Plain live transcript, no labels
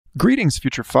Greetings,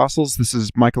 future fossils. This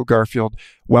is Michael Garfield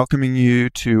welcoming you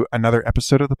to another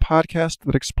episode of the podcast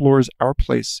that explores our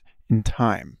place in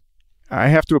time. I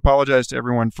have to apologize to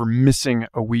everyone for missing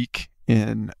a week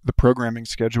in the programming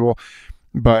schedule,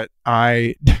 but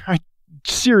I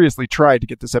seriously tried to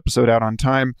get this episode out on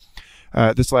time.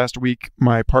 This last week,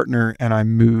 my partner and I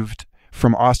moved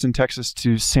from Austin, Texas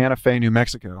to Santa Fe, New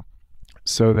Mexico,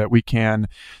 so that we can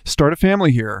start a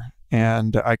family here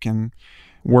and I can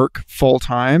work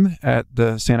full-time at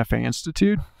the Santa Fe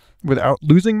Institute without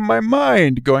losing my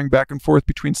mind going back and forth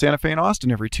between Santa Fe and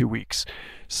Austin every 2 weeks.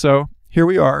 So here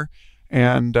we are,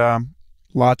 and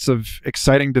lots of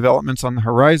exciting developments on the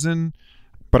horizon,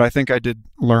 but I think I did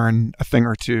learn a thing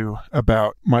or two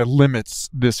about my limits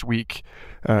this week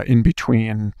in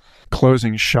between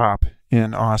closing shop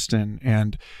in Austin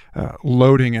and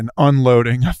loading and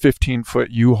unloading a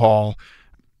 15-foot U-Haul,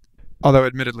 although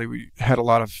admittedly we had a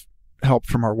lot of help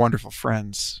from our wonderful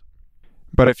friends.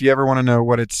 But if you ever want to know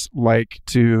what it's like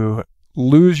to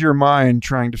lose your mind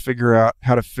trying to figure out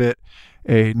how to fit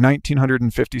a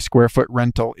 1,950 square foot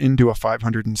rental into a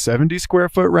 570 square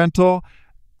foot rental,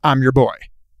 I'm your boy.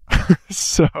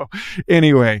 So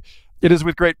anyway, it is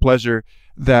with great pleasure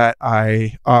that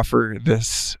I offer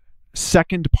this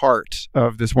second part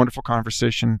of this wonderful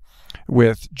conversation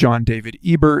with John David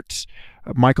Ebert,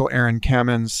 Aaron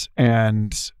Kamins,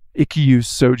 and Ikkyu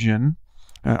Sojun.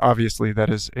 Obviously, that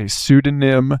is a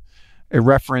pseudonym, a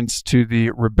reference to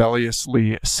the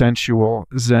rebelliously sensual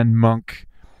Zen monk.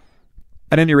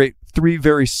 At any rate, three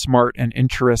very smart and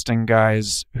interesting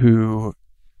guys who,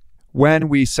 when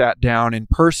we sat down in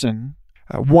person,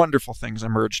 wonderful things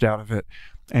emerged out of it.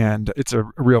 And it's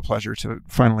a real pleasure to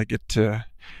finally get to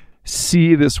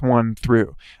see this one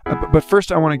through. But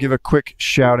first, I want to give a quick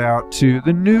shout out to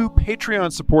the new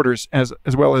Patreon supporters, as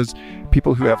well as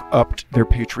people who have upped their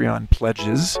Patreon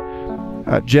pledges.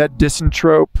 Jed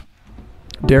Disentrope,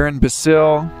 Darren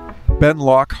Basil, Ben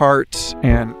Lockhart,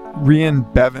 and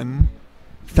Rian Bevan.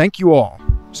 Thank you all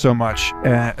so much,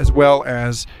 as well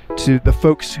as to the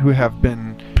folks who have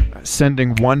been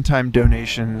sending one-time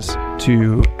donations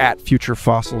to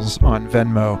 @FutureFossils on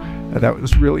Venmo. That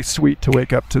was really sweet to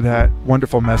wake up to that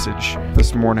wonderful message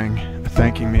this morning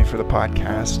thanking me for the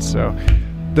podcast. So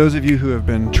those of you who have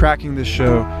been tracking this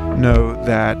show know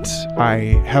that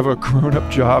I have a grown-up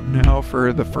job now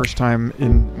for the first time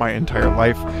in my entire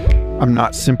life. I'm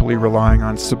not simply relying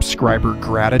on subscriber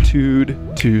gratitude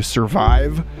to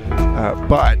survive,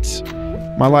 but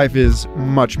my life is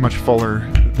much, much fuller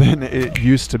than it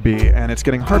used to be, and it's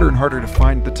getting harder and harder to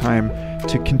find the time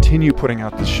to continue putting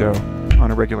out this show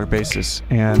on a regular basis.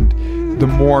 And the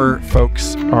more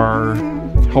folks are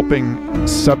helping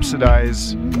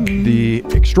subsidize the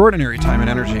extraordinary time and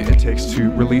energy it takes to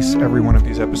release every one of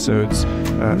these episodes,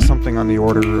 something on the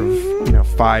order of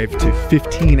 5 to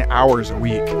 15 hours a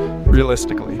week,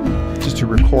 realistically, just to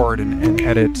record and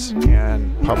edit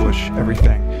and publish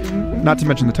everything. Not to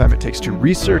mention the time it takes to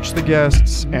research the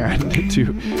guests and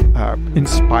to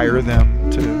inspire them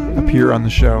to appear on the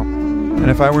show. And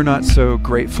if I were not so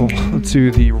grateful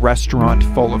to the restaurant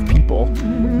full of people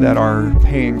that are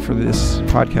paying for this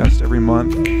podcast every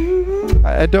month,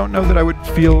 I don't know that I would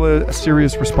feel a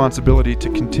serious responsibility to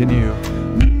continue.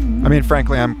 I mean,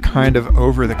 frankly, I'm kind of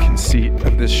over the conceit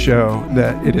of this show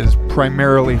that it is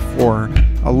primarily for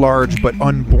a large but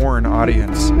unborn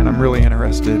audience, and I'm really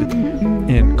interested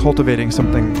in cultivating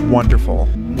something wonderful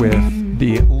with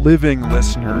the living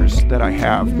listeners that I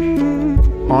have.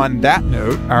 On that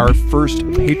note, our first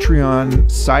Patreon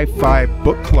sci-fi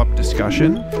book club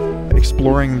discussion,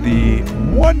 exploring the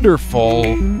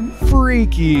wonderful,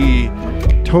 freaky,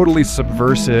 totally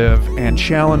subversive and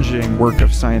challenging work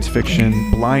of science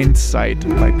fiction Blind Sight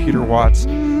by Peter Watts,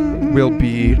 will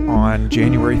be on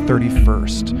January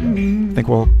 31st. I think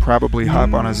we'll probably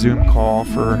hop on a Zoom call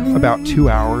for about 2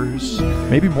 hours,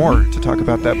 maybe more, to talk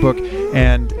about that book.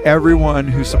 And everyone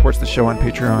who supports the show on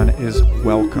Patreon is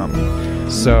welcome.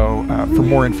 So for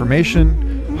more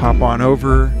information, hop on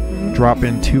over, drop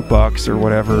in $2 or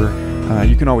whatever.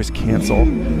 You can always cancel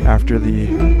after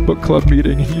the book club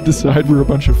meeting and you decide we're a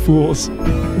bunch of fools.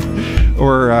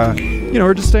 or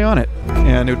just stay on it.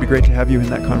 And it would be great to have you in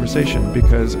that conversation,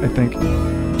 because I think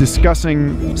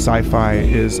discussing sci-fi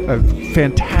is a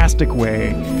fantastic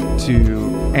way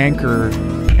to anchor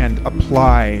and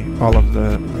apply all of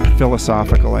the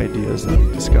philosophical ideas that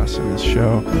we discuss in this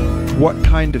show. What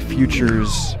kind of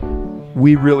futures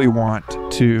we really want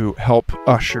to help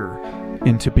usher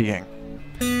into being.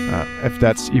 If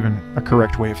that's even a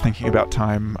correct way of thinking about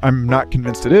time. I'm not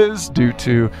convinced it is, due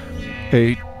to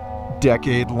a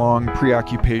decade-long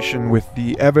preoccupation with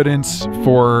the evidence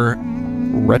for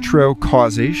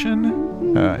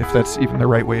retrocausation, if that's even the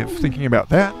right way of thinking about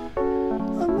that.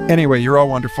 Anyway, you're all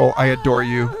wonderful. I adore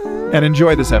you. And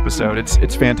enjoy this episode.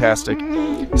 It's fantastic.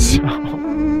 So,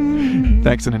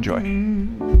 thanks and enjoy.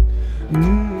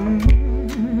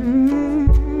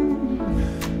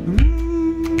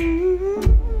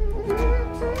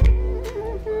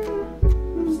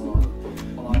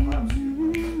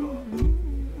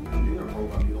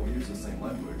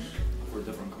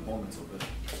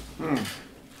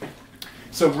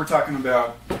 So we're talking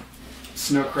about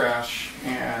Snow Crash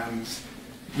and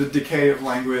the decay of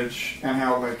language and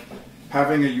how like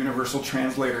having a universal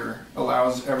translator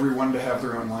allows everyone to have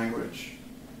their own language.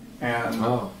 And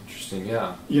interesting,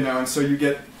 yeah. You know, and so you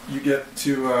get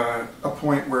to a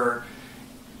point where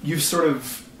you've sort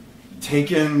of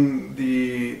taken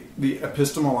the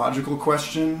epistemological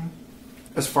question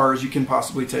as far as you can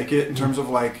possibly take it in terms of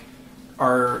like,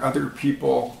 are other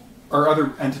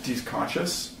entities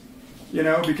conscious? You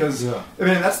know, because I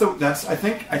mean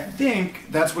I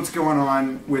think that's what's going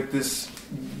on with this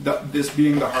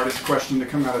being the hardest question to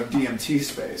come out of DMT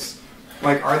space.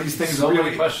 Like, are these things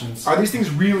really questions? Are these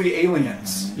things really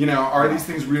aliens? You know, are these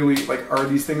things really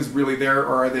there,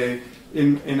 or are they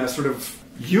in a sort of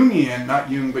Jungian, not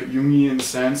Jung, but Jungian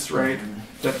sense, right?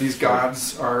 That these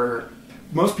gods are.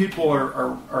 Most people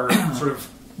are sort of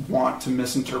want to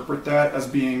misinterpret that as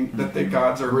being that the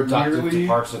gods are reductive merely to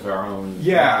parts of our own.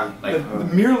 Yeah,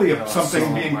 merely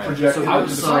something being projected. So I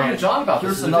was talking to John about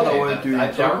this. Here's another way to do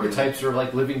it. Archetypes are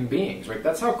like living beings, right?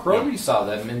 That's how Crowley saw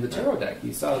them in the tarot deck.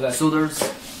 He saw that.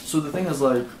 So the thing is,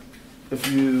 like,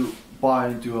 if you buy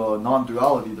into a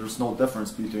non-duality, there's no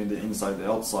difference between the inside and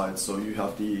the outside. So you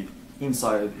have the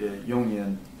inside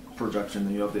Jungian projection,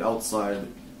 and you have the outside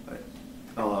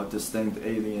distinct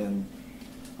alien.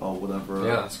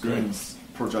 Whatever beings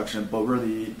projection, but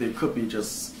really they could be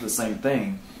just the same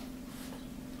thing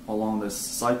along this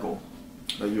cycle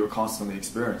that you're constantly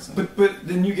experiencing. But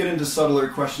then you get into subtler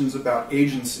questions about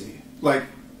agency. Like,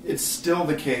 it's still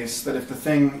the case that if the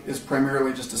thing is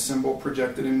primarily just a symbol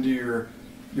projected into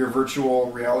your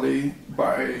virtual reality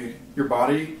by your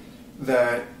body,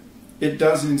 that it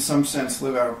does in some sense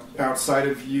live outside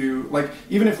of you. Like,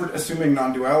 even if we're assuming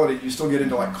non-duality, you still get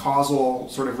into like causal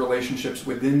sort of relationships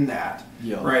within that,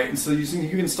 right? And so you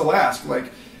can still ask,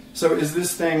 like, so is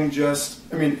this thing just,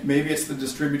 I mean, maybe it's the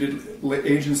distributed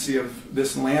agency of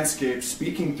this landscape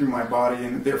speaking through my body,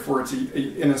 and therefore it's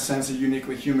in a sense a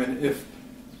uniquely human, if,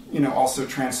 you know, also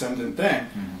transcendent thing.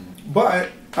 But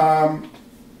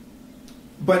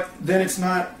then it's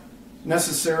not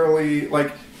necessarily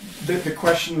like, the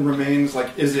question remains,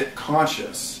 like, is it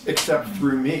conscious except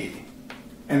through me?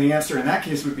 And the answer in that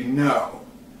case would be no.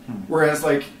 Whereas,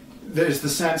 like, there's the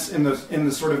sense in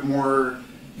the sort of more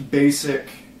basic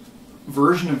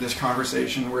version of this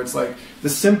conversation where it's like the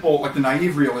simple, like the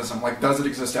naive realism, like, does it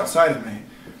exist outside of me?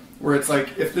 Where it's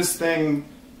like, if this thing,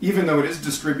 even though it is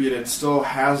distributed, still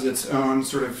has its own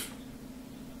sort of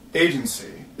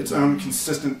agency, its own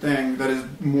consistent thing that is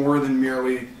more than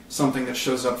merely something that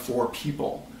shows up for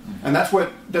people. And that's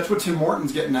what Tim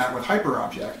Morton's getting at with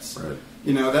hyperobjects. Right.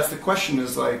 You know, that's the question,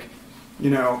 is like, you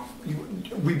know,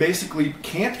 we basically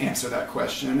can't answer that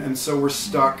question, and so we're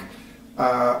stuck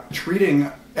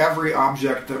treating every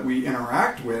object that we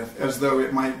interact with as though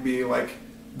it might be like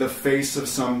the face of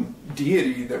some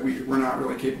deity that we're not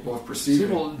really capable of perceiving.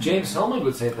 See, well, James Hillman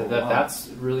would say that's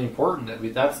really important.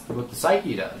 That's what the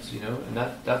psyche does, you know, and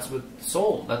that's what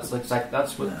soul. That's like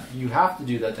that's what you have to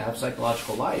do that to have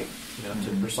psychological life, you know,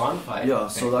 to personify. Yeah,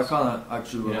 so that kind of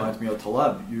actually reminds me of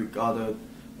Taleb. You gotta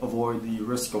avoid the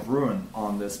risk of ruin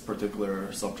on this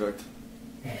particular subject.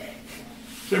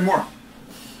 Say more.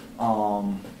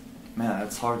 Man,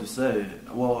 it's hard to say.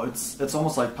 Well, it's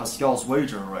almost like Pascal's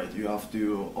wager, right? You have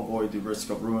to avoid the risk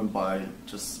of ruin by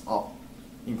just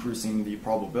increasing the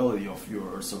probability of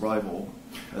your survival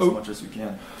as much as you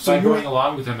can. So by going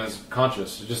along with them as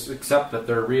conscious, just accept that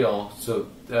they're real, so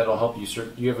that'll help you.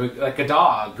 You have like a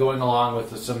dog going along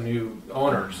with some new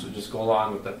owners, so just go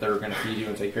along with that they're going to feed you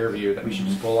and take care of you, that we should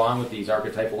just go along with these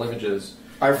archetypal images.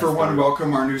 I, for one,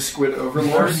 welcome our new squid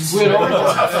overlord.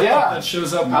 Yeah. That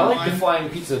shows up. I like the flying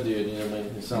pizza dude, you know,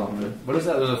 myself. What is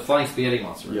that? There's a flying spaghetti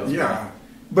monster. Yeah.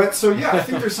 But so, yeah, I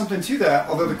think there's something to that.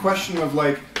 Although the question of,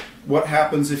 like, what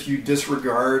happens if you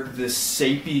disregard the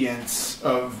sapience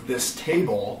of this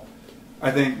table,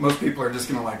 I think most people are just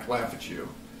going to, like, laugh at you.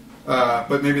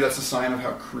 But maybe that's a sign of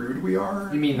how crude we are.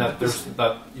 You mean that they're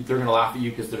going to laugh at you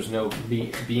because there's no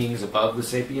beings above the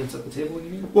sapiens at the table? You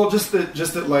mean? Well, just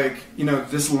that like, you know,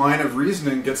 this line of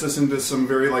reasoning gets us into some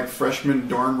very like freshman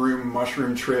dorm room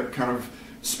mushroom trip kind of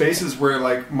spaces where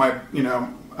like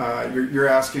you're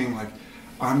asking like,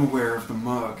 I'm aware of the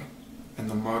mug, and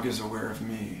the mug is aware of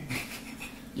me.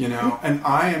 You know, and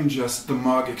I am just the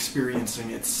mug experiencing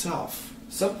itself.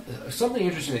 Something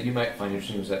interesting that you might find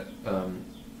interesting was that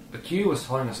Ikkyu was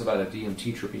telling us about a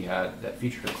DMT trip he had that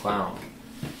featured a clown.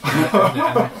 And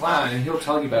the clown, and he'll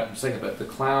tell you about it in a second, but the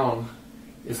clown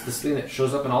is this thing that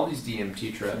shows up in all these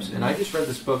DMT trips. And I just read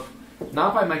this book,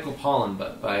 not by Michael Pollan,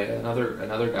 but by another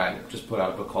guy that just put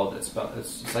out a book called it's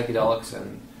Psychedelics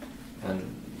and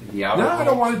the Outer. No, I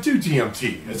don't want to do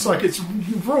DMT. It's like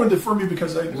you've ruined it for me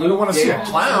because I don't want to see a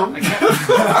clown.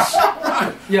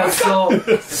 Yeah, so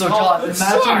John, imagine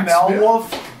sucks, Meow man.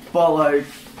 Wolf, but like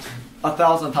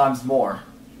 1,000 times more.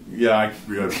 Yeah,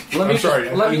 I'm sorry.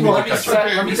 Let me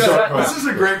set. This is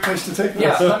a great place to take this.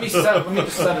 Yeah, let me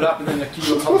just set it up, and then the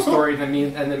Ikkyu will tell the story, and then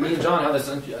me and John have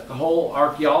the whole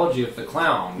archaeology of the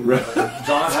clown. Right.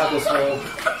 John had this whole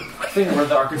thing where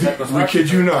the architect was. We kid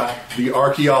you not, the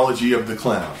archaeology of the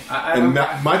clown.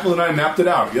 Michael and I mapped it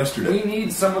out yesterday. We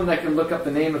need someone that can look up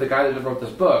the name of the guy that wrote this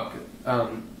book.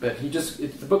 But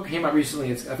the book came out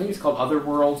recently. I think it's called Other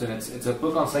Worlds, and it's a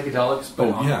book on psychedelics, but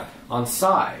on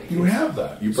psi. You have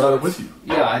that. You brought it with you.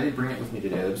 Yeah, I didn't bring it with me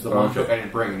today. It was the one book I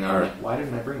didn't bring. And I'm like, why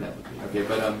didn't I bring that with me? Okay,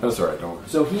 but that's all right. Don't worry.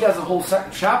 So he has a whole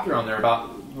chapter on there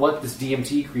about what this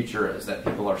DMT creature is that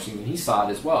people are seeing, and he saw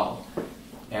it as well,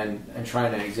 and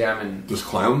trying to examine this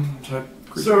clown type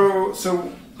creature.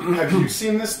 So have you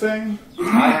seen this thing?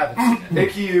 I haven't seen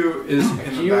it. Ikkyu is in the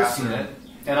Ikkyu has seen bathroom. it.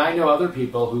 And I know other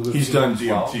people who have He's seen done it as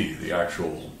well. DMT, the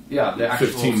actual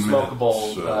 15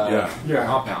 smokable minutes,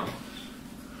 compound.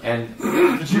 And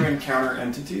did you encounter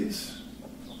entities?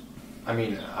 I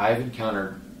mean, I've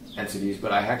encountered entities,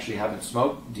 but I actually haven't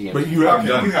smoked DMT. But you haven't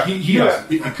done. You have. He has.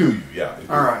 Ikkyu, yeah.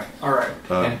 All right.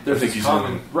 And there's I think this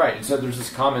common and so there's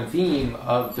this common theme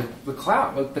of the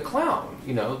clown.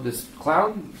 You know, this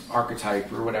clown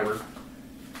archetype or whatever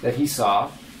that he saw.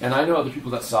 And I know other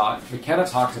people that saw it. McKenna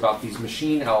talks about these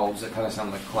machine elves that kind of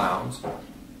sound like clowns,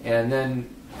 and then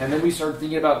we started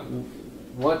thinking about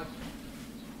what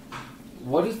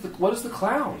is the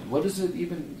clown? What is it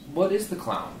even? What is the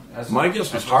clown? My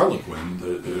guess was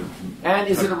Harlequin. And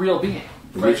is it a real being?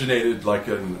 Originated like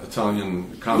an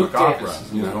Italian comic opera,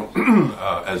 you know,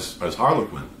 as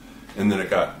Harlequin, and then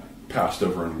it got passed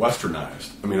over and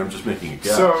westernized. I mean, I'm just making a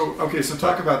guess. So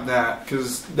talk about that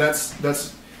because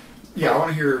that's. Yeah, I want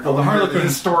to hear. Well, the Harlequin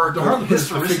is historicity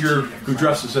the figure who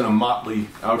dresses in a motley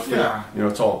outfit. Yeah. You know,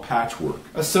 it's all patchwork.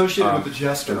 Associated with the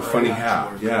jester. And a funny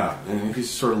hat, yeah. And he's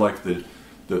sort of like the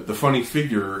funny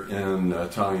figure in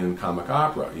Italian comic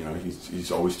opera. You know,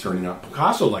 he's always turning out.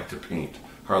 Picasso liked to paint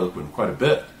Harlequin quite a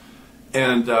bit.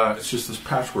 And it's just this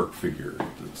patchwork figure.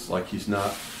 It's like he's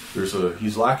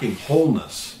lacking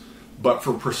wholeness. But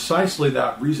for precisely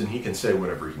that reason, he can say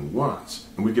whatever he wants,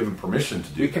 and we give him permission to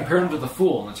do that. We compare him to the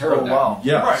Fool in the tarot deck. Wow!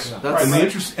 Yes, right.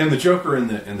 That's and the Joker in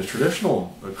the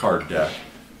traditional card deck.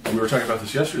 And we were talking about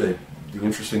this yesterday. The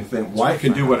interesting thing, why it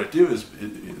can do what it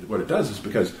does is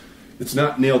because it's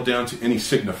not nailed down to any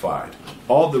signified.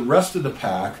 All the rest of the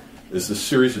pack is this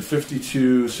series of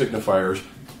 52 signifiers.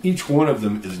 Each one of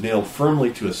them is nailed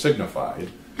firmly to a signified,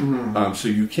 so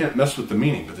you can't mess with the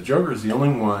meaning. But the Joker is the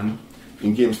only one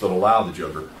in games that allow the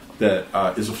Joker that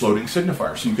is a floating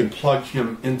signifier, so you can plug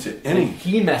him into any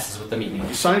He messes with the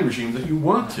meaning. sign regime that you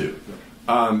want to.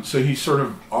 So he's sort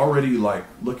of already like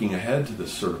looking ahead to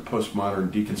this sort of postmodern,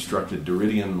 deconstructed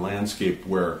Derridian landscape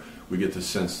where we get the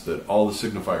sense that all the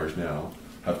signifiers now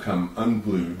have come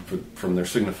unglued from their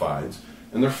signifieds,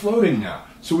 and they're floating now.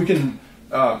 So we can,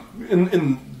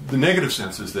 in the negative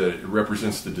sense, is that it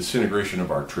represents the disintegration of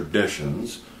our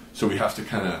traditions. So we have to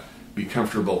kind of be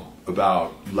comfortable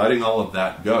about letting all of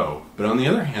that go. But on the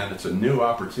other hand, it's a new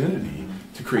opportunity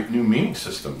to create new meaning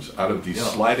systems out of these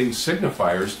sliding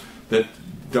signifiers that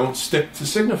don't stick to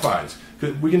signifieds.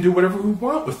 We can do whatever we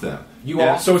want with them.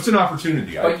 So it's an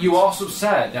opportunity. But you also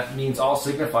said that means all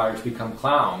signifiers become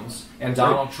clowns, and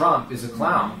Donald Trump is a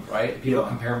clown, right? People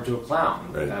compare him to a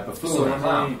clown, buffoon, So and a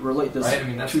clown. when we relate this right? I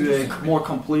mean, that's to a more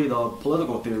complete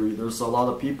political theory, there's a lot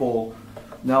of people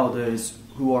nowadays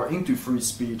who are into free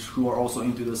speech, who are also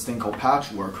into this thing called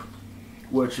patchwork,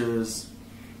 which is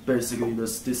basically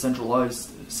this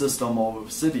decentralized system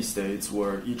of city-states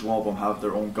where each one of them have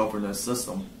their own governance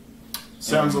system.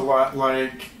 Sounds a lot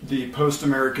like the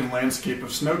post-American landscape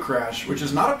of Snow Crash, which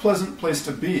is not a pleasant place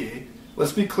to be.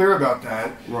 Let's be clear about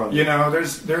that. Right. You know, there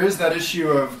is that issue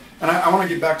of, and I want to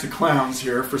get back to clowns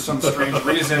here for some strange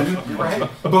reason. Right.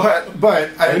 But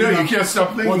I know you can't stop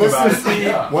thinking about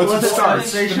it. Once it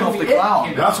starts, of the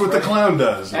clown. that's what the clown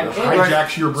does. It And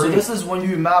hijacks your So brain. this is when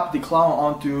you map the clown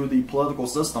onto the political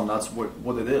system. That's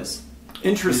what it is.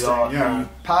 Interesting, The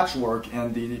patchwork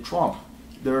and the Trump.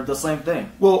 they're the same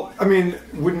thing. Well, I mean,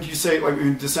 wouldn't you say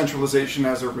decentralization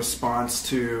as a response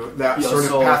to that sort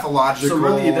of pathological So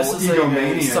really, this is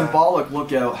egomania? a symbolic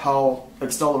look at how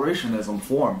accelerationism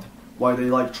formed, why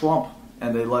they like Trump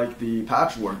and they like the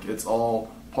patchwork. It's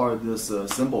all part of this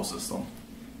symbol system.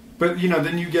 But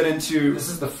then you get into This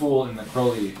is the Fool in the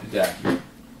Crowley deck.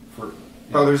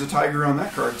 Oh, there's a tiger on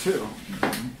that card too.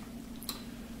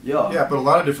 Yeah. Yeah, but a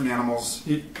lot of different animals.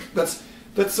 That's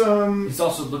He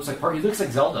also looks like he looks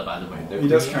like Zelda, by the way. He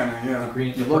does kind of, yeah. The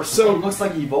green. He looks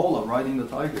like Ebola riding the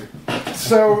tiger.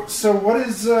 So what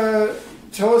is?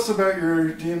 Tell us about your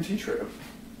DMT trip.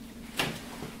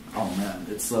 Oh man,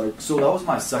 it's like, so that was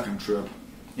my second trip,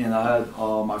 and I had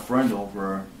my friend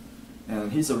over,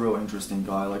 and he's a real interesting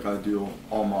guy. Like, I do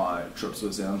all my trips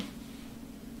with him.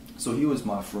 So he was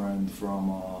my friend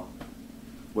from.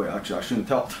 Wait, actually, I shouldn't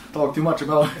talk too much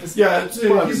about it. Yeah,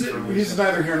 he's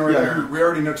neither here nor there. We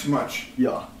already know too much.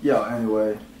 Yeah.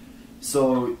 Anyway,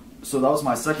 so that was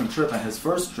my second trip and his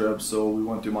first trip. So we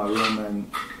went to my room and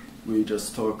we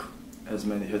just took as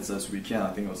many hits as we can.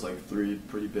 I think it was like 3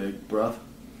 pretty big breaths,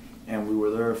 and we were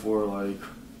there for like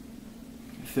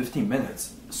 15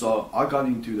 minutes. So I got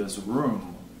into this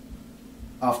room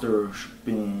after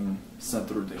being sent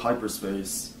through the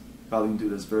hyperspace. Got into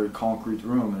this very concrete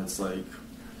room, and it's like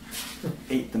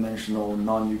 8-dimensional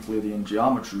non-Euclidean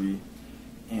geometry,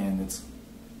 and it's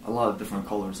a lot of different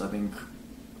colors. I think,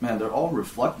 man, they're all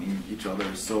reflecting each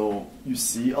other, so you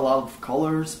see a lot of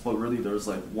colors, but really there's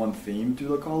like one theme to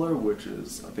the color, which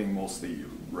is, I think, mostly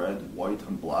red, white,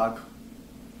 and black.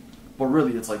 But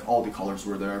really it's like all the colors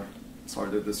were there. It's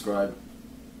hard to describe.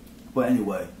 But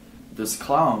anyway, this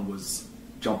clown was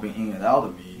jumping in and out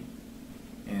of me,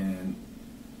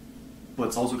 but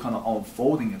it's also kind of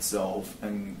unfolding itself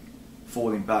and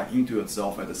folding back into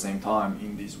itself at the same time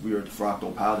in these weird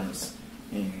fractal patterns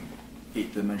in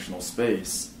 8-dimensional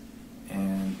space.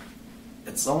 And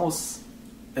it's almost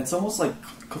like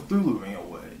Cthulhu in a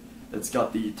way. It's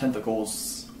got the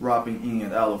tentacles wrapping in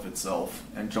and out of itself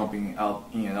and jumping out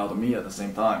in and out of me at the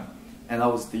same time. And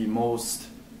that was the most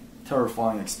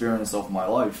terrifying experience of my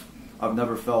life. I've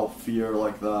never felt fear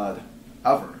like that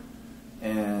ever.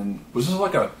 And was this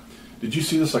like did you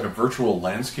see this like a virtual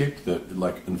landscape that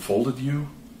like enfolded you?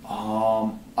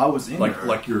 I was in there.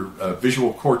 Like your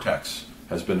visual cortex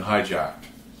has been hijacked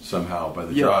somehow by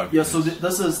the drug. Yeah, so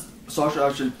so I should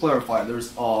actually clarify. There's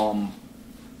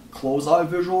closed eye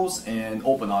visuals and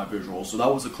open eye visuals. So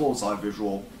that was a closed eye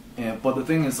visual, but the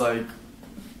thing is, like,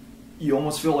 you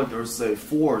almost feel like there's a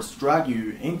force dragging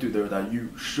you into there that you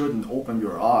shouldn't open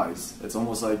your eyes. It's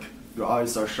almost like your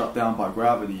eyes are shut down by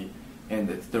gravity, and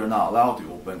they're not allowed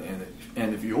to open.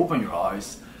 And if you open your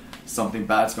eyes, something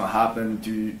bad's gonna happen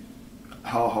to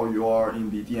how you are in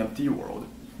the DMT world.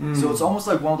 So it's almost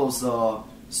like one of those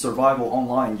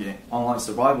online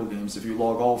survival games. If you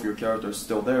log off, your character's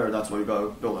still there. That's why you gotta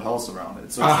build a house around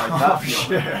it. So it's like that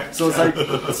feel.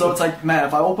 So it's like, man,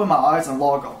 if I open my eyes and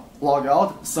log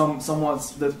out,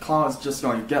 the clown is just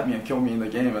going to get me and kill me in the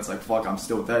game. It's like, fuck, I'm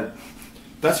still dead.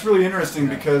 That's really interesting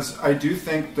because I do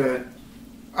think that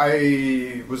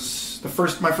my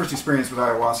first experience with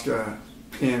ayahuasca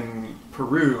in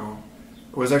Peru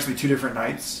was actually 2 different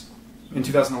nights in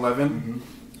 2011,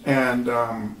 and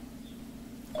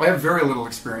I have very little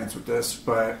experience with this,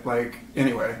 but like,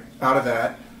 anyway, out of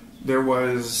that,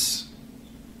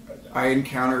 I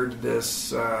encountered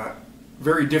this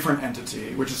very different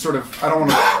entity, which is sort of, I don't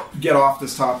want to get off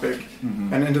this topic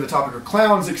and into the topic of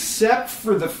clowns, except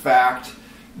for the fact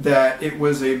that it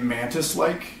was a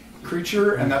mantis-like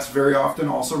creature, and that's very often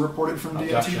also reported from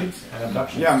DMT.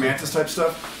 Abductions. Yeah, mantis-type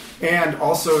stuff. And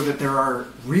also that there are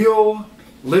real,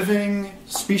 living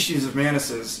species of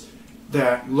mantises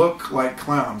that look like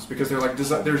clowns, because they're like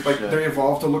they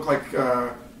evolved to look like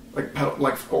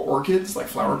orchids, like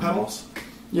flower petals.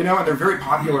 And they're very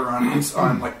popular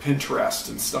on like Pinterest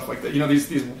and stuff like that.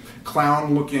 These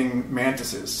clown-looking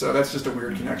mantises. So that's just a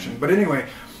weird connection. But anyway,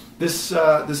 this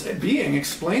being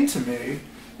explained to me,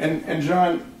 and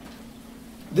John,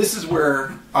 this is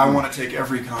where I want to take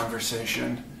every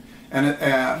conversation, and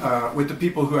with the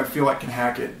people who I feel like can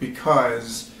hack it,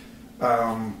 because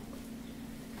I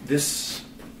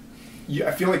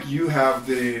feel like you have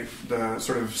the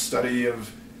sort of study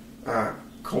of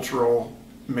cultural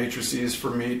matrices for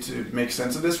me to make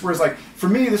sense of this. Whereas, like, for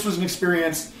me, this was an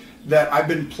experience that I've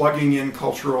been plugging in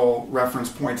cultural reference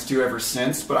points to ever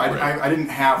since, but I didn't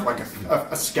have like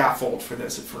a scaffold for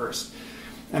this at first.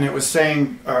 And it was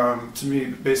saying to me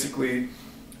basically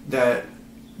that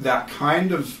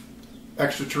kind of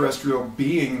extraterrestrial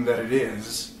being that it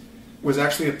is was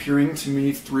actually appearing to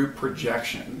me through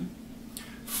projection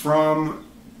from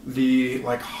the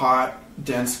like hot,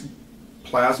 dense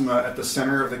plasma at the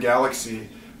center of the galaxy,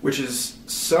 which is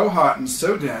so hot and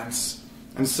so dense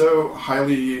and so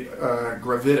highly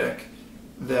gravitic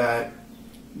that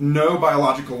no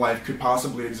biological life could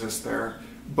possibly exist there.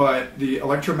 But the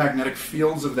electromagnetic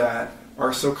fields of that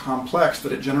are so complex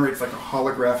that it generates like a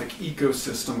holographic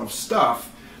ecosystem of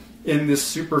stuff in this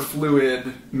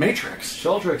superfluid matrix.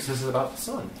 Sheldrix is about the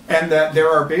sun. And that there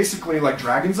are basically like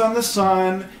dragons on the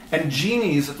sun and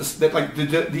genies that like the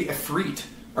Ifrit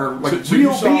are like so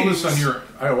real you saw beings. this on your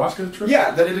ayahuasca trip?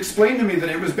 Yeah, that it explained to me that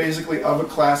it was basically of a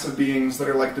class of beings that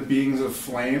are like the beings of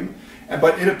flame,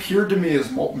 but it appeared to me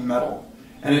as molten metal.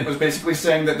 And it was basically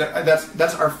saying that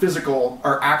that's our physical,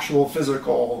 our actual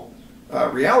physical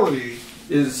reality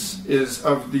is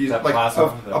of these That like plasma,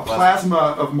 of a plasma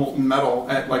of molten metal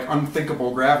at like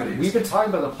unthinkable gravities. We've been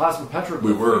talking about the plasma petroglyph.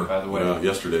 We were, by the way.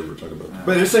 yesterday we were talking about that.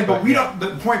 But they're saying, but we don't.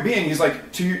 The point being, he's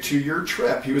like to your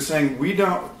trip. He was saying we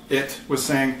don't. It was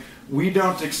saying we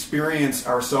don't experience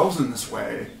ourselves in this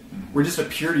way. We just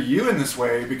appear to you in this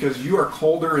way because you are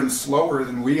colder and slower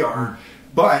than we are.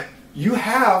 But you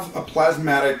have a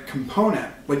plasmatic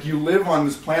component. Like you live on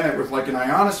this planet with like an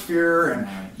ionosphere, and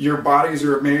your bodies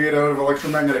are made out of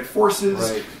electromagnetic forces,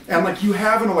 Right. and like you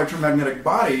have an electromagnetic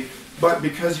body. But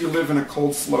because you live in a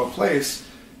cold, slow place,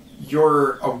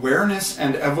 your awareness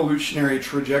and evolutionary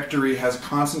trajectory has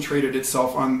concentrated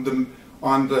itself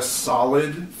on the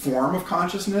solid form of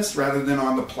consciousness rather than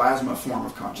on the plasma form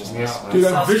of consciousness. Yeah. Dude,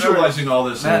 I'm Sounds visualizing all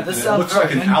this, Man, and this it sounds looks like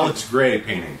very an Alex Gray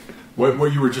painting.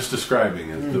 What you were just describing,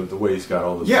 is the way he's got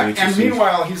all those Yeah, matrices and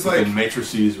meanwhile he's like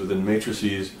within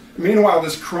matrices. Meanwhile,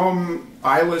 this chrome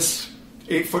eyeless,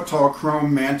 8-foot tall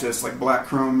chrome mantis, like black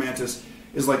chrome mantis,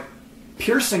 is like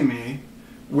piercing me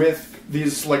with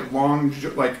these like long,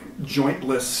 like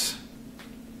jointless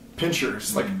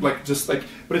pinchers, like just like,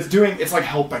 but it's like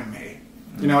helping me.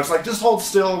 You know, it's like just hold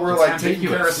still. We're It's like taking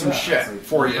care of ambiguous, some yeah. shit It's like-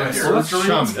 for you. Okay, here. so that's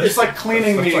shaman. It's like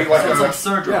cleaning me like It's a like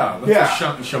surgery. Yeah, that's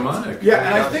Yeah. shamanic. yeah,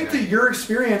 and I think that your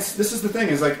experience. This is the thing.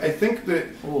 Is like I think that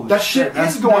Holy that shit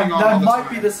is And going on. all That the might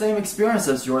time. be the same experience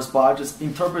as yours, but I just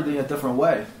interpreted it a different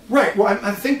way. Right. Well,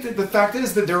 I think that the fact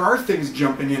is that there are things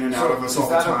jumping in and out of us is all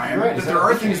the that a- time. right, That is there that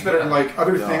are a things thing? that are like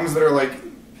other Yeah. things that are like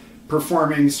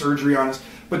performing surgery on us.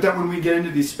 But that when we get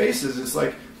into these spaces, it's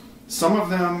like some of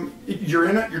them you're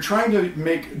trying to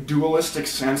make dualistic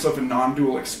sense of a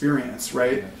non-dual experience,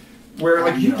 right? Where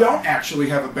like you don't actually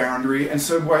have a boundary, and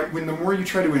so when the more you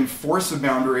try to enforce a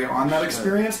boundary on that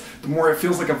experience, the more it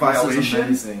feels like a This is violation.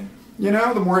 amazing. You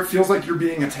know, the more it feels like you're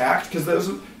being attacked because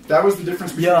that was the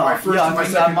difference between my first I and my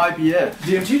think that second might be it.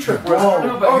 DMT trip. Was, Whoa.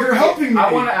 No, but oh, here- you're helping me.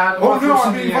 I want to add. Oh no,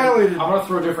 I'm being violated. I want to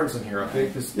throw a difference in here,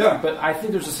 okay? Yeah. But I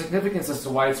think there's a significance as to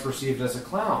why it's perceived as a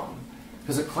clown,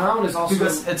 because a clown is also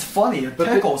Because it's funny, it But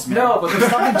the- tickles, man. no, but if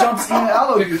something jumps in and out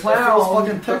of you, the it feels clown.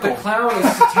 fucking But the tickled. clown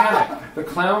is satanic. The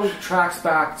clown tracks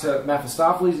back to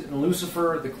Mephistopheles and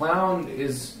Lucifer. The clown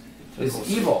is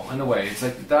evil in a way. It's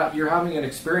like that you're having an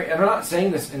experience, and I'm not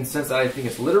saying this in the sense that I think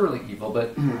it's literally evil,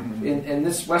 but in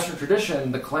this Western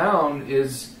tradition, the clown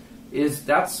is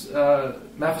that's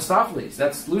Mephistopheles,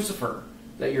 that's Lucifer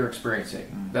that you're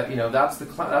experiencing. That that's the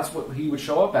that's what he would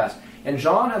show up as. And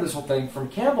John had this whole thing from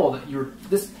Campbell that you're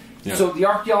this. Yeah. So the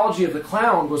archaeology of the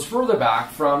clown goes further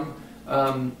back from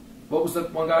what was the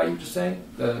one guy you were just saying,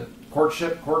 the court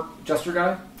jester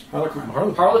guy.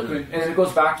 Harlequin, and it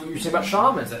goes back to what you were saying about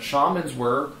shamans. That shamans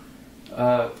were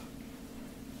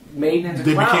made into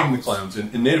They clowns. became the clowns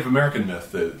in Native American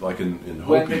myth, like in Hopi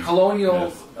When the colonial,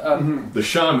 myth, the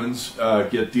shamans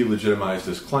get delegitimized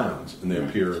as clowns, and they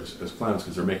appear as clowns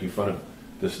because they're making fun of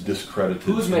this discredited.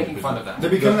 who's making fun of that? They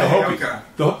become the Hopi, Heyoka.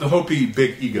 the Hopi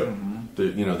big ego,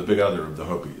 the big other of the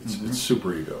Hopi. It's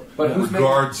super ego. But It who's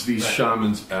regards making- these right.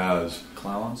 shamans as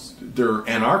Clowns? they're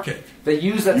anarchic. They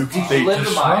use that to They delegitimize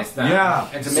disrupt- them, yeah.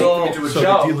 and to make So- them into a So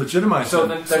joke. they delegitimize So them.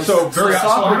 then there's- So very so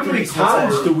how many Socrates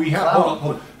clowns was a do we have? clown.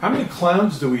 Hold on. How many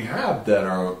clowns do we have that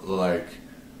are like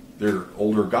they're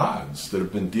older gods that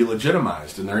have been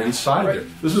delegitimized and they're inside Right. there?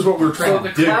 This is what we were trying So to the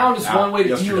dig clown is out one way to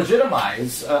yesterday.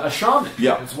 delegitimize a shaman.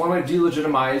 Yeah. It's one way to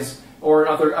delegitimize or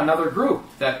another group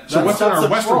that. So what's in That's our a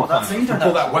Western troll. clown? That's If we internet.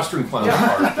 pull that Western clown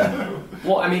apart. then-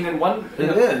 Well, I mean, in one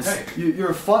It is. okay.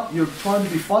 You're trying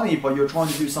to be funny, but you're trying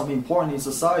to do something important in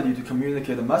society to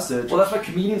communicate a message. Well, that's why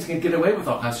comedians can get away with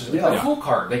all kinds of shit. Yeah. Like a full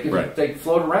card, they can Right. they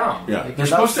float around. Yeah, They they're can-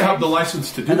 supposed to have the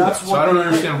license to do And that. that's So what I don't the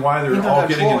understand why they're all internet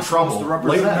getting in troll is supposed trouble. to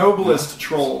represent. Late noblest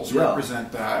trolls Yeah.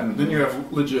 represent that. And then you have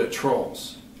legit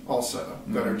trolls also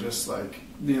that are just like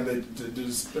they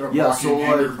just are Yeah, walking so,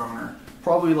 anger like- boner.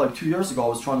 Probably like 2 years ago, I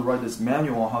was trying to write this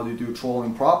manual on how to do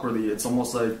trolling properly. It's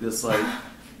almost like this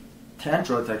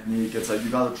tantra technique. It's like you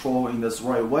gotta troll in this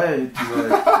right way to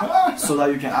like, so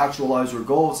that you can actualize your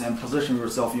goals and position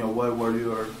yourself in a way where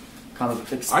you are kind of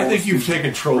exposed. I think you've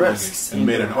taken trolling and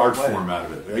made an art form out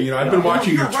of it. You know, I've been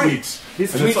watching your tweets.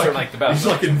 His and it's tweets are like the best.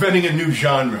 He's like inventing a new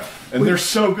genre, and they're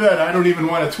so good. I don't even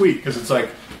want to tweet because it's like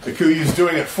Ikkuyu's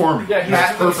doing it for me. Yeah,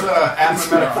 That's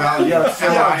perfect. Mimetic Value.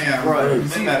 Yeah, I am.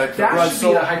 right. Mimetic That Right, should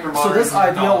be the hypermodern. so this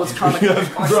idea was kind of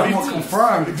somewhat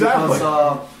confirmed Exactly.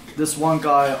 because this one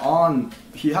guy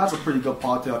he has a pretty good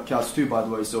podcast too, by the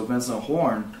way. So Vincent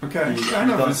Horn. Okay, he I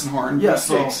know does- Vincent Horn. Yeah,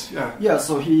 Mistakes,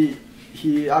 so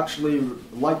he actually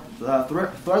liked that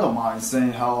thread of mine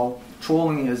saying how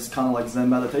trolling is kind of like Zen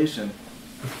meditation.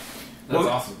 That's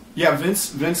awesome. Yeah,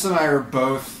 Vince and I are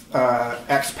both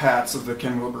expats of the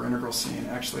Ken Wilber integral scene.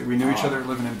 Actually, we knew each other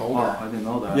living in Oh, Boulder. I didn't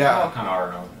know that. Yeah. Kind of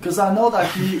already know. Because I know that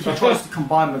he tries to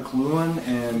combine McLuhan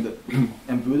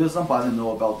and Buddhism, but I didn't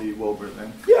know about the Wilber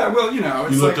thing. Yeah, well, you know,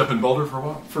 it's You like lived up in Boulder for a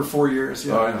while? for 4 years.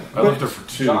 Yeah. Oh, I know. I lived there for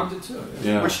 2. John did too.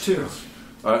 Yeah. Which two?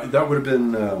 That would have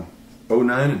been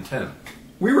 09 and 10.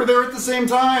 We were there at the same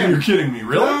time. You're kidding me,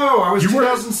 really? No, I was You were-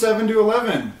 2007 to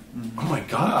 11. Oh my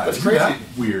God, That's isn't crazy. that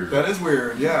weird? That is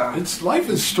weird. Yeah. Life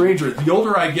is stranger. The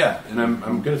older I get, and I'm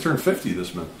going to turn 50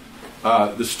 this month,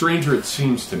 the stranger it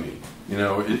seems to me. You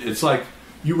know, it's like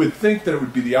you would think that it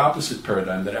would be the opposite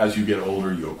paradigm, that as you get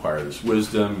older, you acquire this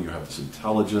wisdom, you have this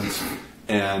intelligence,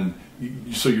 and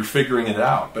so you're figuring it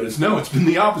out. But it's been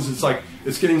the opposite. It's like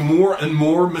it's getting more and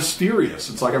more mysterious.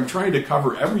 It's like I'm trying to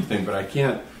cover everything, but I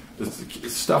can't.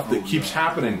 It's stuff that keeps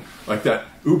happening, like that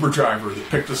Uber driver that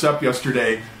picked us up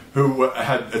yesterday, who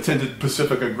had attended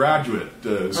Pacifica graduate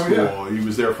school. yeah. He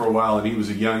was there for a while, and he was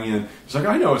a youngin. He's like,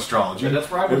 I know astrology. Yeah,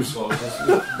 that's where I went to school.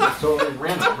 That's totally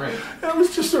random, right? It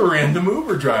was just a random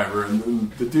Uber driver,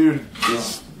 and the dude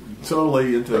was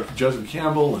totally into Joseph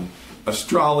Campbell and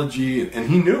astrology, and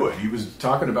he knew it. He was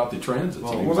talking about the transits.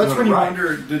 and he Well, was that's doing when it you right.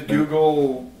 wonder, did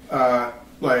Google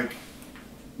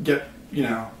get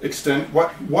extend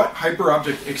what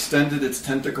hyperobject extended its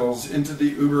tentacles into the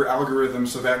Uber algorithm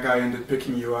so that guy ended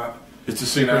picking you up? It's a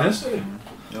synchronicity.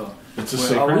 Yeah. It's a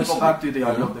Wait, I want to synchronicity. go back to the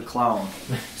idea of the clown.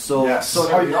 So, Yes. so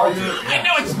are you? I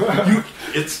know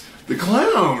it's the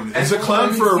clown. It's a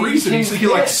clown for a reason. He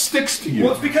like sticks to you.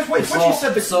 Well, it's because what you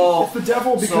said. It's the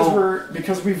devil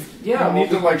because we need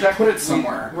to put it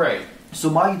somewhere. Right. So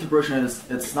my interpretation is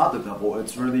it's not the devil.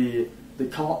 It's really the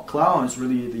clown is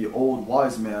really the old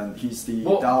wise man. He's the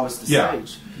Taoist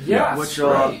sage. Yeah. Which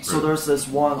right. so there's this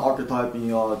one archetype in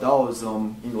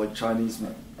Taoism in like Chinese.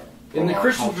 In the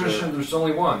Christian culture. tradition, there's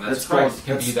only one. That's It's Christ.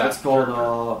 called Can be that. it's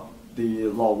called the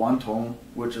Lao Wantong,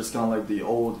 which is kind of like the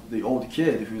old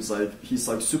kid who's like he's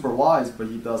like super wise, but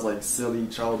he does like silly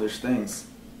childish things.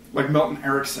 Like Milton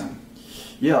Erickson.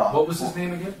 Yeah. What was his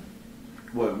name again?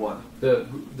 What? The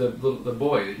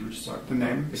boy that you were just talking. The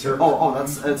name? Is there-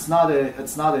 It's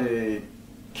not a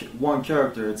one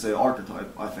character. It's an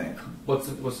archetype, I think. What's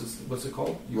it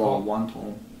called? You Lao call it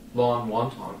Wantong. Lao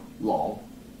Wonton. Lao.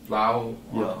 Lao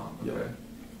Yeah, Wonton. yeah. Okay.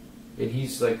 And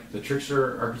he's like the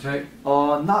trickster archetype.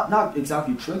 Not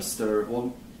exactly trickster.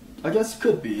 Well, I guess it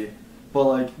could be, but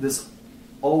like this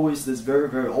very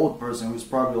very old person who's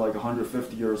probably like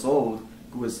 150 years old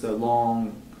with the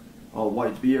long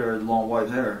white beard, long white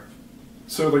hair.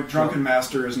 So like Drunken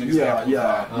Master is an example of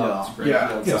that. that's great.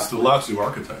 Yeah. Yes, the Lao Tzu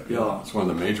archetype. Yeah. It's one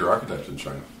of the major archetypes in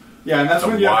China. Yeah, and that's The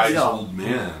when you wise yeah. old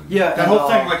man. Yeah, that whole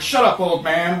thing, like, shut up, old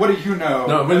man, what do you know?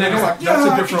 No, when they And go it's like, yeah,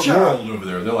 that's a different shut up. world over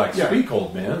there. They're like, Yeah. speak,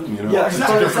 old man. You know, Yeah, it's a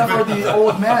except different for the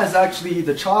old man is actually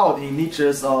the child in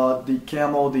Nietzsche's the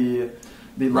camel, the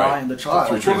lion, the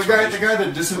child. That's what Well, the guy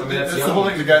that that's the whole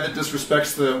thing. The guy that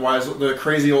disrespects the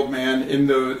crazy old man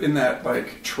in that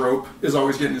like trope is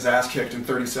always getting his ass kicked in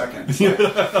 30 seconds.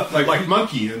 like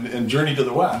Monkey and Journey to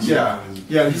the West. Yeah,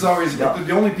 he's always Yeah.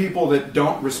 the only people that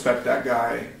don't respect that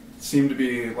guy seem to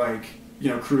be like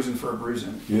cruising for a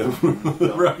bruising. Yeah.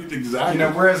 Right, exactly.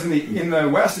 Whereas in the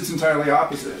West it's entirely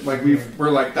opposite. Like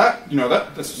we're like that.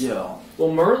 That's Yeah.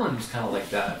 Well, Merlin was kind of like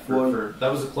that. Well-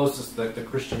 That was the closest that the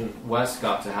Christian West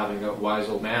got to having a wise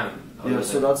old man. Yeah,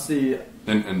 so that's the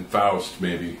and Faust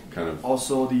maybe kind of.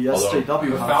 also the Although-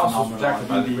 SJW Faust was rejected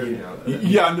by phenomenon. the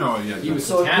Yeah, no, yeah. He was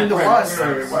So in the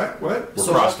satanic. West, what? We're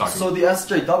so, cross-talking. so the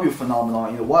SJW phenomenon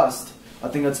in the West, I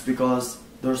think it's because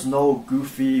there's no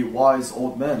goofy, wise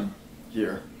old men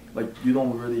here. Like you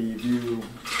don't really view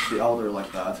the elder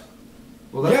like that.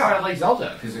 Well, that's Yeah. why I like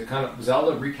Zelda, because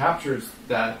Zelda recaptures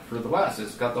that for the West.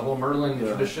 It's got the whole Merlin Yeah.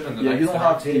 tradition and the Yeah, you Knights don't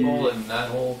Round have Table the- and that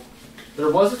whole. There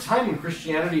was a time when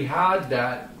Christianity had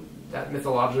that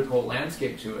mythological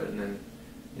landscape to it, and then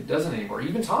it doesn't anymore.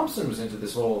 Even Thompson was into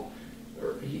this whole.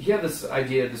 He had this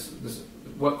idea, this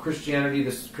what Christianity,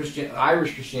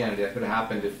 Irish Christianity, that could have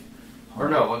happened if, or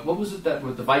no, what was it that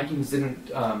the Vikings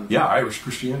didn't? Irish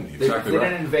Christianity, exactly they right.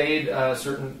 didn't invade a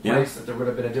certain place, that there would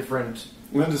have been a different.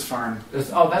 Lindisfarne.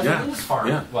 Lindisfarne.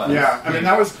 Yeah. Was. Yeah, I mean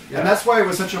that was, and that's why it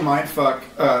was such a mindfuck.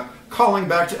 Calling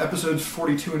back to episodes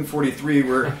 42 and 43,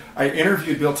 where I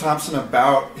interviewed Bill Thompson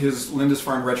about his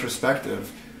Lindisfarne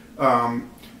retrospective.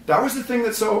 That was the thing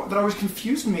that always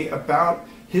confused me about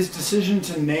his decision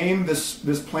to name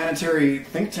this planetary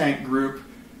think tank group,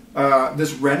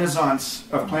 this renaissance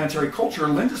of planetary culture,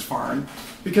 Lindisfarne,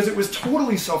 because it was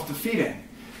totally self-defeating.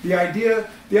 The idea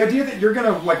that you're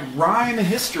going to like rhyme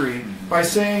history by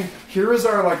saying, here is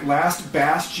our like last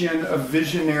bastion of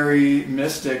visionary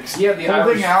mystics. Yeah, the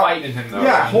Irish fight in him though.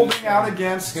 Yeah, holding out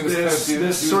against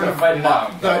this sort of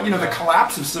the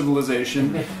collapse of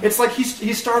civilization. It's like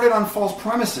he started on false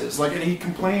premises. Like, and he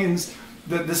complains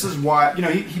that this is why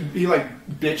he like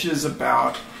bitches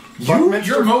about.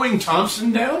 You're mowing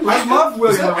Thompson down? I love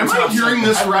William Am Thompson. I hearing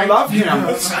this right? I love him.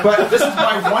 But this is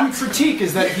my one critique,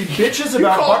 is that he bitches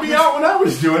about... You called me out when I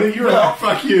was doing it. You were like,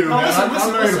 fuck you, man. Listen,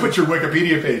 I'm not going to put your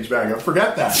Wikipedia page back up.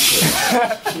 Forget that.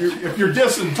 If you're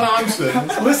dissing Thompson...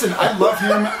 Listen, I love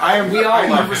him.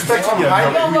 I respect him. We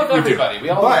all love everybody. We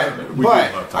all love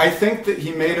everybody. But I think that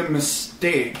he made a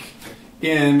mistake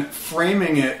in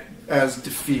framing it as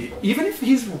defeat, even if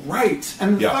he's right.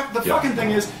 And the fucking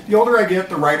thing is, the older I get,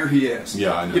 the righter he is.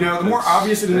 Yeah, I know. The more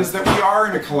obvious it is that we are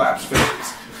in a collapse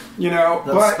phase.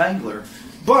 That's Spangler.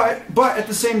 But at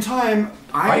the same time,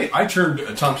 I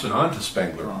turned Thompson on to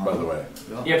Spangler, by the way.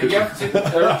 Yeah, but you have to.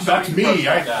 That's me. You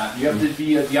have to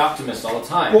be the optimist all the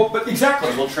time. Well, but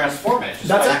exactly, we'll transform it.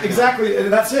 That's exactly.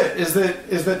 That's it. Is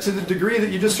that to the degree that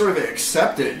you just sort of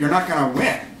accept it, you're not going to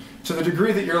win. To the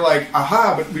degree that you're like,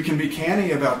 aha, but we can be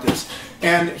canny about this.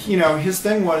 And, his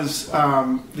thing was,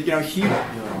 he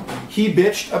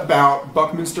bitched about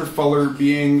Buckminster Fuller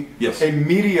being a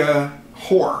media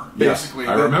whore, basically.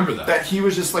 Yes, I remember that. That he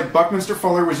was just like, Buckminster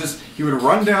Fuller was just, he would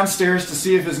run downstairs to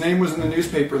see if his name was in the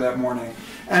newspaper that morning.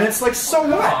 And it's like, so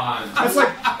what?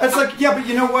 It's like, yeah, but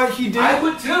you know what he did? I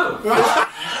would too.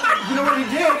 You know what he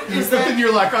did is that... Then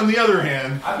you're like, on the other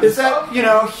hand... Is that,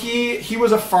 he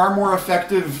was a far more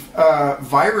effective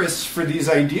virus for these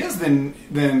ideas than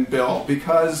Bill,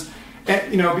 because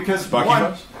Bucky one...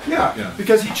 was? Yeah,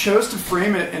 because he chose to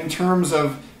frame it in terms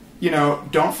of,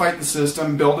 don't fight the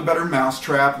system, build a better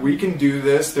mousetrap, we can do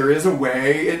this, there is a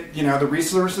way, the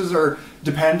resources are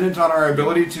dependent on our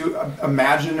ability to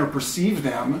imagine or perceive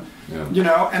them, and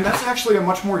that's actually a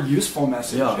much more useful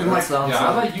message. Yeah, and that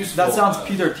sounds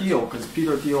Peter Thiel, because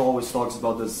Peter Thiel always talks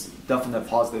about this definite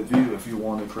positive view if you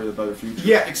want to create a better future.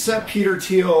 Yeah, except Peter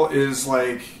Thiel is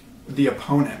like the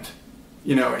opponent,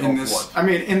 in this. What? I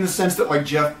mean, in the sense that like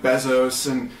Jeff Bezos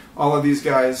and all of these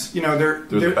guys, they're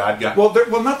the bad guy.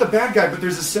 Well, not the bad guy, but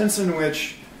there's a sense in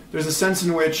which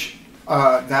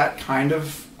that kind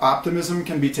of optimism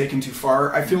can be taken too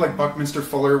far. I feel like Buckminster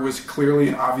Fuller was clearly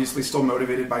and obviously still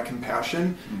motivated by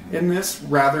compassion in this,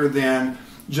 rather than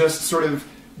just sort of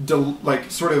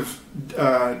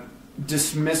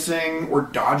dismissing or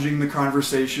dodging the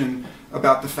conversation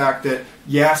about the fact that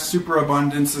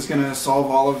superabundance is going to solve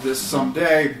all of this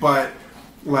someday. But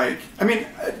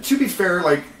to be fair,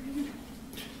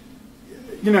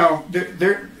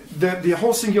 the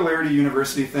whole Singularity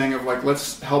University thing of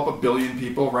let's help 1 billion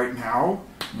people right now.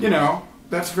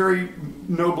 That's very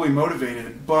nobly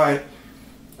motivated, but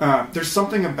there's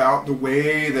something about the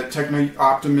way that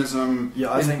techno-optimism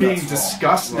is being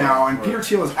discussed now, and Peter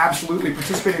Thiel is absolutely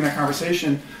participating in that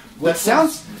conversation. That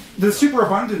sounds, the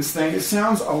superabundance thing, it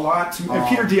sounds a lot to me, and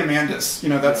Peter Diamandis,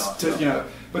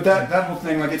 but that whole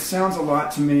thing, it sounds a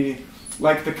lot to me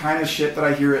like the kind of shit that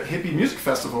I hear at hippie music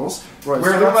festivals, where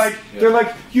they're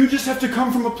like, you just have to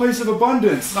come from a place of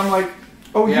abundance. And I'm like,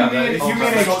 oh, you mean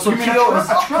a trust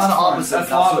fund. That's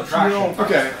law of attraction.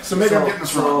 Okay, so maybe I'm getting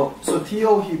this wrong. So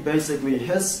Thiel,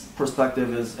 his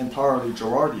perspective is entirely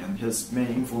Girardian. His main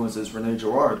influence is René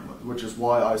Girard, which is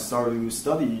why I started to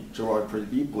study Girard pretty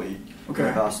deeply in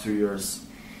the past 2 years.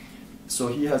 So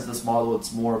he has this model.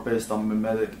 It's more based on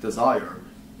mimetic desire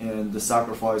and the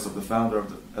sacrifice of the founder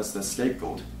as the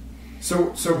scapegoat.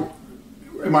 So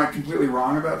am I completely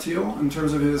wrong about Thiel in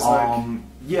terms of his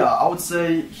Yeah, I would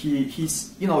say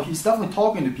he's definitely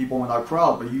talking to people in our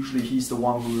crowd, but usually he's the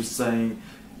one who's saying,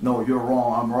 "No, you're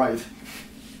wrong, I'm right."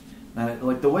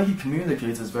 And the way he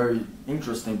communicates is very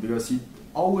interesting because he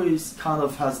always kind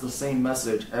of has the same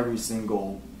message every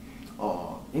single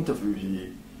interview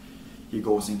he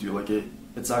goes into.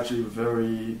 It's actually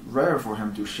very rare for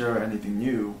him to share anything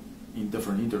new in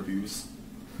different interviews.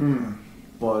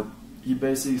 But he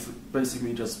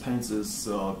basically just paints this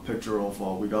picture of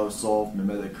we gotta solve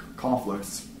mimetic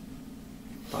conflicts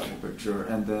type of picture,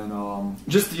 and then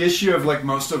just the issue of like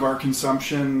most of our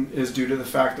consumption is due to the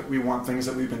fact that we want things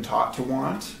that we've been taught to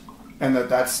want, and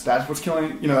that's what's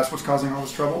killing. That's what's causing all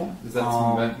this trouble. Is that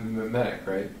mimetic,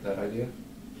 right? That idea.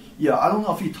 Yeah, I don't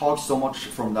know if he talks so much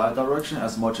from that direction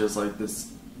as much as like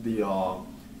this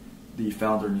the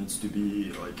founder needs to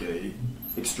be like a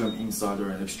extreme insider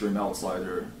and extreme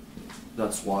outsider.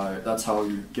 That's how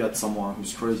you get someone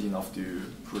who's crazy enough to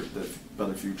create the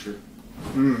better future.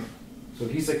 Mm. So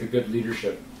he's like a good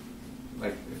leadership.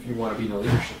 Like if you want to be in a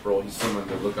leadership role, he's someone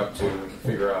to look up to and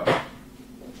figure out.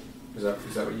 Is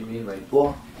that what you mean? Like,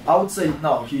 well, I would say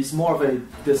no. He's more of a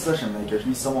decision maker.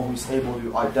 He's someone who's able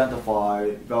to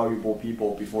identify valuable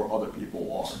people before other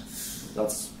people are.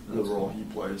 That's the role he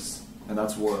plays, and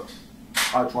that's what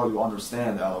I try to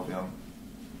understand out of him.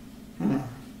 Mm.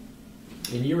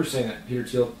 And you were saying that Peter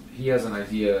Thiel, he has an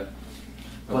idea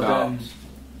But about. then,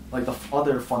 like the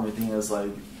other funny thing is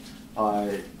like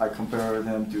I compared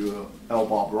him to L.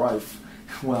 Bob Reif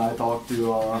when I talked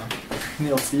to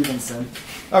Neil Stephenson.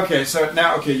 Okay, so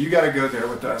now, you got to go there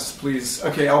with us, please.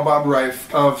 Okay, L. Bob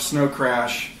Reif of Snow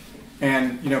Crash,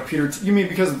 and Peter. You mean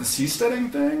because of the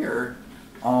seasteading thing, or?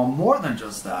 More than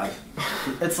just that.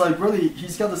 It's like really,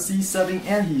 he's got the seasteading,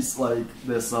 and he's like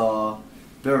this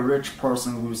very rich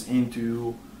person who's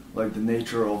into like the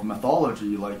nature of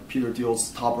mythology. Like Peter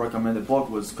Thiel's top recommended book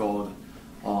was called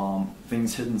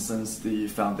Things Hidden Since the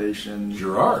Foundation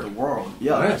Gerard. of the World.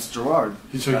 Yeah, Nice. that's Gerard.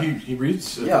 So he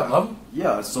reads at Yeah. that level?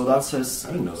 Yeah, so that's his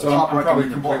I didn't know that. So top I'm probably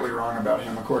recommended completely book. wrong about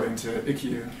him, according to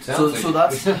Ikkyu. So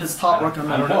that's his top I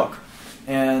recommended don't know. book.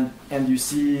 And you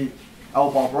see L.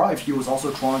 Bob Reif, he was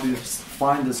also trying to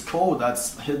find this code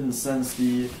that's hidden since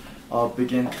the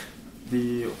beginning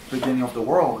of the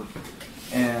world.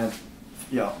 And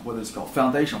yeah, what is it called?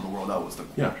 Foundation of the world, that was the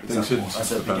Yeah, things hidden since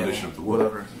the foundation of the world.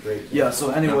 Whatever. Great. Yeah, so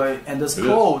anyway, and this It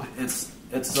code, it's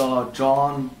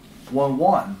John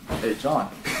 1:1. Hey, John.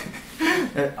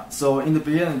 So in the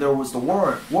beginning there was the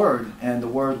word, and the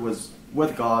word was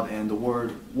with God, and the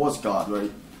word was God,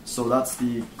 right? So that's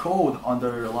the code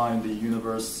underlying the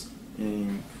universe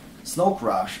in Snow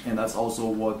Crash, and that's also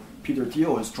what Peter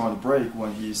Thiel is trying to break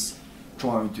when he's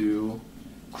trying to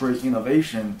create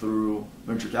innovation through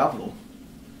venture capital.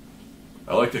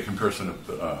 I like the comparison of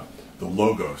the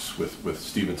logos with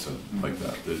Stevenson, like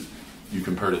that. You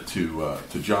compared it to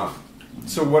John.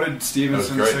 So what did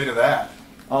Stevenson That was say great. to that?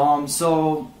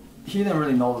 So he didn't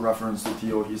really know the reference to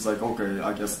Thiel. He's like, okay,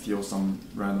 I guess Thiel's some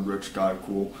random rich guy,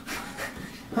 cool.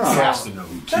 He has to know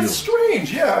who Thiel That's is.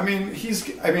 strange. Yeah,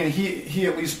 he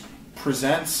at least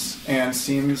presents and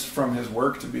seems from his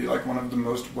work to be like one of the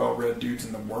most well-read dudes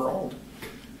in the world.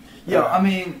 Yeah, I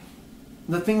mean,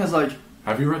 the thing is like,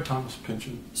 Have you read Thomas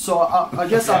Pynchon? so I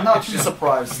guess I'm not too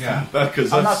surprised. Yeah,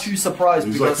 because I'm not too surprised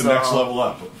he's because like the next level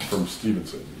up from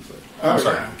Stevenson. He's like, Oh, I'm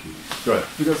sorry, yeah. go ahead.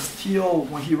 because Thiel,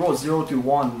 when he wrote 0 to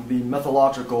 1, the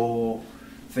methodological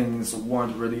things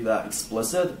weren't really that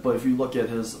explicit. But if you look at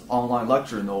his online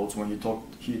lecture notes when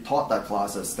he taught that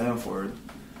class at Stanford,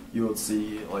 you would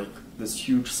see like this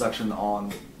huge section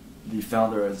on the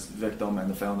founder as victim and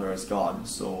the founder as God.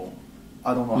 So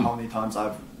I don't know how many times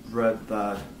I've read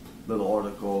that little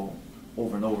article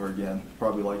over and over again,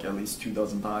 probably like at least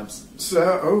 24 times.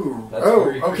 So, That's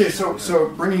very okay. Christian, So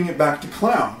bringing it back to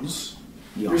clowns,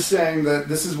 Yeah. you're saying that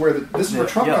this is where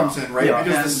Trump Yeah. comes in, right? Yeah,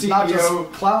 Because and not just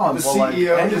clown, the but, like,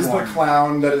 CEO is the anyone.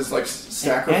 clown that is like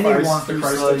Anyone sacrificed the who's,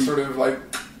 Christ, like- sort of like,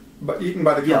 but eaten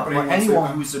by the Yeah, company. but once anyone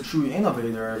they're- who's a true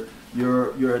innovator,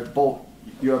 you're at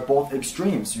both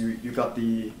extremes. You're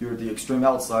the extreme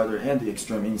outsider and the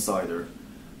extreme insider.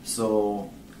 So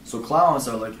clowns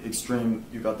are like extreme.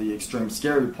 You got the extreme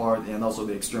scary part and also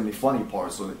the extremely funny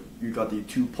part. So you got the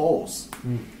two poles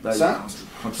that Sounds- you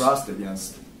contrast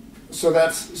against. So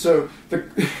the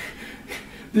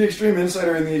the extreme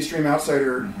insider and the extreme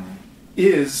outsider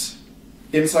is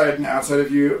inside and outside of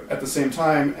you at the same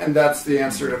time, and that's the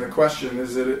answer to the question: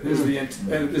 is the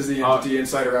entity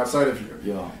inside or outside of you?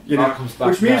 Yeah. All comes back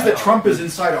Which to means that that. Trump is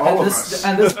inside all of this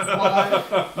us. is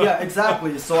why. Yeah,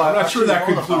 exactly. So I'm I not sure that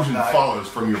actually wrote about conclusion that. follows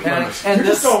from your premise. And You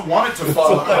just this, don't want it to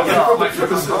follow. Yeah. Like,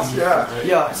 physicists, yeah.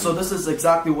 yeah, so this is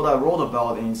exactly what I wrote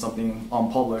about in something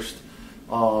unpublished.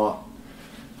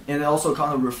 And it also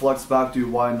kind of reflects back to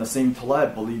why Nassim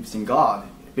Taleb believes in God,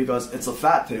 because it's a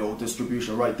fat tail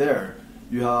distribution right there.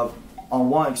 You have, on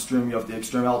one extreme, you have the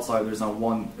extreme outsiders, on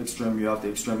one extreme, you have the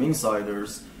extreme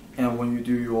insiders. And when you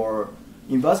do your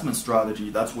investment strategy,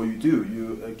 that's what you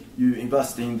do. You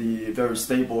invest in the very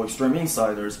stable extreme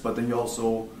insiders, but then you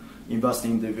also invest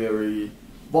in the very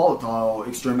volatile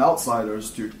extreme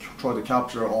outsiders to try to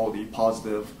capture all the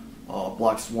positive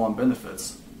black swan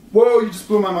benefits. Whoa, you just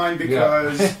blew my mind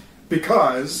because Yeah.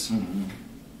 because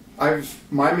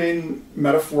my main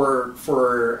metaphor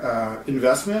for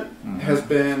investment has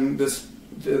been this.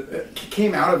 It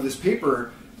came out of this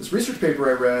paper, this research paper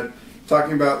I read,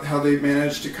 talking about how they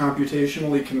managed to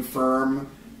computationally confirm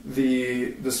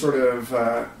the sort of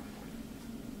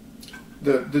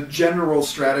the general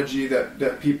strategy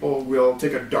that people will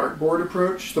take a dartboard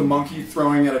approach, the monkey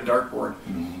throwing at a dartboard,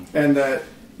 and that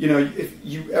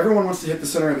everyone wants to hit the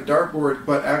center of the dartboard,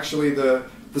 but actually the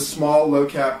small low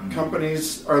cap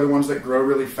companies are the ones that grow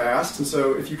really fast, and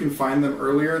so if you can find them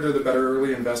earlier, they're the better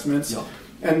early investments. Yeah.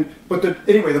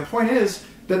 Anyway, the point is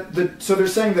that so they're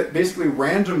saying that basically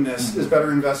randomness is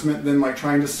better investment than like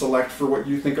trying to select for what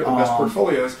you think are the best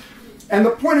portfolios. And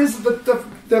the point is that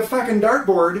the fucking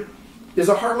dartboard is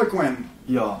a Harlequin.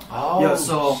 Yeah. Oh, yeah.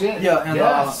 So shit. yeah, and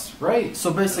yes, right.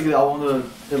 So basically, I want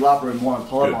to elaborate more on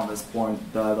Taleb on this point.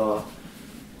 That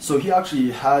so he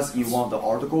actually has in one of the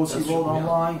articles he wrote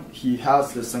online. He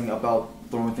has this thing about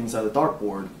throwing things at a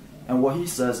dartboard, and what he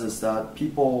says is that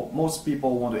most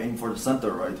people want to aim for the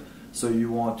center, right? So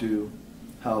you want to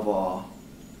have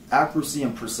accuracy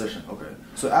and precision. Okay.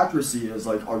 So accuracy is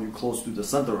like, are you close to the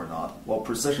center or not? Well,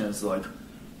 precision is like,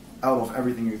 out of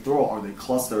everything you throw, are they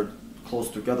clustered close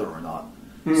together or not?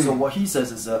 So what he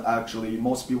says is that actually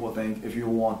most people think if you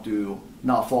want to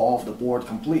not fall off the board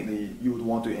completely, you would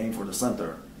want to aim for the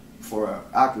center for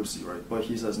accuracy, right? But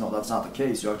he says no, that's not the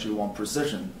case. You actually want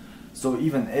precision. So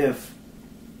even if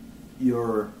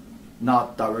you're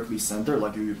not directly centered,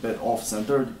 like you're a bit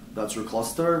off-centered, that's your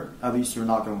cluster, at least you're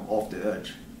not going off the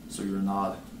edge. So you're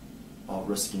not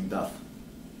risking death.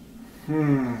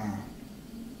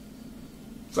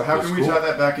 So how can we tie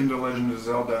that back into Legend of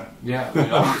Zelda? Yeah,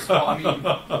 I mean,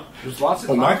 there's lots of.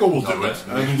 Well, Michael will do it.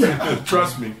 I mean,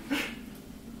 trust me.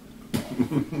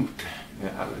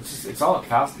 Yeah, it's all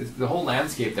fast. The whole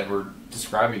landscape that we're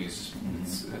describing is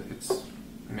it's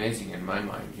amazing in my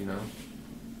mind, you know.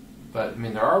 But I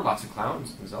mean, there are lots of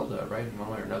clowns in Zelda, right, in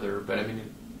one way or another. But I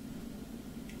mean,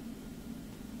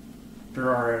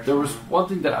 there was one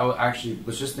thing that I actually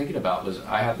was just thinking about was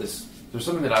I had this. There's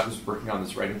something that I was working on,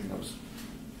 this writing thing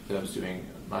that I was doing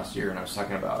last year, and I was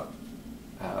talking about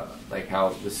like how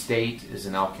the state is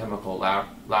an alchemical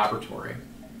laboratory,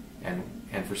 and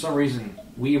for some reason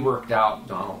we worked out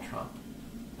Donald Trump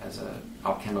as an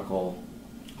alchemical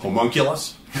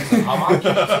homunculus.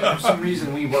 For some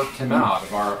reason we worked him out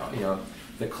of our,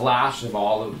 the clash of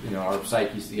all of our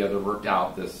psyches together worked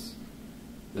out this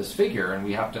figure, and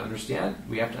we have to understand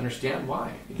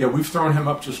why. Yeah, we've thrown him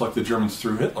up just like the Germans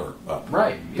threw Hitler up.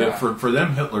 Right. Yeah. For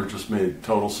them, Hitler just made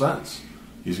total sense.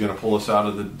 He's going to pull us out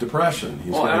of the Depression.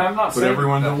 He's going and I'm not to put saying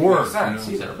everyone that to work. makes sense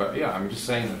either, but yeah, I'm just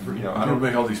saying that I don't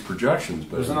make all these projections,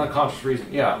 but there's an unconscious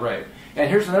reason. Yeah, right. And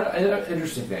here's another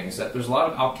interesting thing is that there's a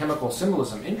lot of alchemical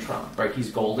symbolism in Trump. Right, he's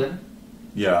golden.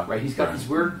 Yeah. Right, he's got these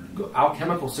weird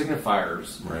alchemical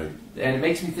signifiers. Right. And it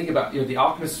makes me think about the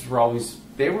alchemists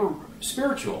were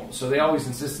spiritual, so they always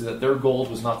insisted that their gold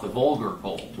was not the vulgar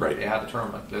gold. Right. They had the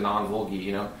term like the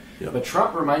non-vulgi, Yep. But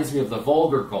Trump reminds me of the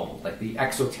vulgar gold, like the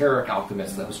exoteric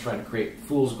alchemist that was trying to create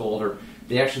fool's gold, or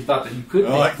they actually thought that you could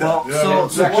make like that. Well,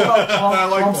 so what about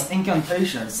like Trump's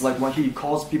incantations? Like when he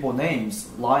calls people names,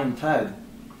 Lying Ted,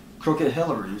 Crooked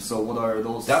Hillary. So what are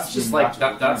those? That's just like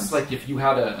that's like if you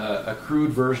had a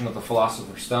crude version of the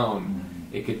Philosopher's Stone,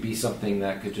 it could be something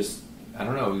that could just, I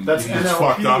don't know. That's It's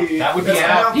fucked up. That would be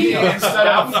NLP NLP instead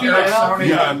of NLP.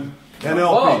 Yeah. NLP.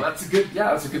 Oh,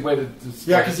 that's a good way to.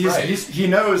 because he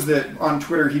knows that on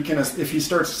Twitter he can, if he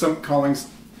starts calling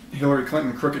Hillary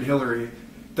Clinton Crooked Hillary,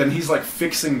 then he's like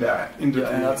fixing that into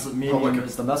and that's the medium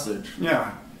is the message.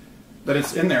 Yeah, that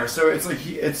it's in there. So it's like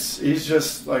he's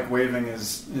just like waving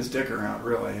his dick around,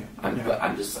 really. But I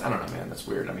don't know, man. That's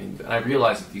weird. I mean, and I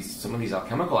realize that some of these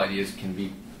alchemical ideas can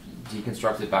be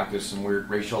deconstructed back to some weird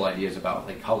racial ideas about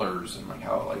like colors and like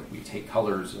how like we take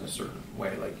colors in a certain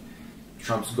way. Like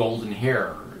Trump's golden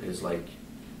hair is like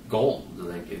gold.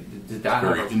 Like did that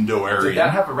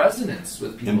have a resonance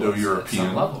with people Indo-European at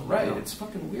some level? Right. Yeah. It's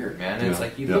fucking weird, man. And Yeah. it's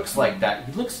like he looks like that.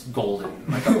 He looks golden,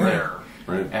 like up there.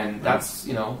 Right. And that's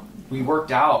we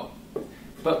worked out.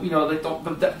 But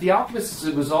like the alchemists,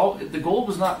 it was all the gold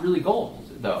was not really gold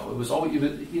though. It was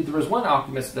there was one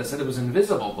alchemist that said it was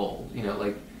invisible gold.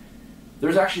 Like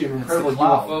there's actually an incredible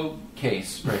UFO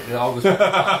case. Right. It all was.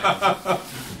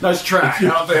 Nice track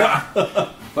out there.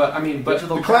 But I mean,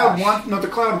 the cloud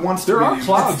wants to. There are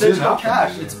clouds. It's digital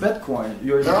cash. It's Bitcoin.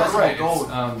 You're right. gold.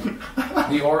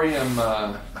 The Orium.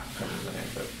 I can't remember the name,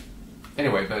 but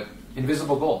anyway, but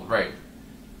invisible gold, right?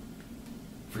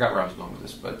 forgot where I was going with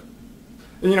this, but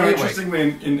And, anyway. Interestingly,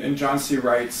 in John C.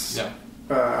 Wright's yeah.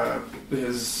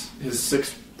 his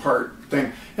 6-part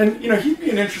thing, and he'd be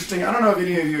an interesting. I don't know if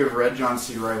any of you have read John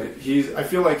C. Wright. I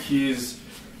feel like he's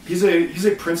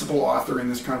a principal author in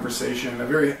this conversation.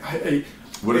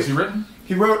 What has he written?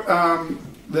 He wrote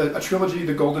a trilogy,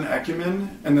 The Golden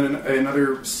Ecumen, and then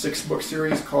another 6-book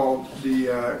series called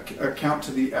The Count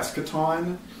to the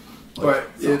Eschaton.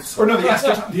 But the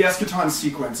Eschaton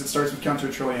sequence. It starts with Count to a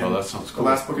Trillion. Oh, that sounds cool. The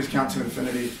last book is Count to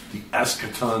Infinity. The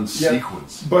Eschaton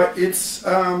sequence. But it's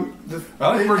I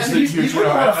like words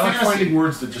I like finding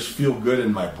words that just feel good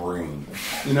in my brain.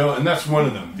 And that's one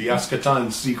of them. The Eschaton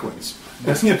sequence.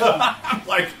 I'm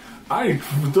like,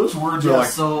 those words are like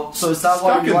so is that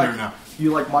why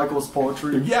you like Michael's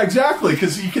poetry? Yeah, exactly,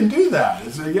 because he can do that.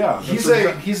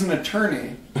 He's an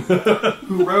attorney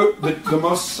who wrote the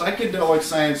most psychedelic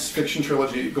science fiction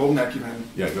trilogy, Golden Ecumen.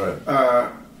 Yeah, go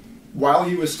ahead. While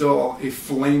he was still a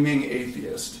flaming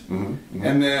atheist,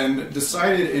 and then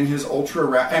decided in his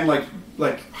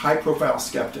like high profile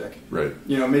skeptic, right?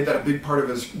 Made that a big part of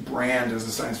his brand as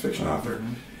a science fiction author.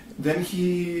 Then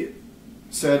he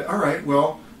said, "All right,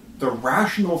 well, the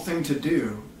rational thing to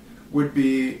do would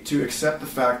be to accept the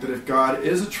fact that if God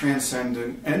is a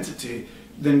transcendent entity,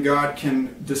 then God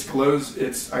can disclose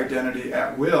its identity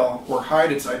at will or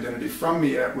hide its identity from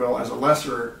me at will as a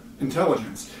lesser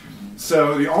intelligence.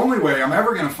 So the only way I'm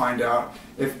ever going to find out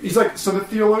so the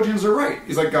theologians are right.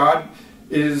 He's like, God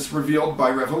is revealed by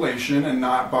revelation and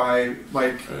not by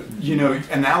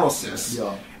analysis.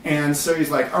 Yeah. And so he's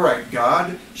like, all right,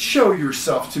 God, show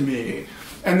yourself to me.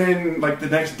 And then, the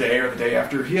next day or the day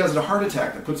after, he has a heart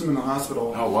attack that puts him in the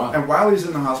hospital. Oh, wow. And while he's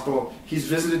in the hospital, he's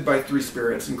visited by 3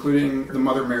 spirits, including the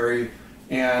Mother Mary,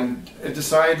 and it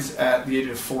decides at the age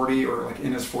of 40, or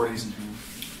in his 40s,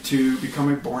 to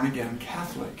become a born-again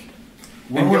Catholic.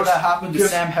 When will that happen to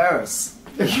Sam Harris?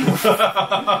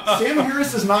 Sam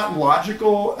Harris is not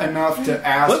logical enough to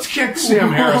ask... Let's kick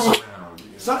Sam Harris around.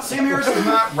 Sam Harris is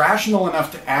not rational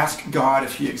enough to ask God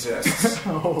if he exists.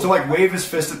 To wave his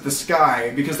fist at the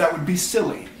sky, because that would be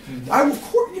silly. It's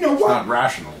not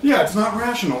rational. Yeah, it's not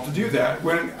rational to do that.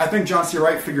 When I think John C.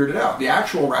 Wright figured it out. The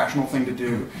actual rational thing to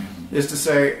do is to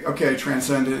say, okay,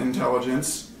 transcendent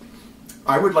intelligence,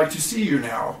 I would like to see you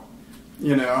now.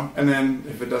 And then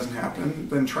if it doesn't happen,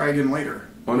 then try again later.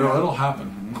 Oh no, it'll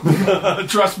happen.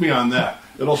 Trust me on that.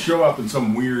 It'll show up in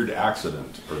some weird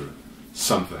accident or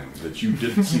something that you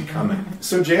didn't see coming.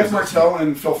 So J.F. Martell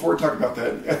and Phil Ford talk about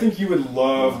that. I think you would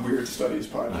love Weird Studies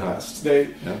podcasts.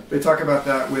 They talk about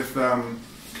that with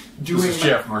doing... This is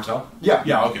J.F. Martell? Yeah.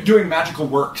 Yeah, okay. Doing magical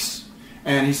works.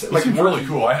 And he said... This is really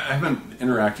cool. I haven't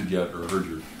interacted yet or heard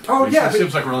your... Oh, yeah. He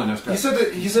seems like a really nice guy.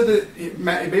 He said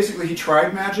that basically he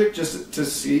tried magic just to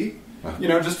see,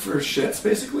 just for shits,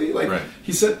 basically. Right.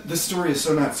 He said, this story is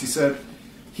so nuts. He said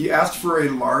he asked for a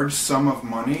large sum of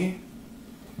money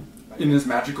in his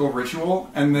magical ritual,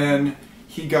 and then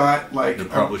he got it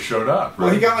probably showed up, right?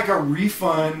 Well, he got a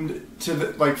refund to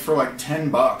for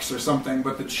 $10 or something,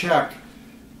 but the check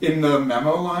in the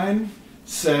memo line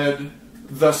said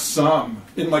the sum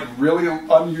in really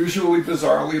unusually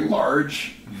bizarrely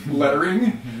large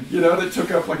lettering, that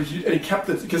took up a huge, and he kept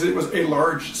it because it was a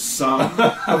large sum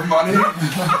of money.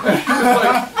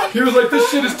 And he was like,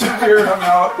 this shit is too weird, I'm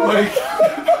out.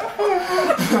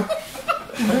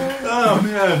 Oh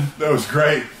man, that was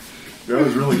great. That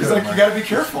was really good. He's like, you gotta be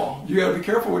careful. You gotta be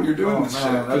careful when you're doing this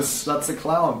shit. That's a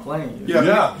clown playing.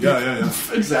 Yeah.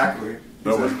 Exactly.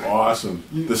 That was awesome.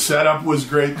 The setup was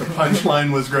great. The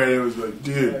punchline was great. It was like,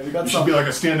 dude, you should be like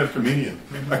a stand-up comedian.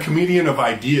 A comedian of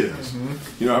ideas.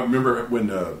 I remember when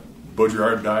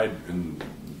Baudrillard died and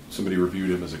somebody reviewed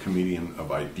him as a comedian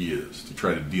of ideas to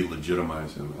try to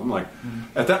delegitimize him. I'm like,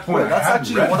 at that point, that's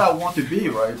actually what I want to be,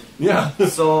 right? Yeah.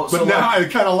 But now I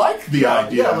kind of like the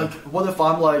idea. Yeah, what if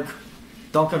I'm like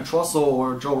Duncan Trussell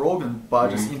or Joe Rogan, but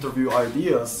I just interview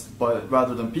ideas, but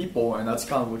rather than people, and that's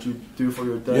kind of what you do for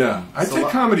your day. Yeah, I take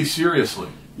comedy seriously.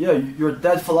 Yeah, your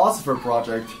Dead Philosopher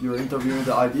project, you're interviewing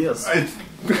the ideas.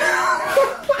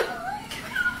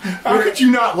 How could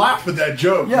you not laugh at that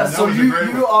joke? Yeah, so you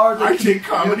are the... I take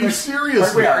comedy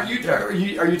seriously. Wait, are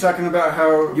you talking about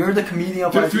how... You're the comedian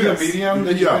of ideas. Through the medium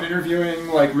that you've been interviewing,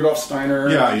 Rudolf Steiner?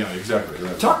 Yeah, exactly.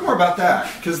 Right. Talk more about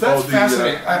that, because that's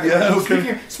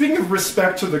fascinating. Speaking of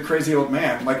respect to the crazy old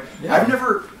man, I've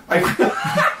never...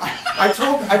 I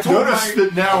told Notice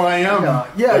that now I am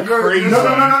you're crazy.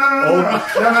 No.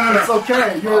 It's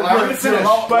okay. You're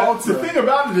but the thing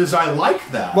about it is I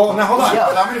like that. Well, now hold on.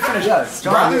 Allow me to finish. Yes,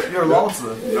 John, you're Lao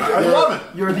Tzu. I love it.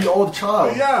 You're the old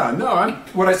child. Yeah, no,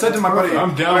 what I said to my buddy...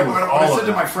 I'm down with all What I said of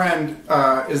to that. my friend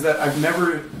is that I've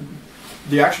never...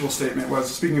 the actual statement was,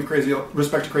 speaking of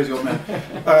respect to crazy old men,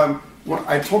 when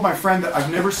I told my friend that I've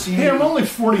never seen... Hey, I'm only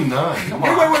 49. Come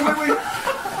on. Wait.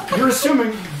 You're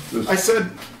assuming... I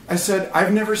said,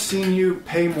 I've never seen you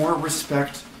pay more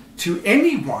respect to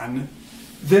anyone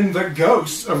than the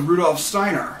ghost of Rudolf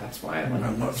Steiner. That's why I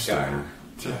love Steiner.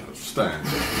 Steiner.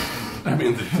 I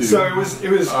mean, the dude. So it was.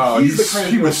 He's the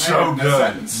crazy he was so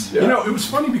good. Yeah. You know, it was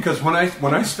funny because when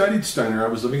I studied Steiner, I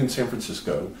was living in San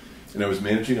Francisco, and I was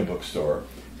managing a bookstore,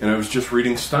 and I was just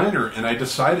reading Steiner, and I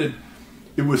decided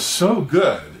it was so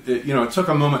good. It took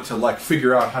a moment to like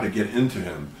figure out how to get into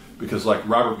him because like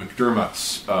Robert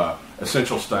McDermott's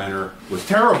Essential Steiner was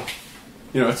terrible.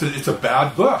 It's a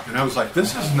bad book, and I was like,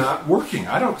 this is not working.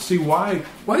 I don't see why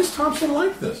is Thompson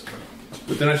like this?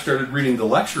 But then I started reading the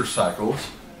lecture cycles,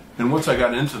 and once I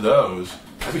got into those,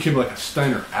 I became like a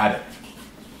Steiner addict.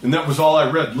 And that was all I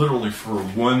read literally for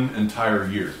one entire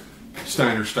year.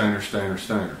 Steiner,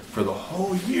 for the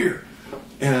whole year.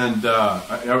 And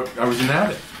I was an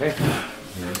addict.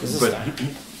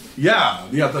 Yeah,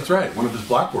 that's right. One of his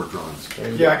blackboard drawings.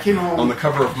 Yeah, I came home on the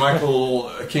cover of Michael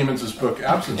Kamins' book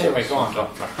Absence. Anyway, go on.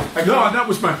 No, that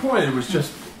was my point. It was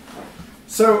just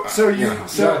I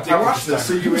watched this.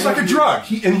 So he was like a drug.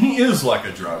 He is like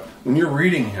a drug. When you're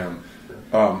reading him,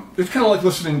 it's kind of like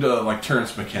listening to like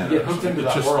Terrence McKenna. Yeah, hooked into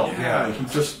that world. Yeah, he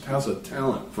just has a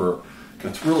talent for.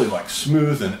 It's really like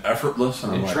smooth and effortless,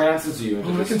 and entrances you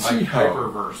into this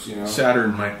hyperverse.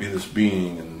 Saturn might be this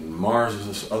being, and Mars is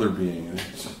this other being. And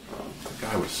the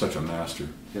guy was such a master.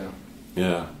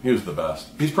 Yeah, he was the best.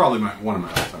 He's probably one of my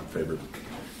all-time favorites.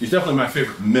 He's definitely my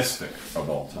favorite mystic of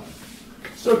all time.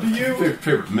 So do you...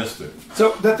 Favorite mystic.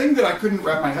 So the thing that I couldn't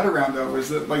wrap my head around, though, is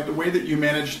that like the way that you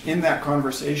managed in that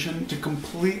conversation to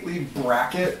completely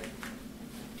bracket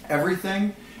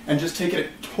everything and just take it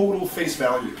at total face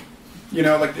value.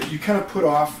 Like that you kind of put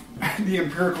off the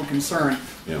empirical concern,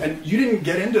 and you didn't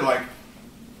get into like,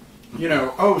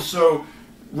 so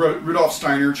Rudolf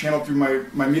Steiner channeled through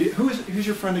my media. Who's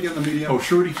your friend again? The medium? Oh,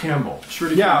 Shorty Campbell.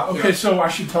 Campbell. Okay. So I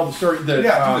should tell the story that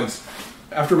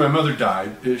after my mother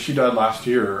died, she died last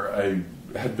year. I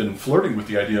had been flirting with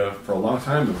the idea for a long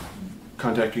time of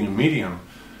contacting a medium.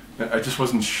 I just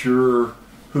wasn't sure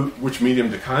which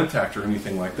medium to contact or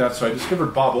anything like that. So I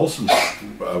discovered Bob Olson's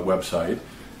website,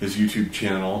 his YouTube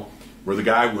channel, where the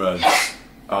guy was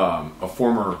a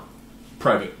former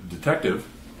private detective,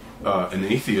 an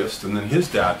atheist, and then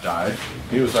his dad died.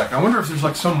 And he was like, I wonder if there's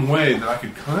like some way that I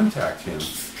could contact him.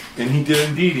 And he did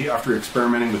indeed, after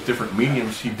experimenting with different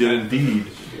mediums, he did indeed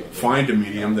find a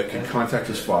medium that could contact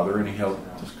his father, and he held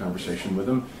this conversation with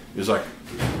him. He was like,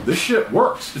 this shit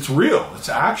works. It's real. It's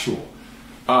actual.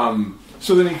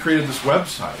 So then he created this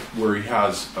website where he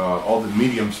has all the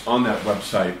mediums on that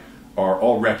website are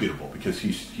all reputable because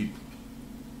he's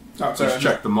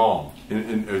checked them all,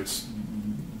 and it's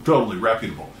totally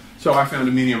reputable. So I found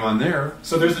a medium on there.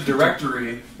 So there's a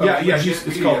directory.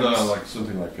 It's called like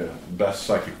something like best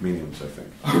psychic mediums, I think.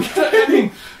 Okay. I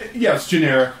mean, it's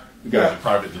generic. The guy's a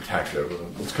private detective.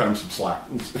 Let's cut him some slack.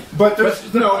 But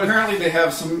apparently they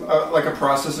have some like a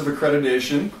process of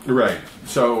accreditation. Right.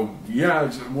 So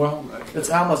it's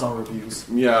Amazon reviews.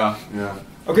 Yeah.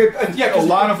 Okay. A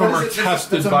lot of them are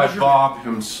tested by Bob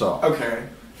himself. Okay.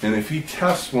 And if he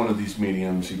tests one of these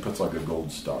mediums, he puts like a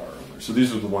gold star on there. So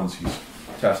these are the ones he's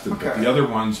tested. Okay. But the other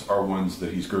ones are ones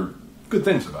that he's heard good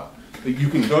things about. You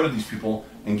can go to these people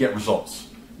and get results.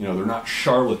 They're not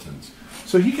charlatans.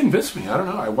 So he convinced me. I don't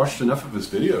know. I watched enough of his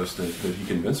videos that he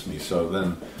convinced me. So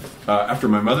then, after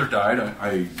my mother died,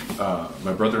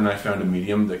 my brother and I found a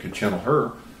medium that could channel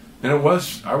her, and I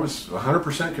was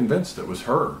 100% convinced it was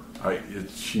her.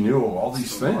 She knew all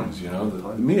these things.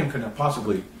 The medium couldn't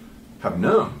possibly have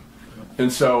known.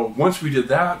 And so once we did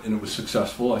that and it was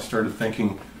successful, I started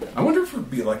thinking, I wonder if it would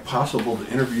be like possible to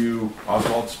interview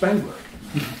Oswald Spengler,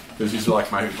 because he's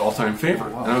like my all-time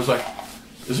favorite. And I was like,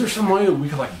 is there some way that we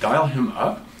could like dial him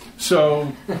up?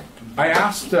 So I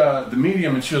asked the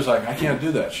medium, and she was like, I can't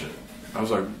do that shit. I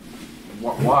was like,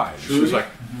 why? She was like,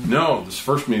 no, this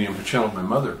first medium who channeled my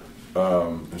mother.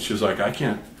 And she was like, I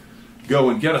can't go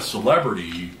and get a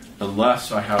celebrity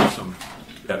unless I have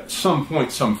at some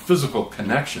point some physical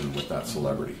connection with that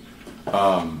celebrity.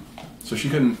 So she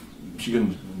didn't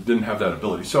have that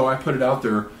ability. So I put it out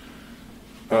there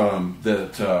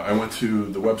that I went to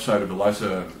the website of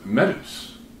Eliza Medus,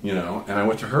 and I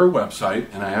went to her website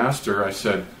and I asked her, I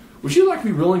said, would you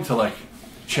be willing to like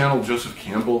channel Joseph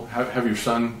Campbell, have your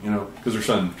son, because her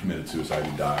son committed suicide,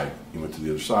 he died, he went to the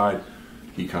other side,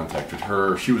 he contacted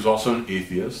her. She was also an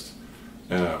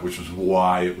which was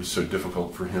why it was so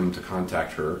difficult for him to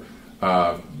contact her.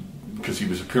 because he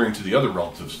was appearing to the other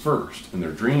relatives first in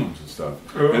their dreams and stuff.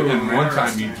 Oh, and one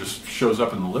time he interesting. just shows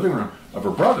up in the living room of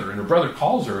her brother, and her brother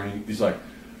calls her, and he's like,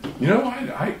 you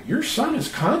know, your son is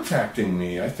contacting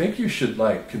me. I think you should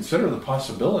like consider the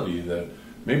possibility that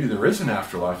maybe there is an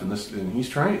afterlife, and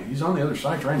he's on the other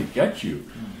side trying to get you.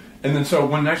 And then so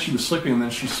one night she was sleeping, and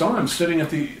then she saw him sitting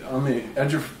on the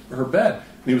edge of her bed,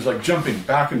 and he was like jumping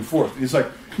back and forth. He's like,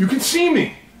 "You can see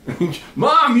me,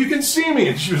 Mom, you can see me,"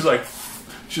 and she was like,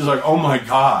 "Oh my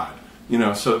God," you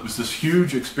know. So it was this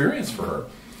huge experience for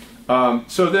her.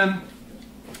 So then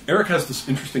Eric has this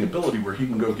interesting ability where he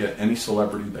can go get any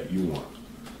celebrity that you want.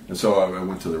 And so I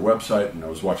went to their website and I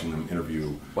was watching them interview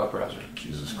What browser?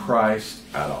 Jesus Christ,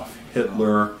 Adolf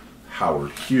Hitler,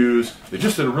 Howard Hughes. They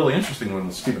just did a really interesting one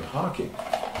with Stephen Hawking.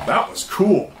 That was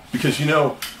cool because you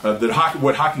know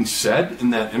what Hawking said in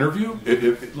that interview.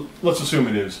 Let's assume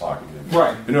it is Hawking.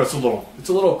 Right. You know, it's a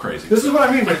little crazy. This is what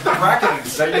I mean by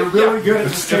bracketing. That you're really good at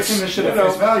just taking this shit at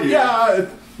face value. Yeah,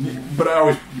 but I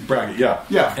always brag it. Yeah.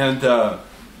 Yeah. And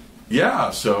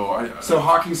So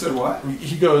Hawking said what?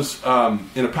 he goes,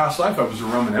 in a past life I was a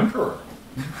Roman emperor.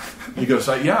 He goes,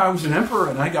 I was an emperor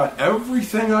and I got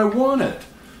everything I wanted.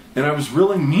 And I was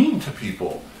really mean to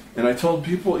people. And I told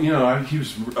people, you know, he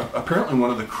was apparently one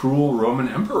of the cruel Roman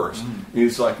emperors. And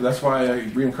he's like, that's why I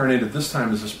reincarnated this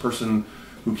time as this person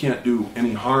who can't do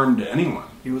any harm to anyone.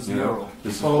 He was you know, neural.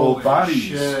 his whole Holy body's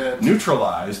shit.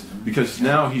 neutralized because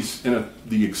now he's in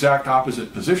the exact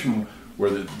opposite position where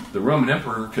the Roman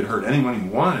emperor could hurt anyone he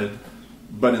wanted,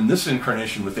 but in this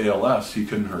incarnation with ALS, he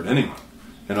couldn't hurt anyone.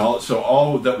 And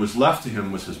all that was left to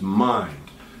him was his mind.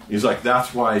 He's like,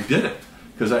 that's why I did it,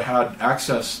 because I had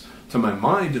access to my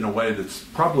mind in a way that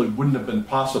probably wouldn't have been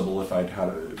possible if I'd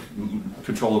had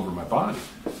control over my body.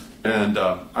 And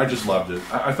I just loved it.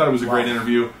 I thought it was a great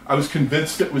interview. I was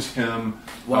convinced it was him.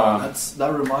 Wow,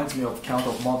 that reminds me of Count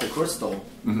of Monte Cristo,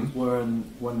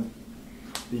 when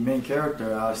the main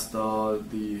character asked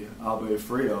the Abbe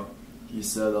Freya, he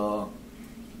said,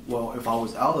 well, if I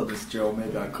was out of this jail,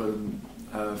 maybe I couldn't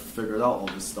have figured out all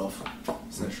this stuff,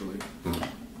 essentially.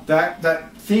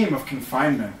 That theme of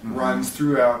confinement runs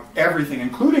throughout everything,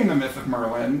 including the myth of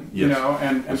Merlin, Yes. you know,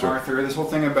 and That's right. Arthur. This whole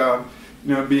thing about,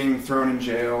 you know, being thrown in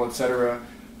jail, etc.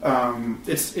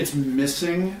 It's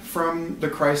missing from the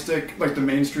Christic, like the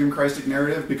mainstream Christic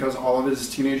narrative, because all of his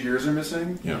teenage years are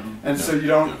missing. Yeah. And so you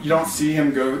don't see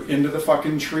him go into the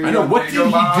fucking tree. I know. on What did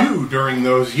Dagobah. he do during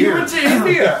those He years? went to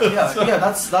India. Yeah,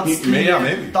 that's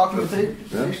maybe. documentation.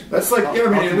 Yeah. That's like, I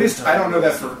mean, at least I don't know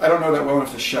that well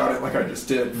enough to shout it like I just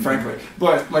did, frankly.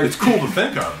 But like, It's cool to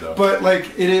think of, though. But like,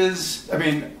 it is. I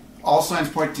mean, all signs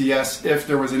point to yes, if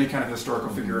there was any kind of historical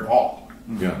figure at all.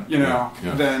 Yeah. You know,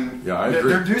 Yeah. then Yeah, I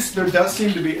agree. there does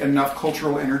seem to be enough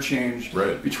cultural interchange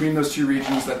Right. between those two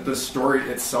regions that the story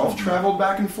itself traveled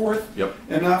back and forth Yep.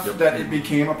 enough Yep. that it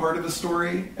became a part of the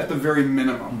story at the very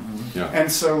minimum. Yeah. And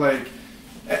so like,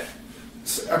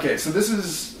 okay, so this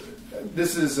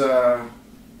is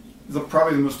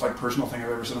probably the most like personal thing I've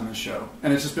ever said on this show,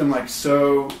 and it's just been like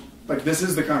so like this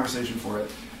is the conversation for it,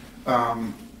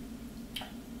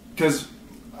 because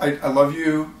I love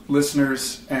you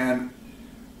listeners, and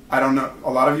I don't know a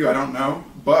lot of you I don't know,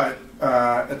 but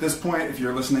at this point, if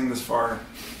you're listening this far,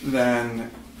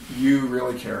 then you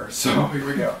really care. So here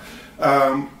we go.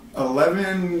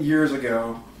 11 years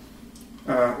ago,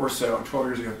 or so, 12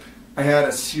 years ago, I had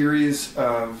a series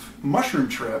of mushroom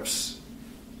trips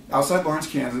outside Lawrence,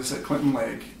 Kansas at Clinton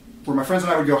Lake, where my friends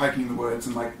and I would go hiking in the woods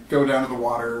and like go down to the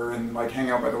water and like hang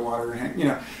out by the water, you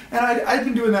know. And I'd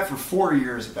been doing that for 4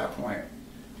 years at that point,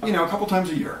 you know, a couple times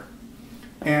a year.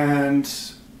 And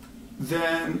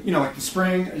then, you know, like the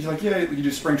spring, you're like, yeah, you do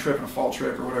a spring trip and a fall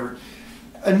trip or whatever.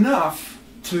 Enough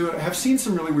to have seen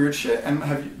some really weird shit and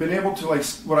have been able to like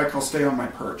what I call stay on my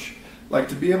perch, like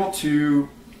to be able to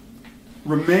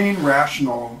remain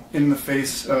rational in the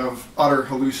face of utter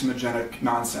hallucinogenic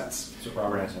nonsense. That's what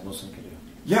Robert Anton Wilson could do.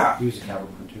 Yeah, He was a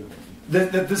cavalryman too.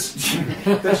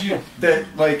 that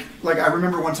like I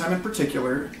remember one time in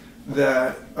particular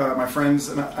that my friends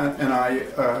and I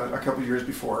a couple years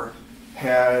before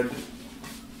had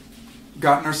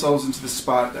gotten ourselves into this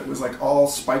spot that was like all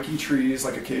spiky trees,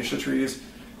 like acacia trees,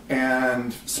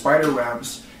 and spider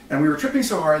webs, and we were tripping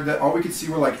so hard that all we could see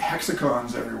were like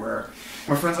hexagons everywhere.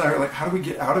 My friends and I were like, how do we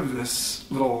get out of this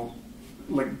little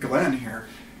like glen here?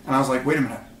 And I was like, wait a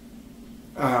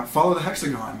minute, follow the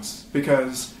hexagons,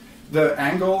 because the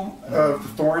angle of the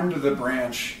thorn to the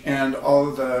branch and all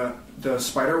of the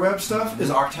spider web stuff is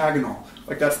octagonal.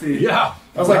 Like that's the Yeah.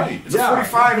 I was like, it's a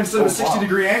 45 instead of a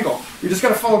 60-degree angle. You just got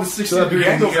to follow the 60-degree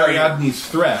angle. Ariadne's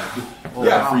thread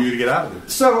for you to get out of it.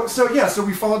 So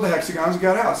we followed the hexagons and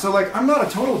got out. So like, I'm not a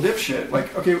total dipshit.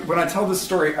 Like, okay, when I tell this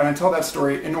story, and I tell that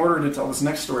story in order to tell this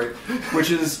next story,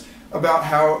 which is about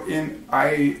how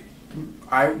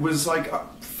I was like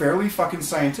fairly fucking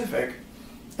scientific,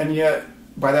 and yet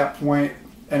by that point,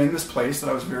 and in this place that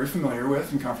I was very familiar with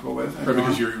and comfortable with. Right,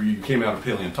 because you came out of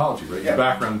paleontology, right? Yeah. Your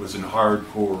background was in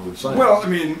hardcore science. Well, I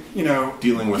mean, you know,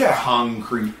 dealing with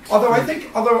concrete.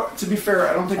 Although to be fair,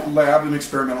 I don't think lab and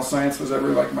experimental science was ever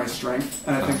like my strength,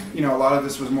 and I think a lot of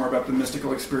this was more about the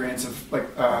mystical experience of like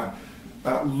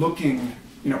looking,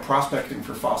 prospecting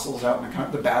for fossils out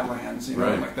in the Badlands,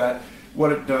 right. like that.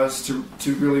 What it does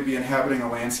to really be inhabiting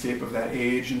a landscape of that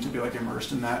age and to be like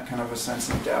immersed in that kind of a sense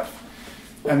of depth.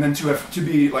 And then to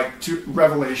be like to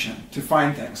revelation, to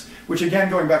find things. Which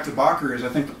again, going back to Bakker, is I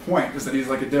think the point is that he's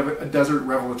like a desert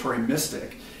revelatory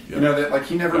mystic. Yeah. That like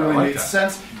he never really made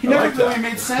sense. He never really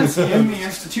made sense in the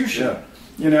institution.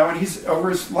 Yeah. And he's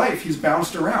over his life he's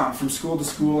bounced around from school to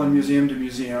school and museum to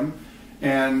museum,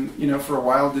 and for a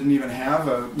while didn't even have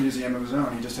a museum of his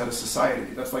own. He just had a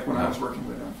society. That's like when I was working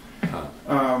with him.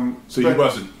 So he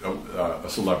wasn't a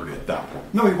celebrity at that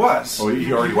point? No, he was. Oh,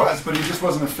 he already was, but he just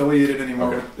wasn't affiliated anymore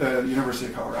with the University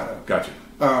of Colorado. Gotcha.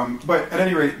 But at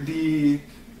any rate, the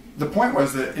point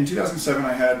was that in 2007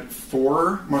 I had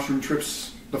 4 mushroom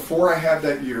trips. The 4 I had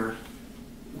that year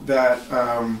that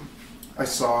I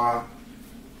saw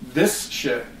this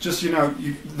shit. Just,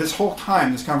 this whole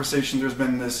time, this conversation, there's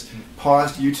been this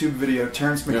paused YouTube video,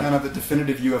 Terrence McKenna, the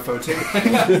definitive UFO tape,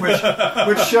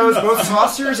 which shows both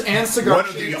saucers and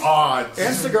cigar-shaped. What are the odds?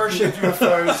 And cigar-shaped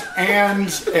UFOs and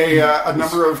a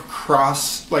number of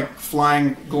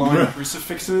flying, glowing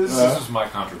crucifixes. This was my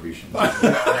contribution.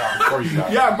 For you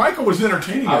guys. Yeah, Michael was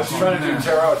entertaining I was us. trying to do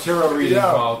tarot readings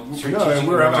while we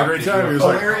were having a great time. He was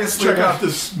like, check out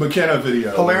this McKenna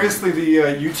video. Hilariously, the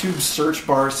YouTube search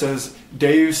bar says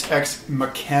Deus ex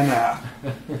machina.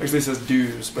 Actually, it says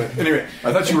Deus, but anyway.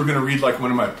 I thought you were going to read like one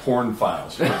of my porn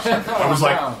files for a second. I was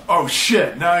like, oh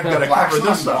shit, now I've got to cover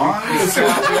this up.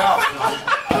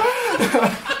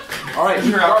 All right,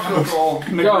 you're alchemical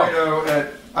Negredo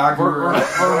at Agur.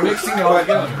 We're mixing it all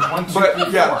together. 1, 2,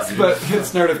 3, 4. But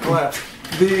his narrative collapse.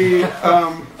 The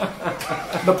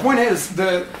point is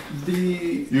the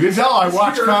you can tell I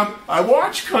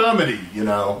watch comedy,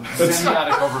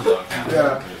 Cinematic overload.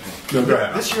 Yeah. No, go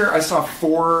ahead. This year I saw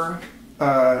 4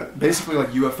 basically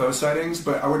like UFO sightings,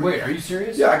 but I would Wait, are you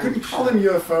serious? Yeah, I couldn't call them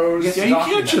UFOs. Yeah, you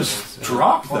can't just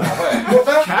drop them. Well,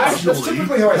 that's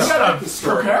typically how I start the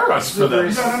story. Prepare us for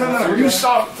this. No. You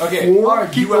saw 4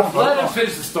 UFOs. Let him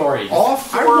finish the story. All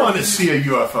 4 I want to see a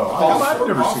UFO. I've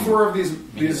never all seen 4 of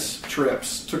these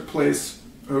trips took place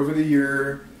over the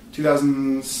year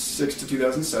 2006 to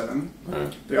 2007.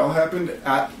 Right. They all happened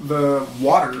at the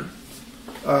water,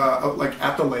 like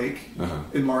at the lake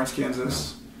in Lawrence,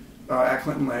 Kansas, at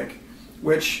Clinton Lake,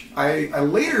 which I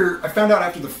found out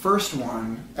after the first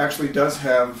one actually does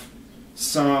have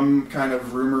some kind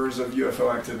of rumors of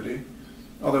UFO activity,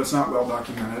 although it's not well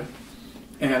documented,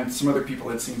 and some other people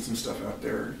had seen some stuff out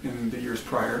there in the years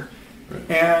prior.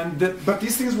 Right. But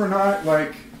these things were not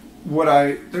like what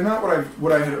I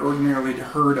had ordinarily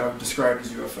heard of described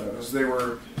as UFOs. They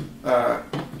were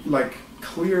like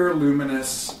clear,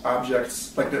 luminous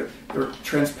objects, like they were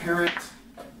transparent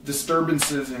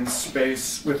disturbances in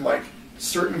space with like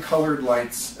certain colored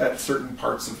lights at certain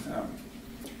parts of them.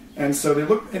 And so they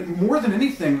look more than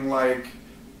anything like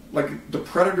the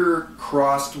Predator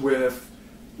crossed with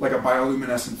like a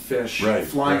bioluminescent fish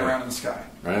flying around in the sky.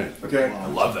 Right. Okay. I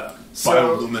love that. So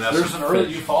bioluminescent. There's an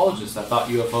early ufologist that thought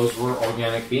UFOs were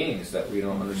organic beings that we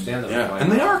don't understand. Yeah,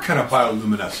 and they are kind of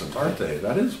bioluminescent, aren't they?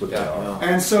 That is what they are.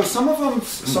 And so some of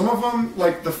them,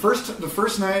 like the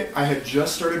first night, I had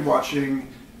just started watching.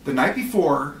 The night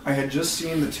before, I had just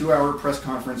seen the 2-hour press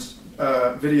conference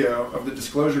video of the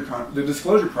Disclosure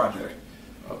Project,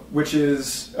 which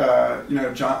is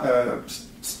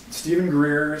Stephen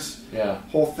Greer's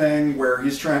whole thing, where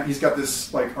he's got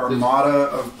this like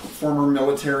armada of former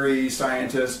military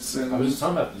scientists and I was just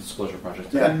talking about the Disclosure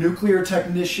Project. Yeah, nuclear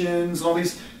technicians and all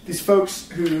these folks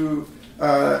who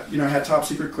had top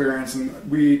secret clearance,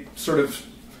 and we sort of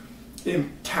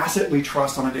tacitly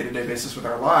trust on a day-to-day basis with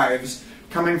our lives,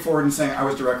 coming forward and saying, I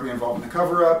was directly involved in the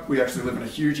cover-up. We actually live in a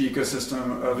huge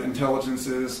ecosystem of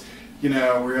intelligences. We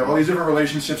have all these different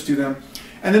relationships to them.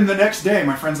 And then the next day,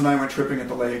 my friends and I went tripping at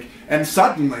the lake, and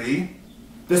suddenly,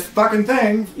 this fucking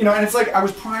thing, you know, and it's like I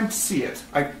was primed to see it.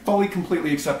 I fully,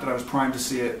 completely accept that I was primed to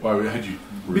see it. Why had you?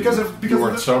 Because you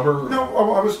weren't sober? No,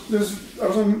 I was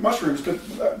on mushrooms.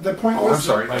 But the point was, I'm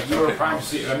sorry. Like you were primed to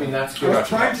see it. I mean, that's good. I was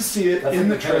primed to see it in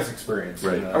the trip experience.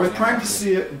 Right. I was primed to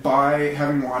see it by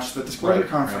having watched the Disclosure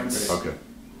Conference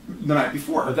the night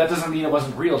before. But that doesn't mean it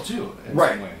wasn't real too. In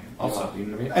some way. Also, you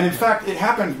know what I mean? And in fact, it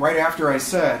happened right after I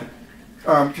said,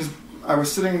 because I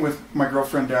was sitting with my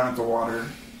girlfriend down at the water,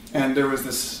 and there was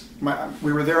this.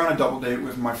 We were there on a double date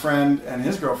with my friend and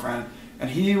his girlfriend,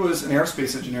 and he was an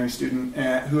aerospace engineering student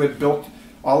who had built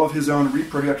all of his own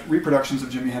reproductions of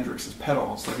Jimi Hendrix's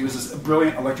pedals. Like he was this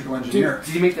brilliant electrical engineer.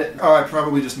 Did he make that? Oh, I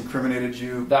probably just incriminated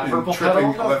you. That purple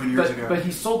tripping pedal? 11 years ago. But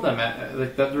he sold them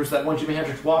at there was that one Jimi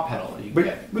Hendrix wah pedal that you could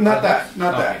get. But not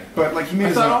that. But like he made I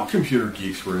his thought own. all computer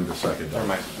geeks were into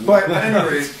psychedelics. But at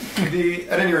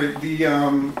any rate,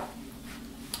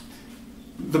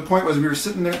 the point was we were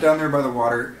sitting there down there by the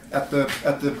water at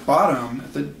the bottom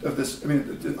of this. I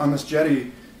mean, on this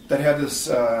jetty that had this.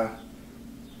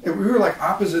 We were like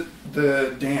opposite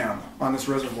the dam on this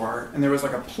reservoir, and there was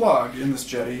like a plug in this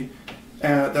jetty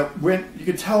that went. You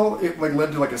could tell it like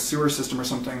led to like a sewer system or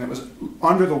something that was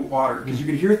under the water because you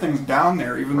could hear things down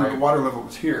there even though the water level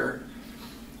was here.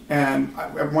 And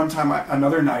at one time,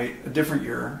 another night, a different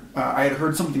year, I had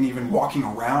heard something even walking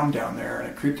around down there, and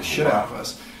it creeped the shit out of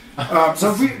us.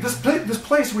 So this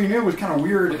place we knew was kind of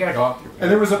weird. We gotta go out there.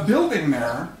 And there was a building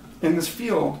there in this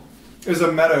field. It was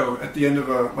a meadow at the end of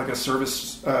a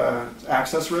service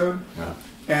access road,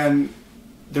 and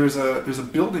there's a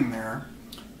building there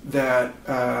that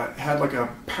had like a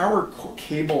power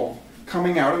cable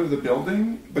coming out of the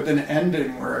building, but then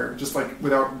ending where just like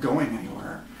without going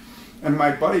anywhere. And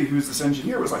my buddy, who's this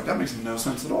engineer, was like, that makes no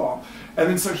sense at all. And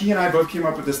then so he and I both came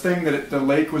up with this thing that the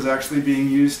lake was actually being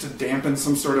used to dampen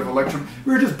some sort of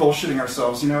we were just bullshitting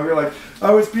ourselves, you know. We were like,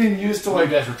 oh, it's being used to like.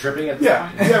 You guys were tripping at the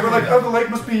point? Yeah. We're like, oh, the lake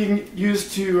must be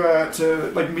used to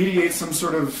like mediate some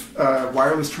sort of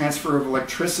wireless transfer of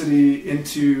electricity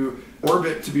into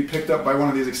orbit to be picked up by one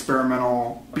of these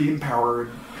experimental beam-powered.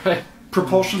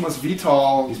 Propulsionless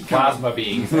VTOL, these plasma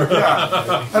beings.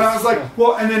 Yeah, and I was like,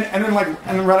 well, and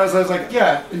then right as I was like,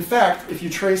 yeah, in fact, if you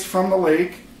trace from the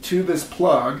lake to this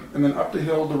plug, and then up the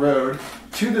hill, the road,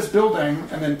 to this building,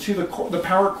 and then to the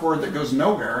power cord that goes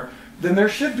nowhere, then there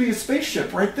should be a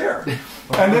spaceship right there.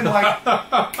 And then like,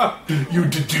 you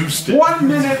deduced it. 1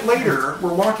 minute later,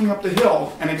 we're walking up the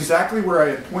hill, and exactly where I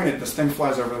had pointed, this thing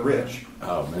flies over the ridge.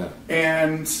 Oh man!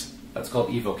 And that's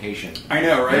called evocation. I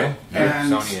know, right?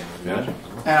 And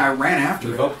I ran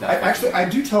after it. I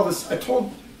do tell this. I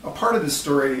told a part of this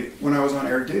story when I was on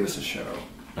Eric Davis's show.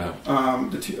 I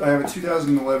have a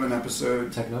 2011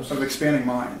 episode of Expanding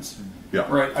Minds.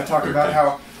 Yeah. Right. I talk about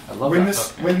how when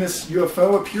this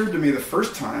UFO appeared to me the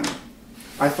first time,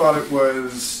 I thought it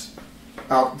was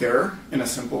out there in a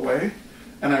simple way,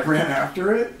 and I ran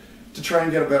after it to try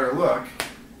and get a better look.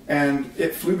 And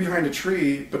it flew behind a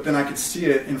tree, but then I could see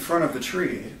it in front of the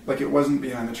tree, like it wasn't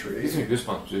behind the tree. Gives me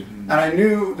goosebumps, dude. And I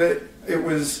knew that it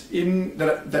was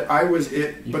that I was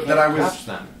it, but that I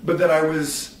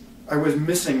was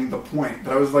missing the point.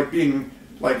 That I was like being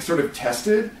like sort of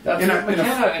tested. That's what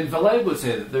McKenna and Valed would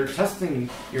say, that they're testing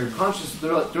your conscious.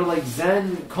 They're like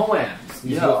Zen koans.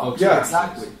 Yeah,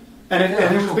 exactly. And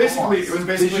it was basically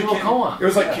visual koans. It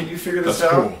was like, can you figure this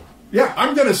That's out? cool. Yeah,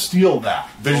 I'm gonna steal that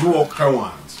visual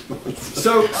koans.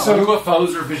 So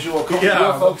UFOs are visual koans. Yeah,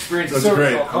 UFO experiences. That's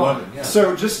great. I love it.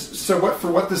 Yeah.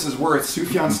 For what this is worth,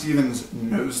 Sufjan Stevens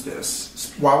knows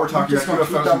this. While we're talking about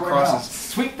UFOs and crosses,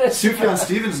 sweep this. Sufjan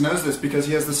Stevens knows this because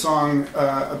he has the song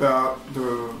about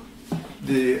the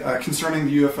concerning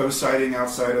the UFO sighting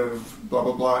outside of blah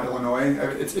blah blah Illinois.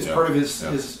 It's part of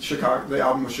his Chicago. The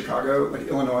album was Chicago, like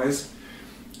Illinois.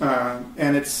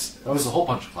 And it's that was a whole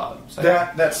bunch of clouds.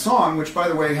 That song, which by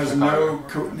the way has no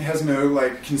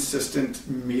like consistent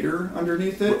meter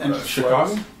underneath it, and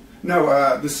Chicago.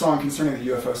 No, this song concerning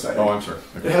the UFO sighting. Oh, I'm sorry.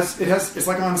 Okay. It's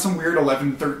like on some weird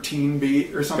 11/13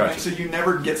 beat or something. Gotcha. So you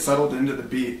never get settled into the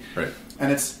beat. Right. And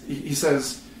he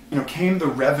says, came the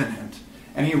revenant,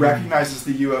 and he recognizes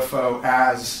the UFO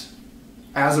as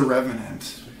a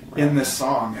revenant. In this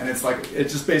song, and it's like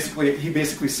he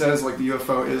basically says like the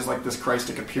UFO is like this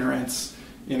Christic appearance,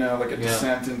 like a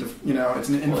descent into, it's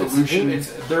an involution.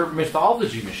 They're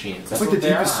mythology machines. It's like the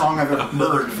deepest song I've ever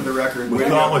heard, for the record.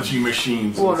 Mythology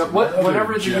machines. Well,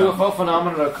 whenever the UFO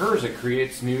phenomenon occurs, it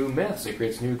creates new myths. It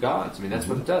creates new gods. I mean, that's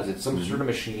what it does. It's some sort of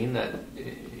machine that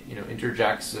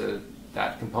interjects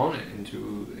that component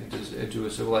into a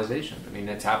civilization. I mean,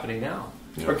 it's happening now.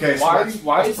 Okay, why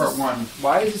is part one?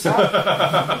 Why is this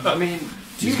happening? I mean,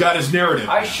 He's got his narrative.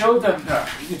 I showed them.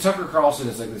 Tucker Carlson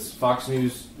is like this Fox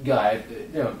News guy.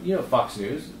 You know Fox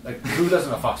News. Like who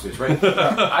doesn't know Fox News, right?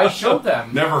 I showed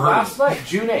them last night,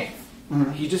 June 8th.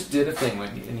 Mm-hmm. He just did a thing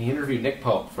and he interviewed Nick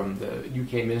Pope from the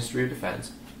UK Ministry of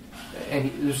Defence,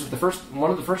 and this is one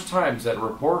of the first times that a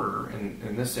reporter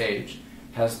in this age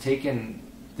has taken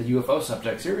the UFO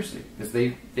subject seriously, because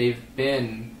there's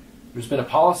been a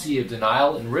policy of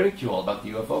denial and ridicule about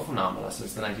the UFO phenomena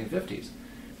since the 1950s.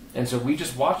 And so we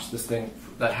just watched this thing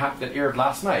that aired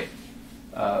last night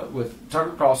with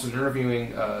Tucker Carlson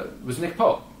interviewing was Nick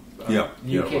Pope, the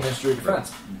UK Ministry of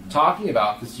Defence, talking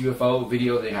about this UFO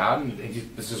video they had, and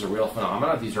this is a real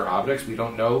phenomenon. These are objects. We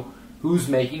don't know who's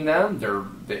making them.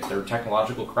 They're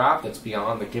technological craft that's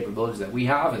beyond the capabilities that we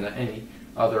have and that any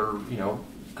other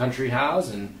country has.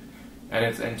 And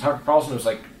Tucker Carlson was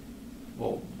like,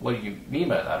 well, what do you mean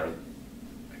by that?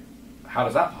 How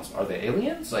does that possible? Are they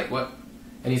aliens? Like what?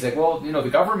 And he's like, well, the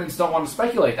governments don't want to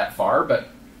speculate that far, but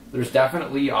there's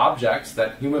definitely objects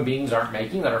that human beings aren't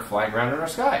making that are flying around in our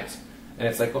skies. And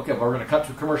it's like, okay, well, we're going to cut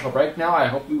to a commercial break now. I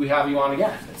hope we have you on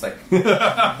again. It's like,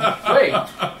 great.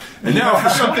 And now for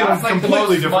something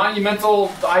completely different,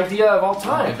 monumental idea of all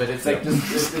time. But it's like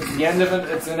it's the end of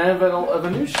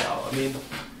a news show. I mean,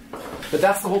 but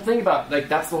that's the whole thing about the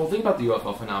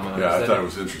UFO phenomenon. Yeah, I thought it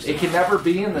was interesting. It can never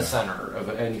be in the center of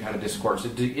any kind of discourse.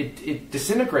 It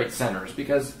disintegrates centers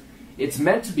because it's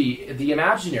meant to be the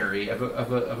imaginary of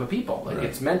a people. Like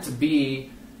it's meant to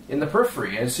be in the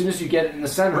periphery. And as soon as you get it in the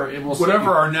center, it will.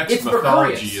 Whatever our next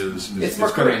mythology is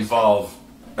going to involve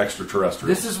extraterrestrials.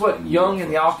 This is what Jung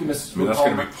and the alchemists would call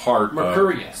going to be part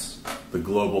Mercurius. The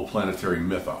global planetary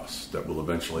mythos that will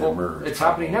eventually emerge. It's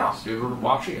happening now. We're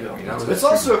watching it. It's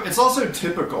also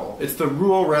typical. It's the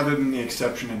rule rather than the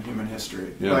exception in human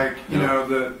history. Yeah. Like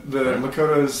the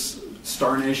Lakota's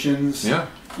star nations. Yeah.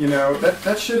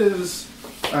 That shit is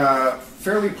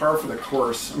fairly par for the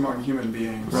course among human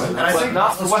beings. Right. And I think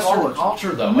not for Western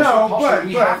culture though.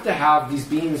 We have to have these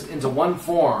beings into one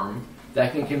form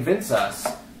that can convince us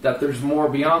that there's more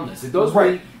beyond this.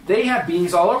 They have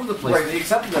beings all over the place. Right. They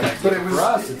accepted that. But for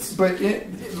us,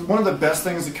 one of the best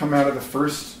things that come out of the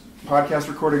first podcast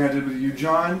recording I did with you,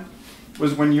 John,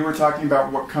 was when you were talking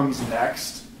about what comes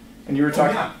next, and you were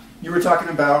talking. You were talking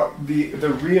about the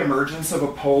reemergence of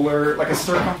a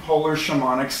circumpolar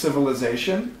shamanic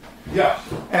civilization. Yeah.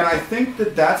 And I think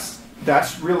that's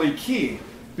really key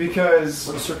because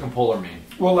what does circumpolar mean?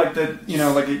 Well, like it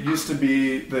used to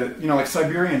be like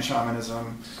Siberian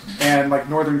shamanism and like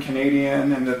Northern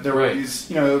Canadian, and that there were these,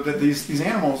 these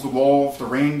animals, the wolf, the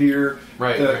reindeer,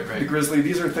 the grizzly.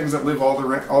 These are things that live all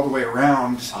the way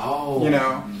around. Oh.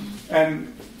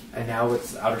 And now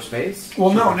it's outer space?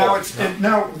 Well, no. Now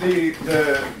the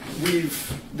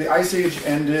ice age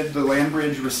ended. The land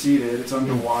bridge receded. It's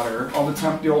underwater. All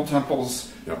the old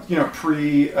temples,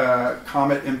 pre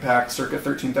comet impact, circa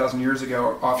 13,000 years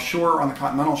ago, offshore on the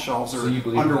continental shelves are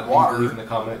underwater. You believe in the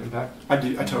comet impact? I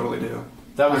do. I totally do.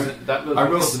 That was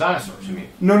the dinosaurs. You mean?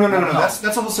 No. That's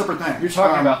a whole separate thing. You're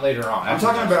talking about later on. I'm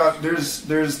talking about there's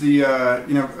the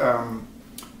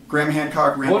Graham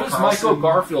Hancock. What does Michael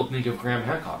Garfield think of Graham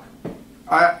Hancock?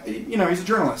 He's a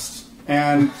journalist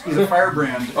and he's a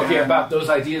firebrand. Okay, about those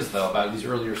ideas though, about these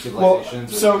earlier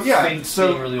civilizations. Sphinx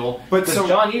being really old. Because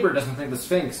John Ebert doesn't think the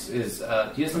Sphinx is.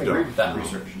 He doesn't agree with that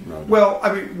research. No. Well,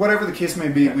 I mean, whatever the case may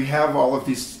be, we have all of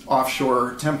these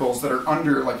offshore temples that are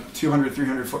under like 200,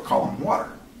 300 foot column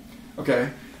water. Okay,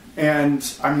 and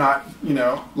I'm not,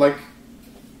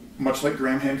 much like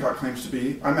Graham Hancock claims to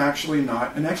be, I'm actually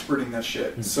not an expert in that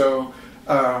shit. Mm-hmm. So,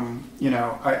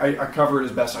 I cover it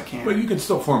as best I can. But you can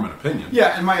still form an opinion.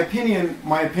 Yeah, and my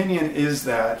opinion is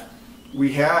that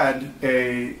we had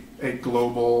a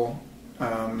global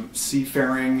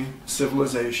seafaring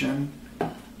civilization.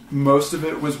 Most of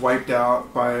it was wiped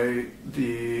out by a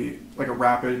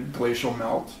rapid glacial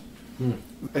melt. Hmm.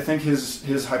 I think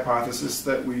his hypothesis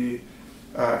that we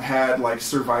had like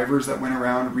survivors that went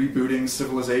around rebooting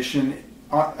civilization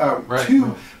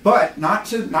but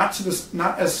not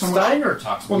as so much. Steiner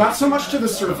talks. Well, not so much to the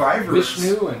survivors.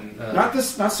 Vishnu and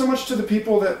not so much to the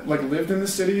people that like lived in the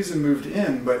cities and moved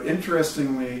in, but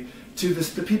interestingly to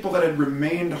the people that had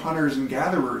remained hunters and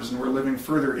gatherers and were living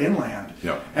further inland.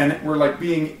 Yep. And were like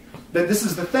being. That this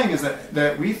is the thing is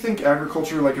that we think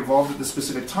agriculture like evolved at this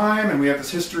specific time, and we have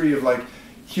this history of like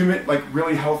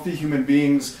really healthy human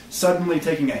beings suddenly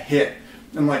taking a hit.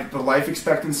 And like the life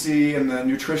expectancy and the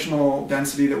nutritional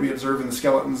density that we observe in the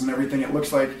skeletons and everything, it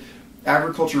looks like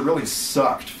agriculture really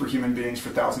sucked for human beings for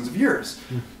thousands of years.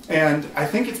 And I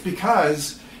think it's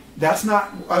because that's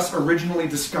not us originally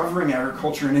discovering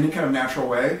agriculture in any kind of natural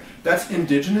way. That's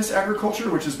indigenous agriculture,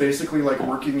 which is basically like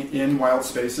working in wild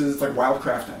spaces. It's like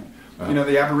wildcrafting. You know,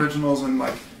 the Aboriginals and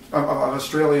like of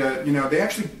Australia, you know, they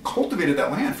actually cultivated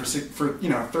that land for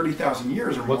 30,000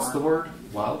 years or more. What's the word?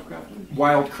 Wildcrafting?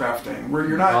 Wildcrafting, where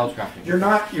you're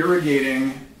not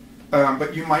irrigating,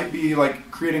 but you might be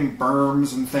like creating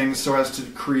berms and things so as to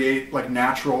create like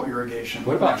natural irrigation.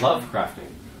 What about lovecrafting?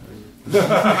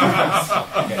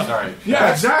 Okay, sorry.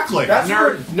 Yeah, exactly. That's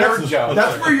nerd joke.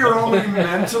 That's where you're only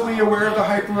mentally aware of the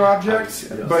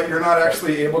hyperobject, but you're not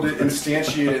actually able to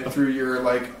instantiate it through your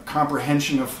like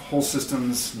comprehension of whole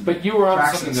systems. But you were on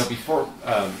praxis. something though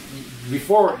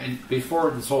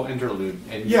before this whole interlude.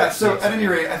 And Yeah. So at any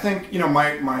rate, I think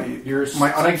my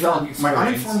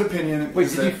uninformed opinion. Wait,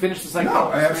 is did you that- finish the No,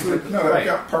 psychedelic? I absolutely no. Right. I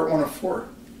got part 1 of 4.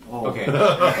 Oh. Okay.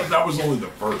 That was only the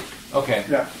first. Okay.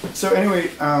 Yeah. So anyway,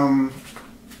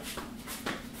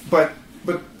 but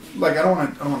like I don't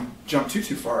want to jump too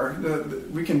far.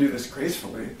 We can do this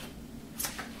gracefully.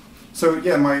 So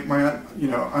yeah, my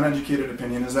uneducated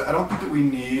opinion is that I don't think that we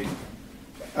need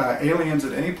aliens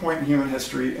at any point in human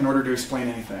history in order to explain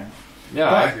anything. Yeah,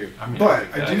 but, I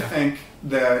agree. I do think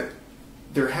that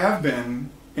there have been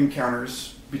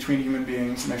encounters between human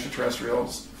beings and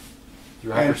extraterrestrials,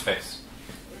 through hyperspace.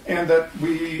 and that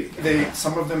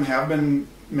some of them have been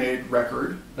made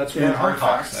record. That's in one of Hartog's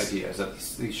artifacts. ideas, that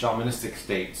these shamanistic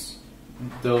states,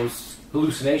 those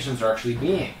hallucinations are actually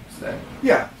beings. That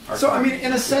Yeah. Are So, I mean,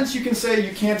 in a sense, you can say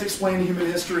you can't explain human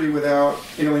history without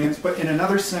aliens, but in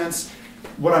another sense,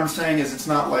 what I'm saying is it's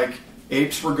not like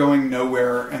apes were going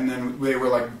nowhere and then they were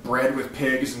like bred with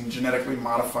pigs and genetically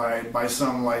modified by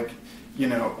some like,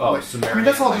 Sumerian, I mean,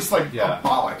 that's all just like yeah.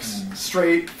 bollocks.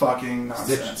 Straight fucking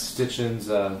nonsense. Stitchin's,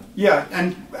 Yeah,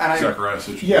 and I... Zachariah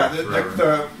Sitchin.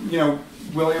 Yeah,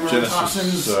 William Earl Genesis,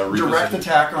 Thompson's revisited. direct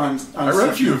attack on I read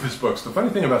a Sitchin. few of his books. The funny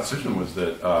thing about Sitchin was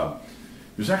that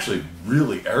he was actually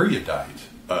really erudite.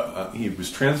 He was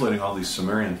translating all these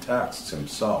Sumerian texts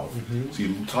himself. Mm-hmm. So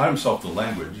he taught himself the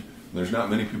language. And there's not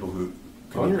many people who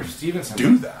can Stevenson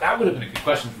do that. That would have been a good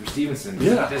question for Stevenson.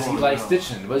 Yeah. Does he like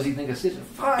Stitchin? What does he think of Stitchin?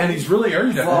 Fine. And he's really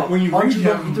erudite. Well, when you aren't read you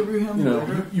gonna him, interview him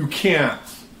later? you can't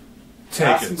take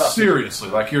Ask him it about seriously.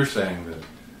 Like you're saying that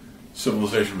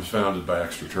civilization was founded by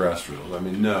extraterrestrials. I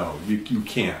mean, no, you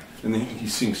can't. And then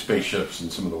he's seeing spaceships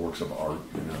and some of the works of art.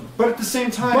 But at the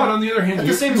same time... But on the other hand, at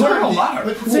you the same learn time, a lot of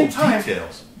but at the cool same time,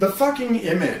 details. the fucking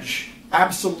image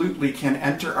absolutely can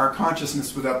enter our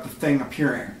consciousness without the thing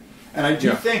appearing. And I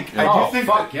do think...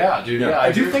 fuck yeah, dude. Yeah. Yeah,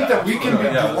 I do think that we can be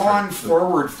Yeah, that's drawn right.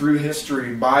 forward through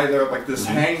history by this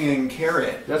hanging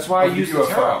carrot. That's why I of use the UFO.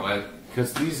 tarot,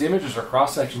 because these images are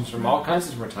cross sections from all kinds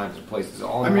of different times and places.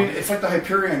 All in I mean, one. it's like the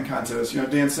Hyperion contest.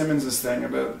 Dan Simmons' thing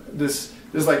about this.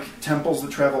 There's like temples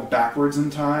that travel backwards in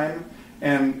time,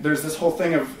 and there's this whole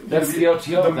thing of That's the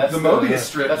OTO. That's the the Mobius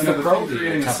strip. that's the the thing Crowley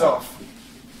creating temple. itself.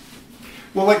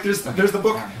 Well, like there's the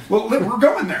book. Well, we're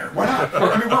going there. Why not?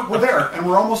 I mean, we're there, and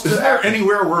we're almost Is there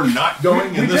anywhere we're not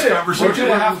going in this did it. conversation? We're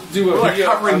going to have to do a We're like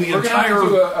video. covering the we're gonna have entire to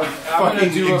do I'm going to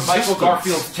fucking do a Michael existence.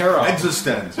 Garfield's tarot.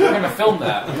 Existence. We're going to film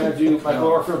that. We're going to do Michael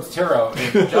Garfield's tarot.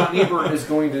 And John Ebert is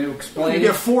going to explain. You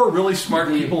get 4 really smart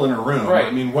people in a room. Right.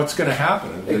 I mean, what's going to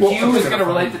happen? Q is going to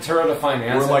relate the tarot to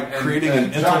finance. We're like creating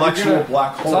an intellectual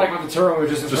black hole. Talking about the tarot,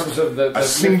 just in terms of the a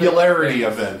singularity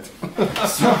event. All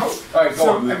right, go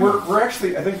on. we're actually.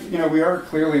 I think we are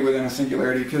clearly within a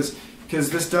singularity because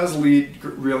this does lead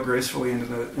real gracefully into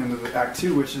the Act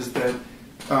 2, which is that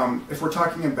if we're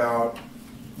talking about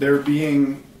there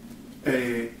being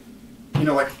a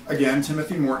again,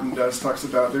 Timothy Morton talks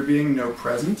about there being no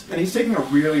present, and he's taking a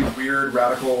really weird,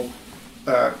 radical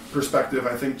perspective,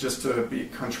 I think, just to be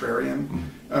contrarian.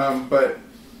 But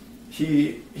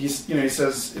he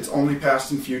says it's only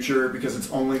past and future because it's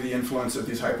only the influence of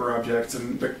these hyperobjects,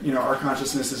 and our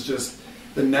consciousness is just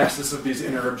the nexus of these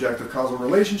interobjective causal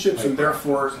relationships, and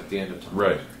therefore at the end of time.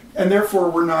 Right. And therefore,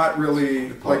 we're not really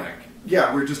Platonic.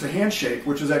 we're just a handshake,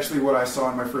 which is actually what I saw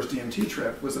on my first DMT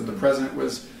trip. Was that the present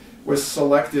was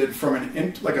selected from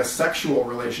a sexual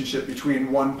relationship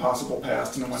between one possible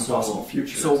past and one possible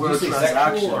future. So we're a Did you say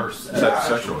transaction. sexual or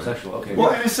Sexual. Sexual. Okay.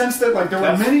 well, in a sense that there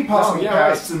were many possible yeah,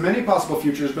 pasts and many possible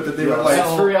futures, but that they would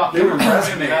that's very often. they would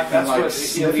resonate That's and what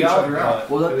sniff each other out.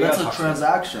 Well, that's a talks about.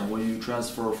 transaction when you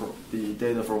transfer the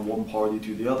data from one party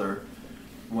to the other.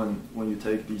 When you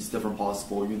take these different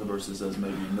possible universes as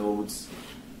maybe nodes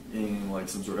in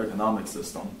some sort of economic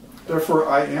system. Therefore,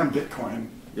 I am Bitcoin.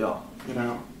 Yeah.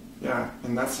 Yeah,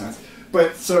 in that sense.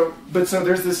 But so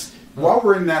there's this. While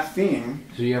we're in that theme,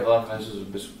 So you have a lot of messages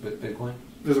with Bitcoin?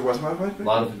 There's a what's modified Bitcoin? A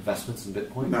lot of investments in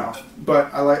Bitcoin. No,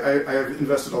 but I have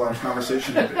invested a lot of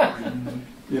conversation in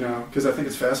Bitcoin, because I think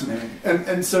it's fascinating.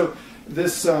 And so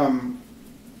this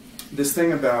this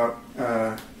thing about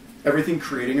everything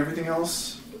creating everything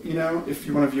else, if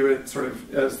you want to view it sort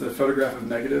of as the photograph of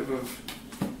negative of,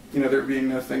 there being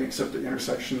no thing except the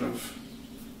intersection of,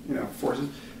 forces,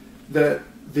 that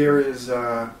there is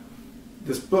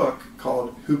this book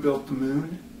called Who Built the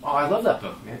Moon? Oh, I love that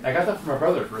book, man. I got that for my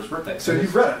brother for his birthday. So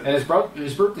you've read it? And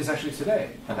his birthday's actually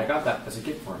today, and I got that as a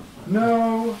gift for him.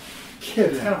 No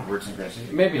kidding. It's kind of weird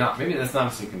synchronicity. Maybe not. Maybe that's not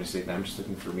a synchronicity. I'm just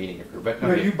looking for meaning of her. But No,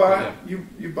 okay, you bought yeah.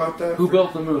 you bought that. Who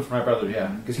Built the Moon for my brother? Yeah,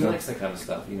 because he likes that kind of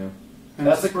stuff. And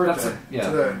That's it's like birthday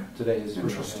today is his birthday,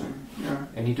 Interesting. Yeah.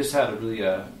 and he just had a really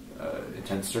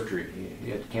intense surgery.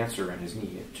 He had cancer in his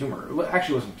knee, a tumor. Well,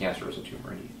 actually, it wasn't cancer; it was a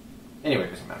tumor. Anyway, it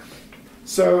doesn't matter.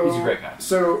 So He's a great guy.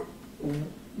 So,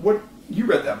 what you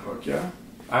read that book? Yeah.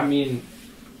 I mean,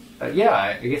 yeah,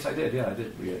 I guess I did. Yeah, I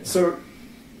did read it. So,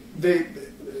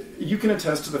 you can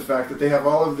attest to the fact that they have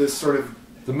all of this sort of.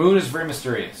 The moon is very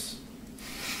mysterious.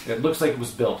 It looks like it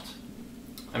was built.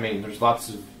 I mean, there's lots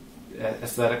of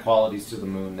aesthetic qualities to the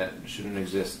moon that shouldn't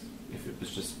exist if it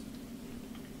was just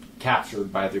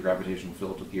captured by the gravitational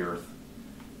field of the Earth.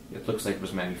 It looks like it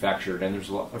was manufactured, and there's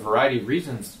a variety of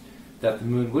reasons that the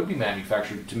moon would be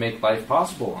manufactured to make life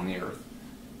possible on the Earth.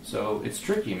 So it's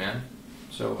tricky, man.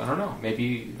 So I don't know.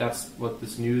 Maybe that's what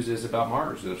this news is about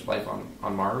Mars. There's life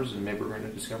on Mars, and maybe we're going to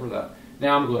discover that.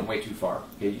 Now I'm going way too far.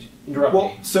 Okay, interrupt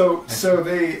me. So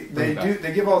they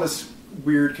give all this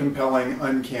weird, compelling,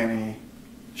 uncanny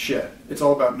shit. It's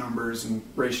all about numbers and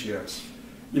ratios.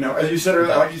 As you said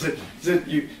earlier, like you said,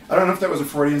 I don't know if that was a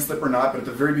Freudian slip or not, but at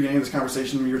the very beginning of this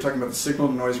conversation, when you were talking about the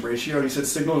signal-to-noise ratio, and you said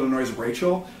signal-to-noise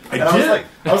Rachel. I did.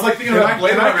 I was like thinking about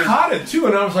Blade and I Runner. caught it, too,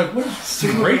 and I was like, what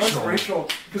is Rachel?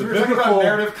 Because we were talking about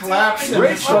narrative collapse and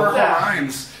historical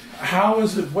rhymes. How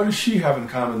is it? What does she have in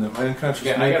common that my unconscious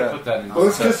made I gotta that? put that in. Well,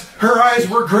 it's because her eyes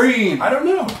were green. I don't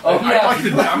know. Oh, yeah.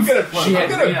 I'm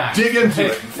gonna dig into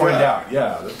it and find out.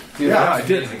 Yeah. Yeah, I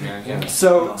did. Yeah.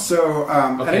 So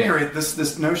at Okay. any rate,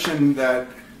 this notion that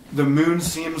the moon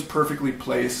seems perfectly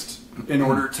placed in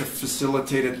order to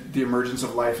facilitate the emergence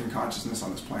of life and consciousness on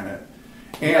this planet,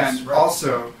 and Yes, right.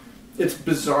 also it's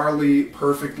bizarrely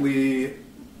perfectly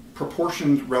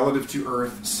proportioned relative to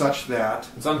Earth, such that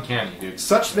It's uncanny, dude.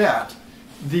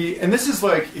 and this is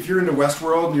like if you're into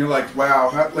Westworld and you're like,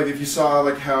 wow, like if you saw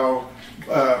like how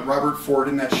Robert Ford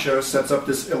in that show sets up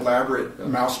this elaborate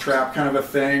mousetrap kind of a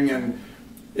thing, and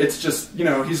it's just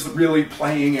he's really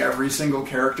playing every single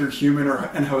character, human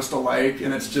and host alike,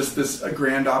 and it's just this a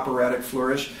grand operatic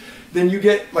flourish. Then you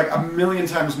get like a million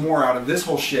times more out of this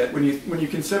whole shit when you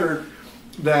consider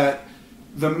that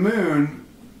the moon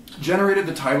generated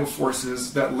the tidal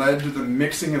forces that led to the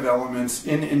mixing of elements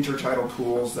in intertidal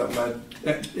pools that led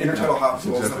intertidal hot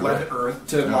pools that led to Earth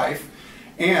to life,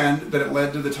 and that it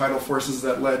led to the tidal forces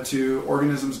that led to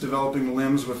organisms developing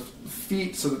limbs with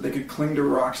feet so that they could cling to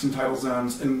rocks in tidal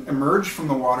zones and emerge from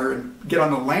the water and get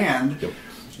on the land. Yep.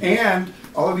 And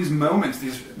all of these moments,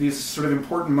 these sort of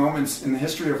important moments in the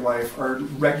history of life, are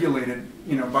regulated,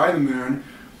 by the moon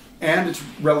and its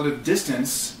relative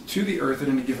distance to the Earth at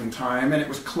any given time, and it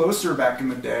was closer back in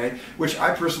the day, which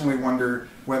I personally wonder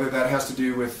whether that has to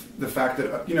do with the fact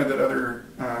that that other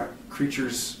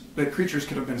creatures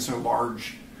could have been so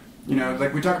large.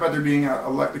 Like we talk about there being a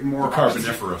more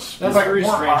Carboniferous. That's like very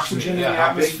more strange. oxygen in the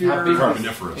How big- atmosphere. how big-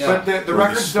 Carboniferous. Yeah. But the Where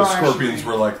records the don't scorpions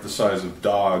actually. were like the size of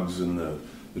dogs, and the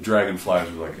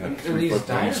dragonflies were like And 3 these foot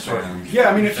dinosaurs. wingspan. Yeah,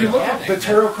 I mean, if you look at the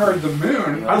tarot card, the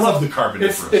moon. I love the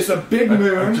Carboniferous. It's a big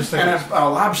moon I just think and a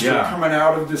lobster yeah. coming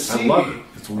out of the sea. I love it.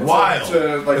 It's wild.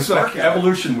 It's like dark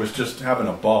evolution was just having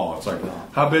a ball. It's like,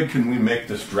 how big can we make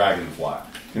this dragonfly?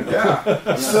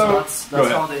 Yeah. So that's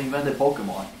how they invented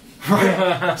Pokemon.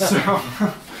 So,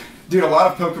 dude, a lot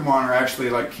of Pokemon are actually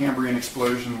like Cambrian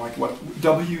explosion, like what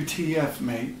WTF,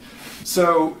 mate.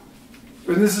 So,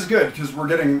 and this is good because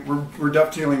we're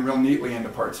dovetailing real neatly into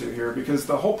part 2 here, because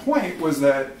the whole point was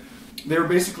that they were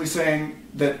basically saying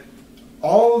that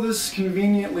all of this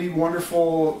conveniently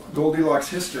wonderful Goldilocks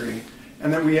history,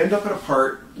 and then we end up at a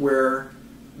part where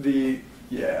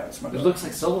it's my It looks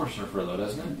like Silver Surfer, though,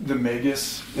 doesn't it? the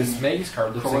Magus. This Magus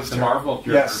card looks like Callisto. the Marvel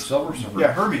character Yes. Silver Surfer.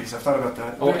 Yeah, Hermes. I thought about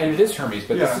that. Oh, and it is Hermes,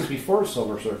 but Yeah. this is before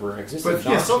Silver Surfer existed. But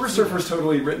yeah, Silver Surfer is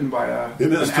totally written by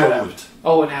It is an totally. adept.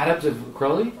 Oh, an adept of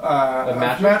Crowley? Of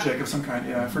magic? magic of some kind.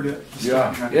 Yeah, I forget. the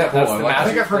Yeah. stuff. Yeah, that's Cool, the I like I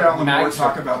think I've heard Alan Moore Magus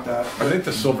talk Surfer. about that. I think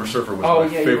the Silver Surfer was Oh, my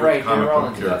yeah, you're favorite right. comic They're all book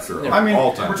into that. character Yeah. I mean, of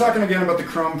all time. we're talking again about the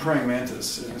Chrome Praying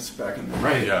Mantis. It's back in the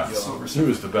Right, yeah. Silver He Surfer.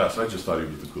 was the best. I just thought he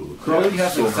was the coolest. Crowley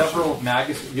has Silver several Surfer.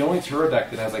 Magus, the only tarot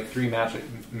deck that has like 3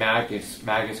 Magus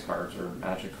cards or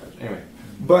magic cards. Anyway.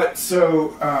 But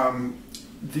so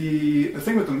the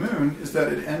thing with the moon is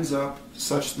that it ends up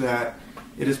such that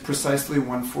it is precisely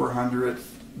 1/400th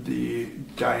the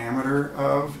diameter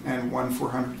of and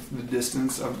 1/400th the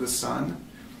distance of the sun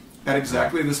at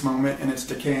exactly this moment in its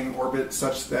decaying orbit,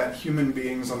 such that human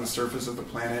beings on the surface of the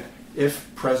planet,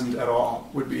 if present at all,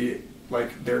 would be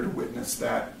like there to witness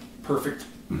that perfect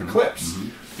eclipse.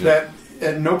 Mm-hmm. That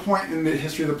at no point in the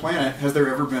history of the planet has there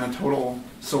ever been a total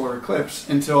solar eclipse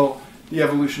until the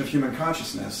evolution of human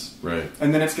consciousness. Right.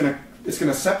 And then it's gonna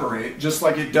separate, just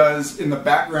like it does in the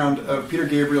background of Peter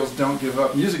Gabriel's "Don't Give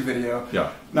Up" music video. Yeah.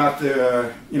 Not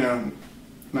to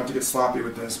not to get sloppy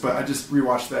with this, but I just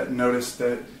rewatched that and noticed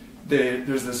that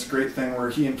there's this great thing where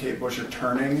he and Kate Bush are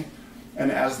turning,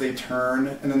 and as they turn,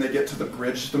 and then they get to the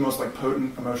bridge, the most like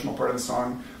potent emotional part of the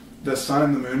song, the sun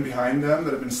and the moon behind them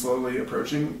that have been slowly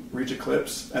approaching reach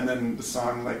eclipse, and then the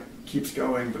song like keeps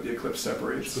going, but the eclipse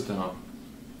separates. Put that on.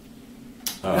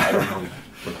 I don't know.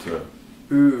 But,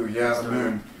 Ooh, yeah, the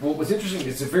moon. Well, what's interesting is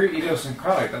it's a very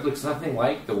idiosyncratic. That looks nothing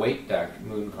like the weight deck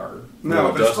moon card. No,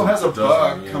 it but it still has a doesn't,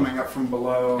 bug yeah. coming up from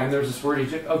below. And there's this word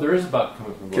Egypt. Oh, there is a bug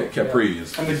coming from below. Capri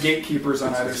is. And the gatekeepers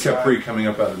on either It's side. Capri coming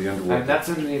up out of the underworld. And that's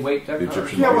in the weight deck The card.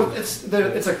 Egyptian- Yeah, well,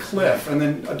 it's a cliff and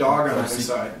then a dog on either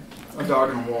side. A dog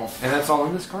and a wolf. And that's all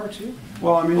in this card too?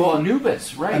 Well, I mean, Well,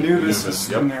 Anubis, right. Anubis Anubis, is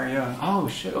yep. in there, yeah. Oh,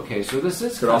 shit. Okay, so this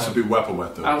is Could kind also of, be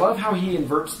Wepawet, though. I love how he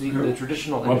inverts the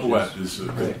traditional images. Wepawet is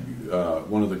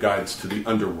one of the guides to the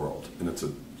underworld, and it's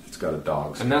got a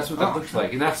dog. And that's what that looks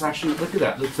like. And that's actually, look at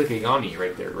that. Looks like a Yanni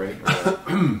right there, right?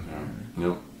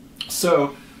 Yep.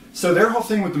 So their whole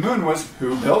thing with the moon was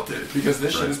who built it, because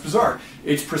this shit is bizarre.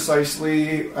 It's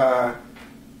precisely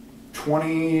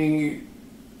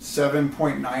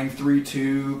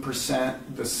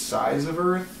 27.932% the size of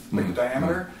Earth, like the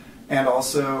diameter, and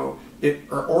also it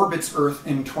orbits Earth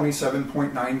in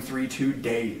 27.932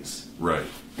 days. Right.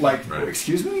 Like, Right.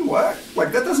 excuse me, what?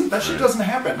 Like that shit Right. doesn't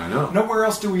happen. I know. Nowhere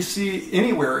else do we see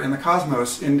anywhere in the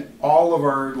cosmos, in all of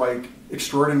our like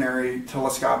extraordinary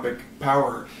telescopic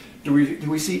power, do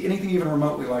we see anything even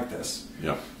remotely like this?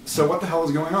 Yep. So what the hell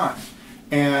is going on?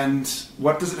 And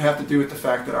what does it have to do with the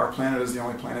fact that our planet is the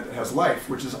only planet that has life,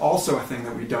 which is also a thing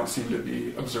that we don't seem to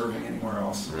be observing anywhere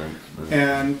else. Right.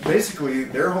 And basically,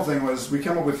 their whole thing was, we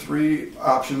come up with 3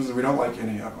 options and we don't like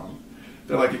any of them.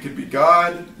 They're like, it could be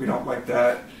God, we don't like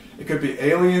that. It could be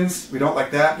aliens, we don't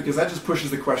like that, because that just pushes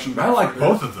the question back. I like further.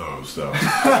 both of those, though.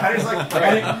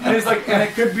 And it's like, and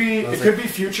it could be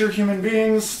future human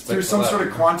beings through some sort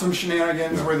of quantum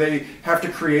shenanigans where they have to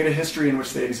create a history in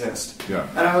which they exist. Yeah.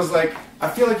 And I was like, I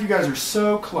feel like you guys are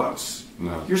so close.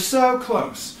 No. You're so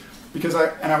close. Because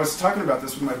I was talking about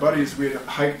this with my buddies. We had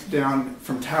hiked down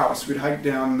from Taos. We'd hiked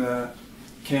down the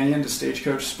canyon to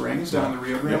Stagecoach Springs down in the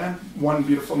Rio Grande one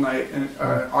beautiful night in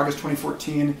August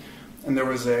 2014. And there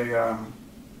was the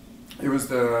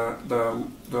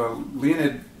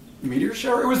Leonid meteor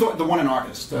shower. It was the one in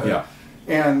August. Yeah.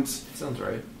 And Sounds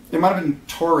right. it might have been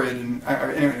torrid. And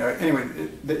anyway,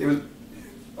 it was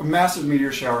a massive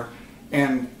meteor shower.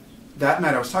 And that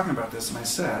night I was talking about this, and I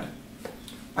said,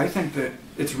 I think that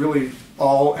it's really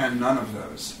all and none of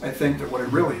those. I think that what it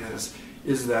really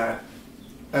is that,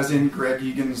 as in Greg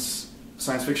Egan's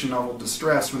science fiction novel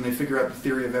Distress, when they figure out the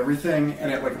theory of everything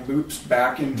and it like loops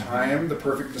back in time, the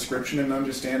perfect description and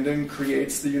understanding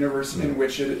creates the universe in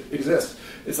which it exists.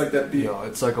 It's like that.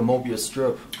 It's like a Mobius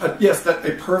strip. Yes, that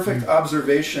a perfect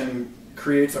observation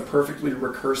creates a perfectly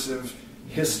recursive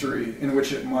history in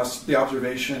which the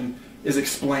observation is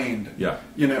explained. Yeah.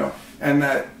 And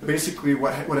that basically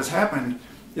what has happened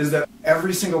is that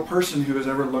every single person who has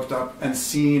ever looked up and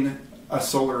seen a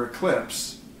solar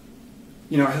eclipse,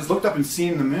 has looked up and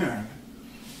seen the moon,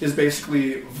 is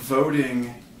basically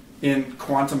voting in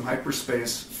quantum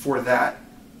hyperspace for that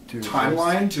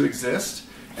timeline to exist.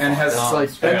 And I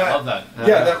love that.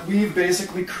 That we've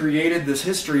basically created this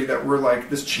history that we're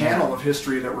like, this channel of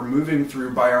history that we're moving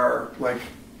through by our like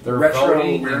They're retro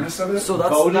voting awareness of it. So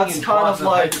Voting that's in kind of quantum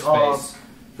like hyperspace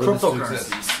for this to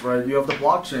cryptocurrencies, right? You have the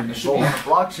blockchain. You vote on the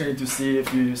blockchain to see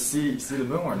if you see the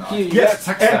moon or not. Yes,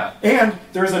 text that. and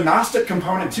there's a Gnostic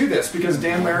component to this, because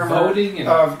Dan Larimer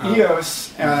of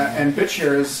EOS and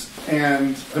BitShares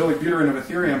and Vitalik Buterin of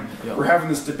Ethereum were having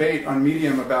this debate on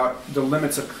Medium about the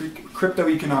limits of crypto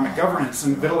economic governance,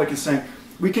 and Vitalik is saying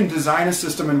we can design a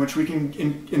system in which we can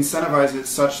incentivize it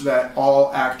such that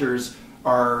all actors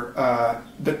are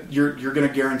that you're going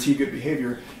to guarantee good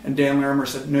behavior, and Dan Larimer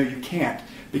said no, you can't,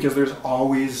 because there's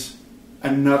always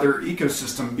another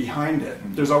ecosystem behind it.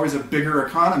 There's always a bigger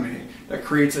economy that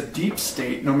creates a deep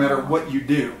state no matter what you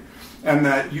do. and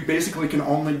that you basically can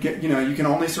only get, you can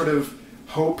only sort of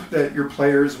hope that your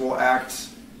players will act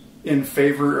in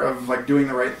favor of like doing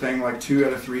the right thing like 2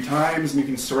 out of 3 times, and you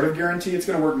can sort of guarantee it's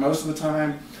going to work most of the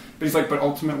time. But he's like, but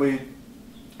ultimately,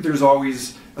 there's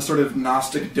always a sort of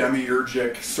Gnostic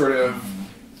demiurgic sort of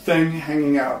thing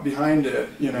hanging out behind it,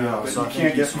 that so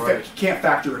you can't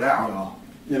factor it out,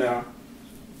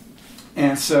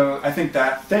 And so I think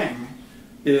that thing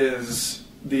is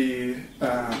the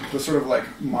sort of like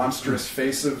monstrous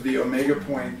face of the omega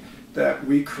point that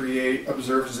we create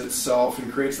observes itself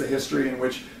and creates the history in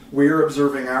which we're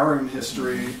observing our own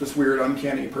history, this weird,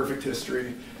 uncanny, perfect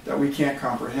history that we can't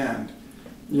comprehend.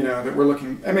 That we're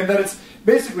looking. I mean, that it's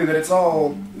basically that it's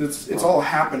all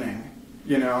happening.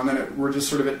 And then we're just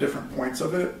sort of at different points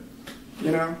of it.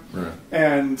 Right.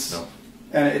 And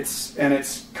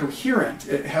it's coherent.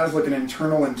 It has like an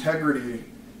internal integrity.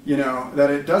 That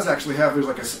it does actually have. There's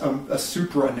like a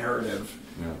supra narrative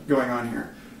going on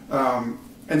here.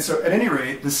 And so, at any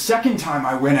rate, the second time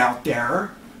I went out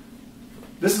there,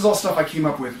 this is all stuff I came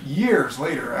up with years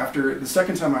later. After the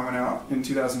second time I went out in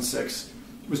 2006,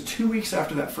 it was 2 weeks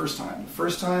after that first time. The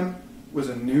first time was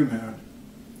a new moon,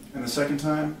 and the second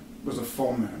time was a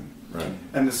full moon. Right.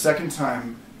 And the second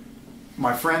time,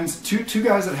 my friends, two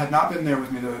guys that had not been there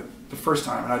with me the first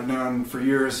time, and I'd known for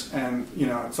years, and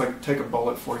it's like take a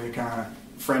bullet for you kind of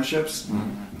friendships.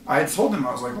 Mm-hmm. I had told them,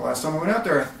 I was like, the last time I went out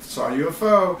there, I saw a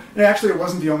UFO. And actually, it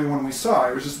wasn't the only one we saw.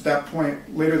 It was just at that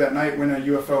point, later that night, when a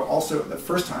UFO also, the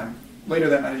first time, later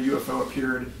that night, a UFO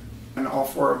appeared, and all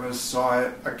 4 of us saw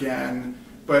it again.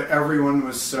 But everyone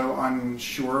was so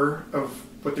unsure of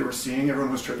what they were seeing.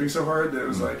 Everyone was tripping so hard that it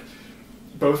was like,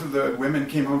 both of the women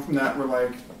came home from that were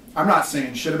like, I'm not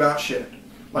saying shit about shit.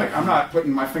 Like, I'm not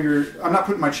putting my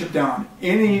chip down on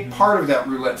any part of that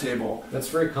roulette table. That's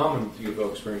very common with UFO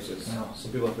experiences. Yeah.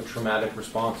 Some people have a traumatic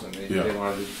response and they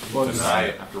want to deny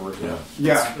it afterwards.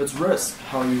 Yeah. It's risk,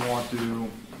 how you want to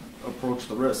approach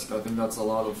the risk. I think that's a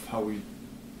lot of how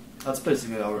that's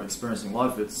basically our experience in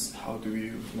life. It's how do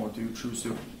you want to choose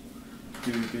to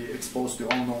be exposed to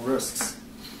unknown risks.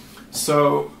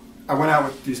 So I went out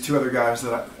with these 2 other guys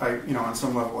that I on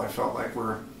some level I felt like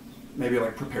were maybe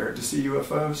like prepared to see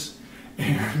UFOs,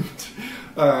 and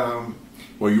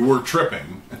well, you were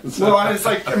tripping. Well, it's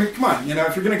like, I mean, come on,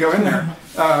 if you're going to go in there.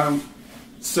 But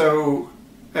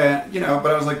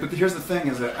I was like, but here's the thing: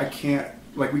 is that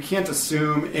we can't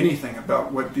assume anything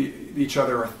about what each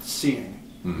other are seeing.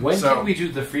 Mm-hmm. When can we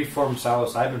do the freeform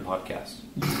psilocybin podcast?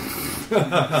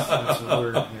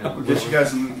 We'll get you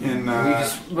guys in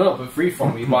but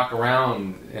freeform. We walk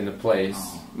around in the place.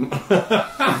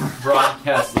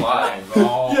 Broadcast live.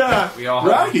 Wouldn't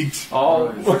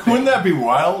that be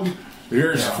wild?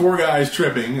 Here's 4 guys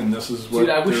tripping, and this is what. Dude,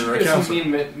 I wish you could have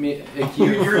seen me.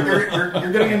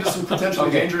 You're getting into some potentially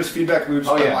dangerous feedback loops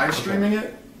by live streaming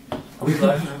it. Are we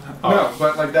live? No,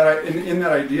 but like that in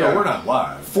that idea. No, we're not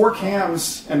live. 4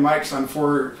 cams and mics on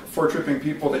 4 tripping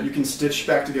people that you can stitch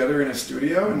back together in a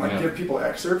studio and like give people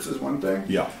excerpts is one thing.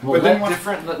 Yeah. Well, but then once you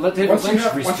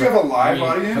have a live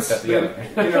audience, then,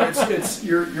 it's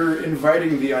you're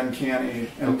inviting the uncanny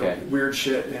and the weird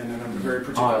shit in a very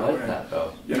particular way. I like that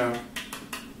though.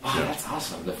 That's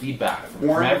awesome. The feedback from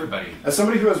everybody. As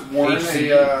somebody who has worn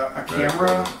a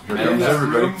camera in a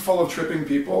room full of tripping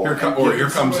people, here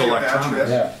comes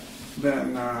electronics.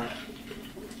 Then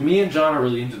me and John are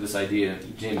really into this idea.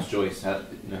 James Joyce had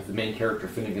the main character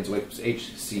Finnegan's Wake was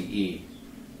HCE,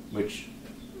 which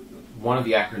one of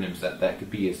the acronyms that could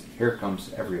be is Here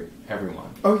Comes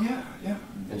Everyone. Oh yeah, yeah.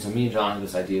 And so me and John have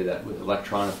this idea that with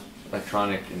electronic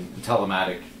and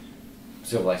telematic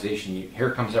civilization,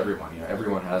 here comes everyone.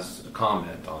 Everyone has a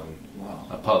comment on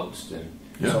a post, and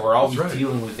so we're always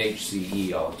dealing with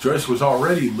HCE all the time. Joyce was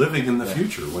already living in the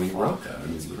future when he wrote that. I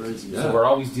mean, so we're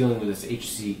always dealing with this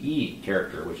HCE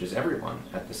character, which is everyone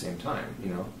at the same time.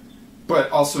 But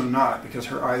also not, because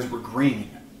her eyes were green.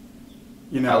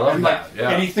 I love that.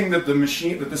 Anything that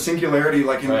the singularity,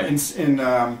 like in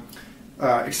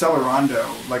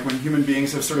Accelerando, like when human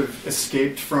beings have sort of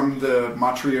escaped from the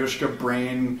Matryoshka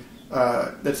brain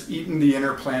that's eaten the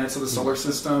inner planets of the solar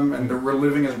system, and we're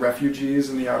living as refugees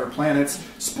in the outer planets.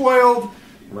 Spoiled!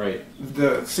 Right.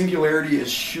 The singularity is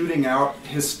shooting out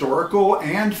historical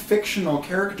and fictional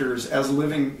characters as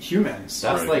living humans.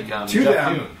 That's like to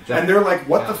them. And they're like,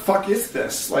 what the fuck is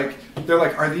this? Like, they're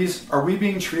like, are we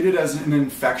being treated as an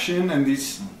infection, and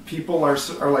these people are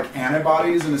like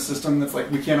antibodies in a system that's like,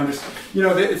 we can't understand.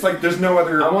 It's like there's no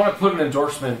other... I want to put an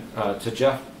endorsement to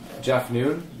Jeff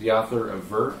Noon, the author of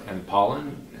Vert and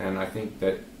Pollen, and I think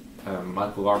that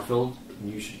Michael Garfield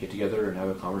and you should get together and have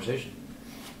a conversation.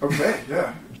 Okay,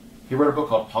 yeah. he wrote a book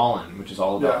called Pollen, which is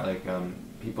all about Yeah. like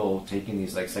people taking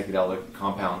these like psychedelic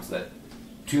compounds that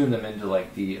tune them into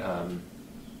like the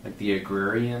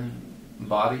agrarian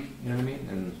body. You know what I mean?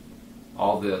 And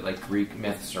all the like Greek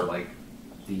myths are like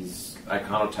these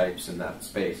iconotypes in that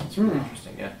space. It's really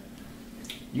interesting. Yeah,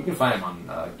 you can find them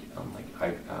on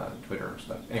Twitter and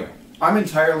stuff. Anyway, I'm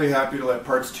entirely happy to let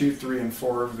parts 2, 3, and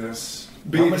 4 of this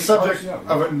be the subject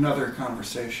of another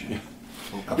conversation. Yeah.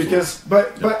 Because,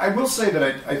 but I will say that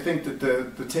I think that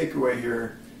the takeaway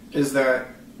here is that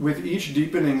with each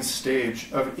deepening stage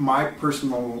of my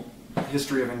personal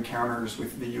history of encounters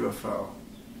with the UFO,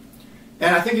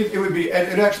 and I think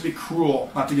it'd actually be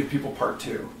cruel not to give people part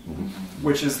 2,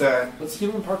 which is that let's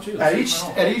give them part 2.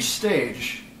 at each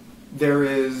stage there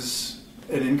is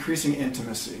an increasing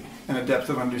intimacy and a depth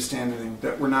of understanding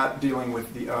that we're not dealing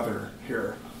with the other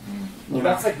here. Well,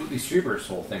 that's like Lee Strieber's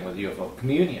whole thing with UFO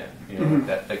communion. You know,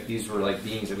 that like these were like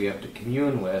beings that we have to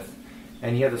commune with,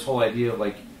 and he had this whole idea of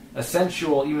like a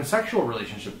sensual, even sexual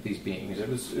relationship with these beings. It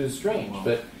was strange,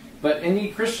 but any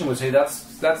Christian would say that's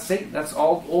Satan. That's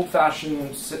all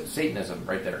old-fashioned Satanism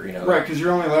right there. You know, Right, because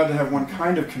you're only allowed to have one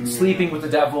kind of communion. sleeping with the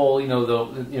devil. You know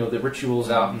the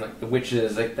rituals out and like the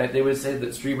witches. Like that, they would say that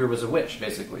Strieber was a witch.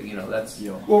 Basically, you know that's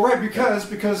Well, right,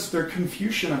 because they're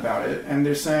Confucian about it, and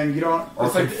they're saying you don't. or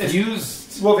It's like,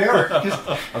 confused well, they are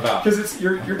about. because it's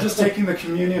you're just taking the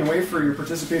communion wafer. You're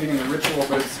participating in the ritual,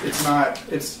 but it's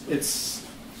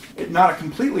not a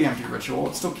completely empty ritual.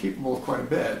 It's still capable of quite a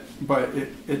bit, but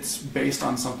it's based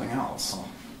on something else.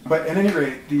 But at any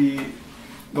rate, the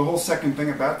whole second thing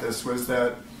about this was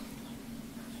that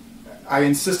I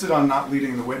insisted on not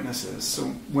leading the witnesses. So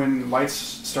when lights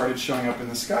started showing up in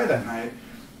the sky that night,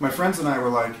 my friends and I were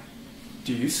like,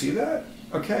 "Do you see that?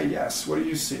 Okay, yes. What do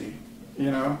you see?"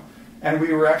 You know, and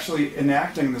we were actually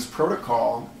enacting this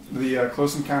protocol, the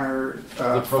Close Encounter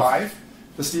 5.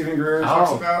 The Stephen Greer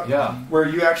talks about, where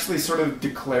you actually sort of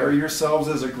declare yourselves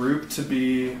as a group to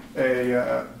be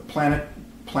a planet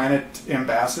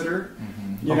ambassador,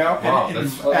 you know,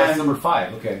 that's number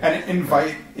 5. Okay, and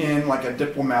invite in like a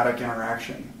diplomatic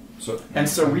interaction. So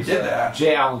we did that.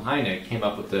 J. Allen Hynek came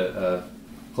up with the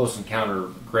close encounter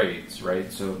grades,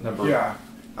 right? So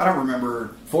I don't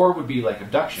remember. 4 would be like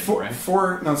abduction, right?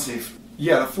 4. No, let's see.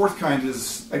 Yeah, the 4th kind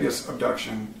is, I guess,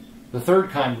 abduction. The 3rd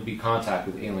kind would be contact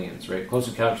with aliens, right? Close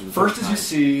encounters of the First is you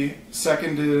see.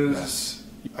 Second is,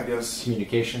 I guess,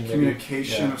 communication.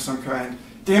 Communication of some kind.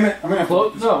 Damn it! I'm gonna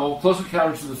close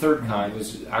encounters of the 3rd kind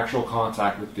was actual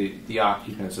contact with the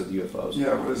occupants of the UFOs.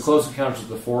 Yeah, it was. Close encounters of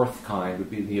the 4th kind would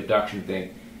be the abduction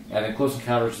thing, and then close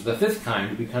encounters of the 5th kind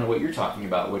would be kind of what you're talking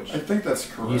about, which I think that's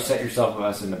correct. you set yourself up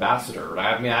as an ambassador.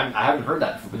 I mean, I haven't heard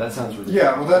that before, but that sounds really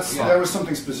well, that was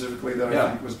something specifically that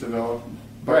I think was developed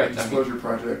by the Disclosure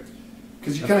Project.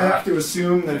 Because you kind of have to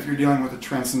assume that if you're dealing with a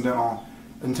transcendental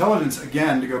intelligence,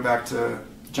 again, to go back to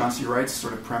John C. Wright's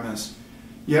sort of premise,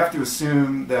 you have to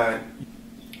assume that,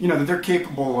 you know, that they're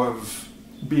capable of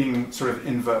being sort of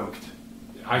invoked.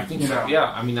 I think so.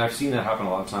 Yeah, I mean, I've seen that happen a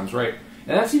lot of times, right?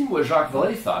 And that's even what Jacques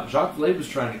Vallée thought. Jacques Vallée was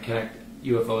trying to connect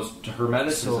UFOs to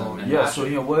Hermeticism. So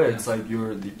in a way, it's like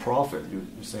you're the prophet. You're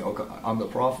saying, okay, I'm the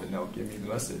prophet, now give me the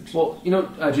message. Well, you know,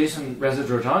 Jason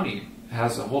Reza-Drojani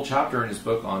has a whole chapter in his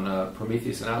book on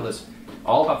Prometheus and Atlas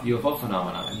all about the UFO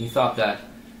phenomena, and he thought that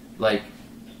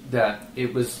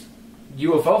it was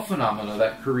UFO phenomena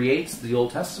that creates the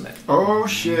Old Testament. Oh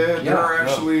shit! There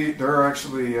are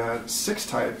actually 6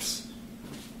 types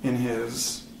in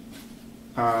his.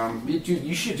 Dude,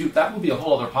 you should do that. Would be a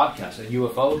whole other podcast, a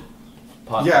UFO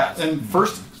podcast. Yeah,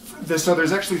 and so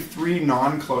there's actually 3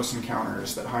 non-close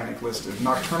encounters that Hynek listed: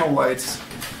 nocturnal lights,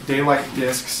 daylight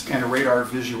discs, and radar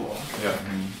visual. Yeah.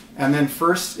 And then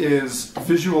first is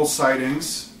visual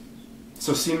sightings,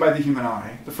 so seen by the human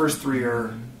eye. The first 3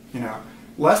 are, you know,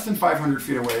 less than 500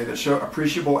 feet away that show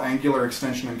appreciable angular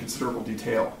extension and considerable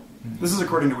detail. This is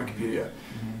according to Wikipedia.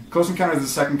 Close encounters is the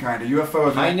second kind. A UFO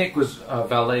event. Hynek was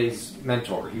Vallée's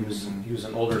mentor. He was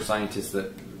an older scientist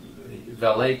that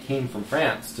Vallée came from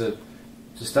France to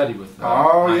study with.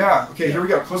 Okay, here we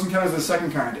go. Close encounters is the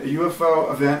second kind. A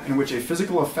UFO event in which a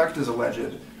physical effect is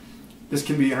alleged. This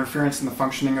can be interference in the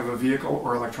functioning of a vehicle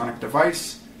or electronic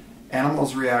device,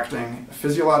 animals reacting,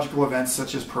 physiological events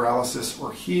such as paralysis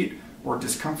or heat or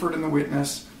discomfort in the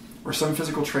witness, or some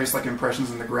physical trace like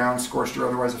impressions in the ground, scorched or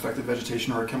otherwise affected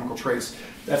vegetation, or a chemical trace.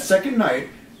 That second night,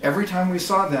 every time we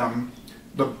saw them,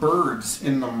 the birds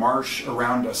in the marsh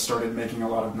around us started making a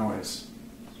lot of noise.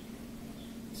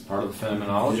 It's part of the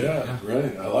phenomenology. Yeah,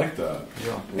 right. I like that.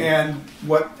 Yeah.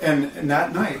 And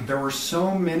that night, there were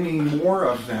so many more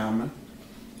of them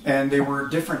and they were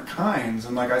different kinds.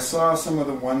 And like I saw some of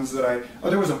the ones that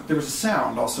there was a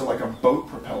sound also, like a boat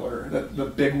propeller that the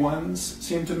big ones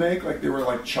seemed to make, like they were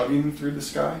like chugging through the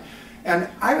sky. And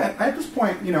at this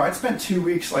point, you know, I'd spent 2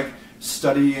 weeks like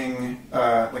studying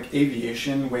like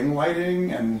aviation wing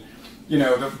lighting and, you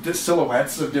know, the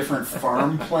silhouettes of different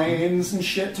farm planes and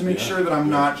shit to make sure that I'm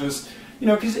not just, you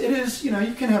know, because it is, you know,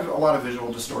 you can have a lot of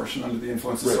visual distortion under the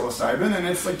influence of psilocybin, and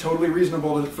it's like totally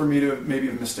reasonable for me to maybe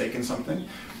have mistaken something.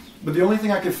 But the only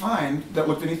thing I could find that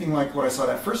looked anything like what I saw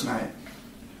that first night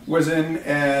was in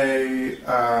a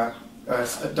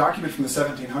document from the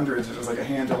 1700s. It was like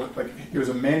it was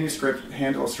a manuscript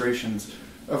hand illustrations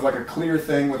of like a clear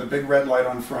thing with a big red light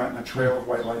on front and a trail of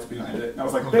white lights behind it. And I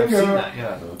was like,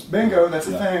 bingo, bingo, that's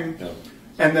a thing. Yeah.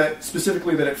 And that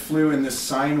specifically that it flew in this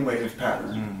sine wave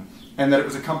pattern. And that it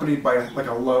was accompanied by like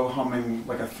a low humming,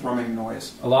 like a thrumming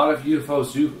noise. A lot of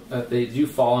UFOs do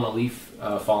fall in a leaf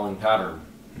falling pattern.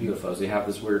 UFOs, they have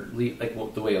this weird leaf, like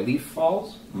the way a leaf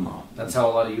falls. That's how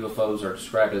a lot of UFOs are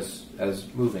described as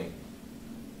moving.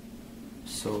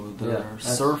 So they're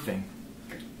surfing.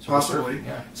 Possibly.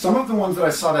 Yeah. Some of the ones that I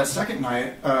saw that second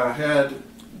night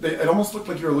it almost looked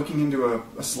like you were looking into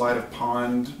a slide of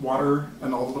pond water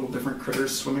and all the little different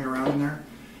critters swimming around in there.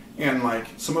 And like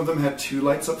some of them had 2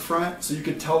 lights up front, so you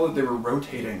could tell that they were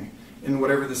rotating in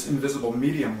whatever this invisible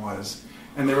medium was.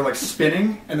 And they were like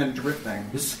spinning and then drifting.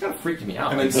 This is kind of freaking me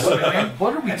out. And then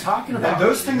what are we talking about? And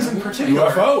those things in particular,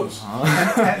 UFOs.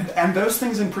 And those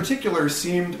things in particular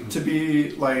seemed to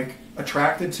be like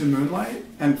attracted to moonlight,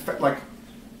 and like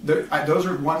those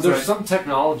are ones. There's some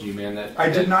technology, man. That I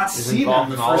did not see them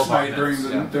the first night during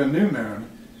the new moon.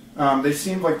 They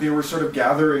seemed like they were sort of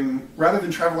gathering, rather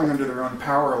than traveling under their own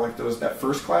power, like that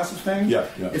first class of thing.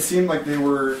 It seemed like they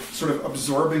were sort of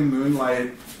absorbing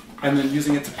moonlight and then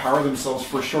using it to power themselves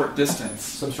for a short distance.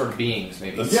 Some sort of beings,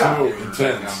 maybe. That's so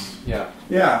intense.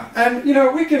 Yeah, and you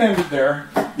know, we can end it there.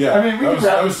 Yeah, I mean, we can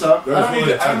wrap this up. I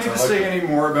don't need to say it. any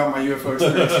more about my UFO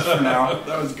experiences for now.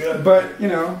 That was good. But you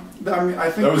know, I mean, I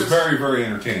think that was very, very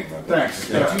entertaining. Thanks.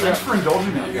 Thanks for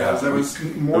indulging me, guys. That was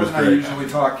more than I usually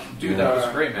talk. Dude, that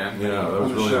was great, man. Yeah, that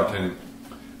was really entertaining.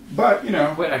 But you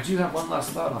know, wait, I do have one last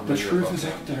thought on the truth is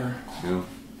out there. Yeah.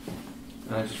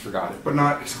 And I just forgot it. But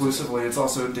not exclusively. It's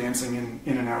also dancing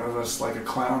in and out of us like a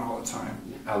clown all the time.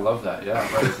 I love that. Yeah,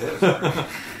 right. It is.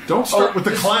 Don't start with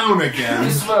the clown again.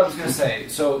 This is what I was going to say.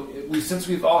 So, since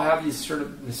we've all had these sort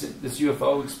of this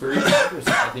UFO experience,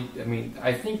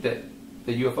 I think that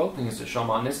the UFO thing is a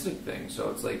shamanistic thing. So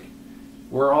it's like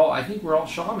we're all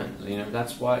shamans. You know,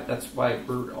 that's why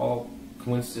we're all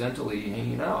coincidentally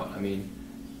hanging out. I mean,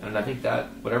 and I think that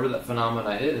whatever that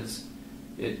phenomena is,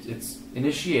 it's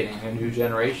initiating a new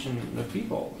generation of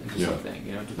people into something,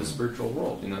 you know, to the spiritual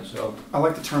world, you know. So I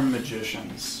like the term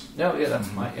magicians. No, yeah, that's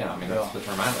that's the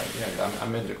term I like. Yeah,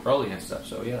 I'm into Crowley and stuff.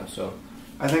 So yeah, so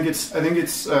I think it's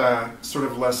sort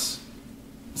of less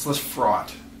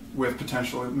fraught with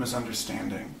potential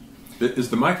misunderstanding. Is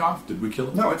the mic off? Did we kill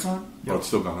it? No, it's on. Oh, it's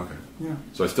still gone. Okay. Yeah.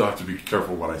 So I still have to be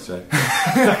careful what I say.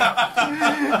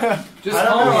 I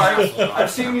don't know.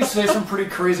 I've seen you say some pretty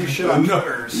crazy shit on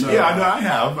Twitter. So. Yeah, no, I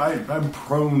have. I'm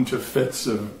prone to fits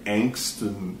of angst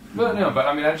and. But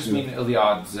I mean, I just mean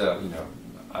Iliad's,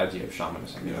 idea of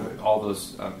shamanism. You know, all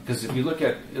those because if you look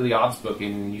at Iliad's book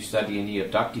and you study any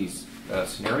abductees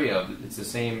scenario, it's the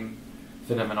same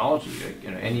phenomenology. Like,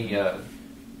 you know, any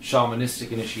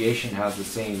shamanistic initiation has the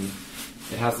same.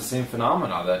 It has the same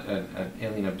phenomena that an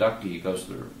alien abductee goes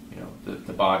through. You know,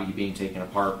 the body being taken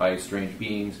apart by strange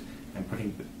beings and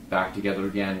putting it back together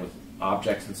again with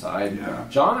objects inside. Yeah.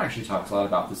 John actually talks a lot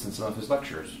about this in some of his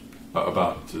lectures.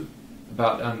 About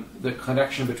the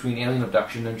connection between alien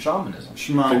abduction and shamanism.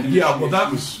 That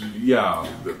was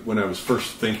when I was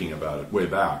first thinking about it way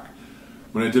back.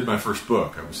 When I did my first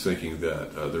book, I was thinking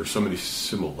that there's so many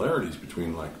similarities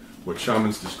between like what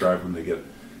shamans describe when they get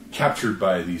captured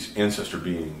by these ancestor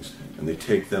beings and they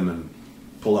take them and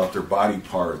pull out their body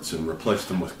parts and replace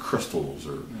them with crystals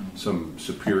or some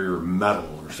superior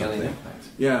metal or something.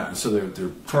 Yeah, and so they're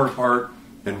torn apart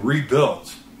and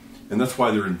rebuilt. And that's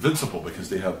why they're invincible, because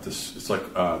they have this. It's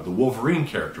like the Wolverine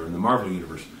character in the Marvel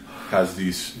Universe has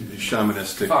these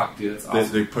shamanistic. Fuck, dude, that's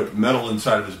awesome. They put metal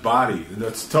inside of his body.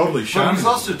 That's totally shamanism.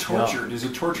 But he's also tortured. Yeah. Is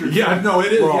it tortured? Yeah, no,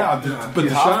 it is. But the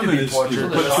shaman is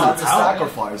tortured. But it's a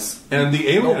sacrifice. And the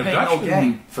alien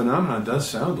abduction phenomenon does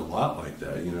sound a lot like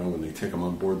that. You know, when they take them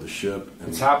on board the ship and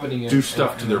it's happening do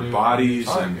stuff to their bodies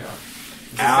and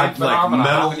add like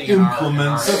metal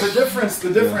implements. So the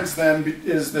difference then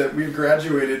is that we've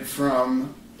graduated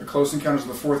from the Close Encounters of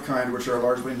the Fourth Kind, which are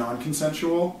largely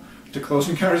non-consensual, to Close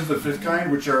Encounters of the Fifth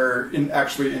Kind, which are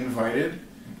actually invited.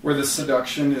 where the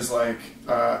seduction is like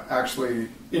actually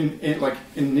like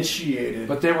initiated.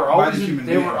 But they were by the always human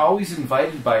being. always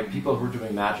invited by people who were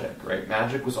doing magic, right?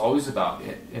 Magic was always about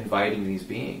inviting these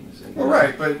beings. And, Well,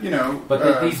 right, but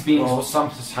these beings will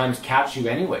sometimes catch you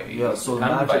anyway. Yeah, so the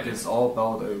magic uninvited. is all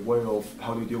about a way of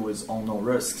how to deal with unknown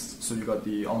risks. So you got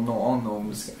the unknown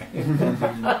unknowns and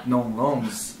the known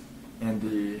knowns and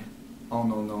the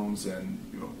unknown knowns and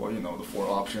the 4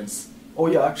 options. Oh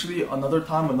yeah, actually another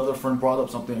time another friend brought up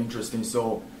something interesting.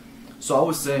 So I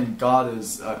was saying God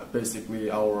is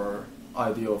basically our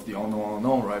idea of the unknown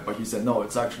unknown, right? But he said no,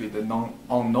 it's actually the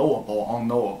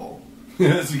unknowable.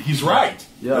 He's right.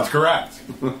 Yeah. That's correct.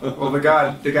 well, the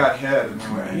Godhead in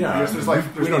a way. Yeah, I guess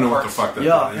we don't know what the fuck that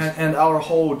is. And our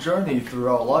whole journey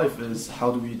throughout life is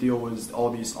how do we deal with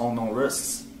all these unknown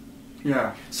risks.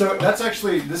 Yeah. So that's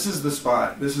actually this is the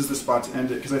spot to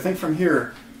end it, because I think from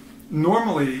here,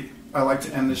 normally I like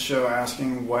to end the show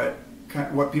asking what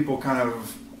people kind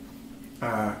of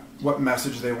what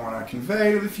message they want to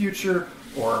convey to the future,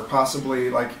 or possibly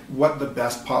like what the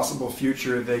best possible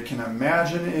future they can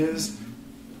imagine is.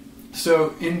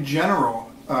 So in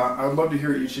general, I would love to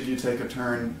hear each of you take a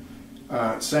turn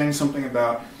saying something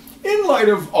about, in light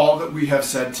of all that we have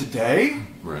said today,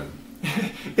 Right.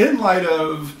 in light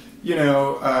of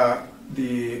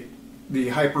the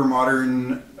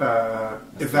hypermodern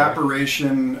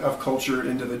evaporation of culture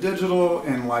into the digital,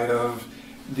 in light of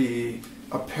the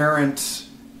apparent,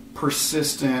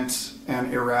 persistent,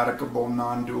 and eradicable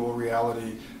non-dual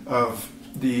reality of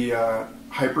the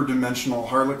hyperdimensional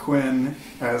Harlequin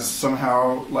as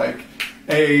somehow like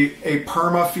a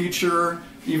perma feature,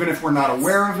 even if we're not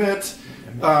aware of it,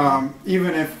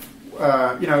 even if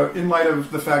in light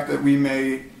of the fact that we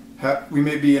may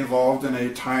be involved in a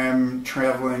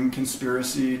time-traveling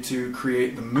conspiracy to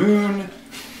create the moon,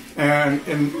 and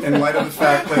in light of the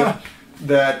fact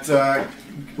that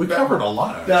we covered a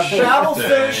lot of that shit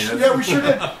babblefish. today. Yeah, we sure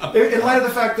did. In light of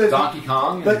the fact that Donkey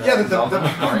Kong. the Zelda.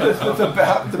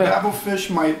 babblefish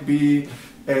might be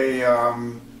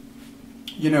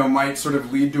might sort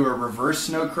of lead to a reverse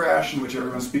snow crash in which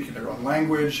everyone's speaking their own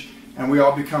language, and we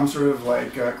all become sort of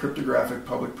like cryptographic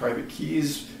public-private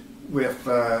keys with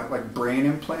like brain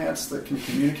implants that can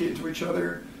communicate to each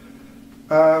other.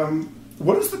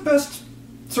 What is the best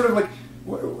sort of like?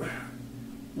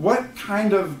 What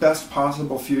kind of best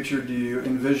possible future do you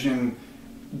envision,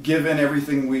 given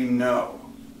everything we know,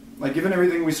 like given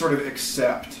everything we sort of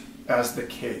accept as the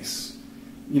case?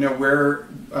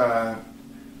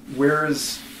 Where's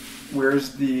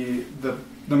the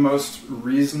most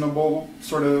reasonable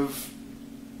sort of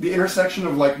the intersection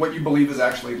of like what you believe is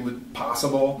actually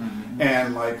possible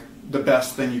and like the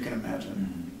best thing you can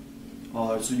imagine?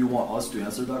 So you want us to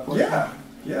answer that question?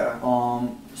 Yeah.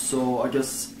 So I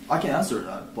guess I can answer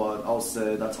that, but I'll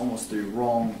say that's almost the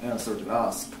wrong answer to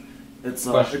ask. It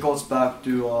goes back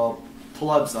to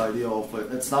Taleb's idea of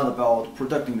it's not about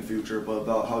predicting the future, but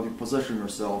about how you position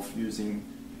yourself using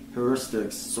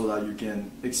heuristics so that you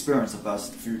can experience the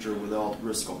best future without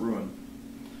risk of ruin.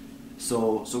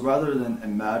 So rather than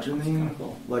imagining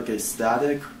like a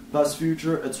static best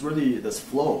future, it's really this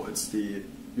flow. It's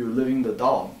you're living the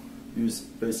Tao,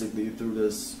 basically through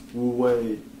this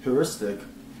wu-wei heuristic,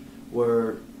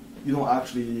 where you don't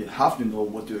actually have to know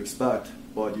what to expect,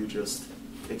 but you just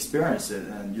experience it,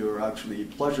 and you're actually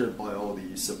pleasured by all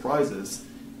the surprises,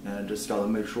 and just gotta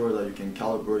make sure that you can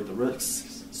calibrate the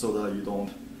risks so that you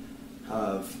don't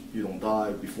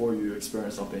die before you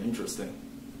experience something interesting.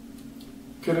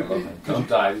 Could it be? Don't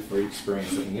die before you experience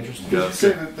something interesting. Could you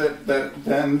say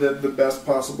that the best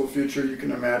possible future you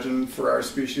can imagine for our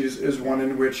species is one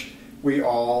in which we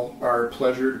all are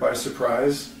pleasured by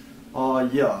surprise?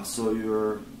 Yeah. So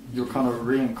you're kind of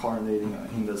reincarnating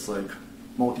in this like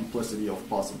multiplicity of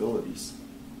possibilities.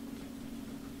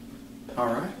 All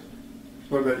right.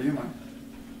 What about you, Mike?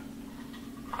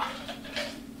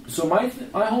 So my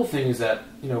whole thing is that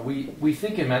we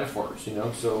think in metaphors,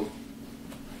 so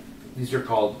these are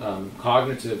called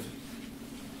cognitive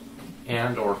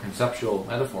and or conceptual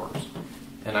metaphors,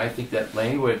 and I think that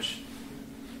language,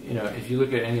 if you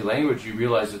look at any language, you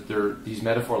realize that there are these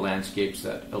metaphor landscapes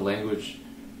that a language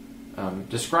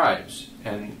describes,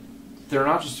 and they're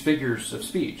not just figures of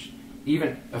speech.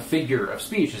 Even a figure of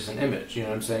speech is an image. You know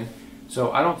what I'm saying?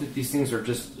 So I don't think these things are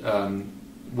just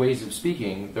ways of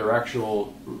speaking. They're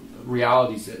actual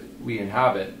realities that we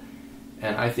inhabit,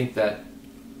 and I think that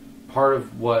part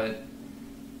of what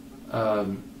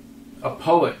a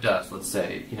poet does, let's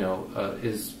say,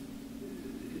 is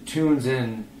tunes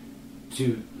in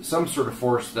to some sort of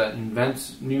force that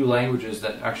invents new languages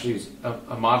that actually is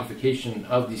a modification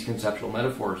of these conceptual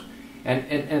metaphors, And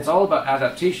it's all about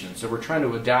adaptation. So we're trying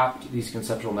to adapt these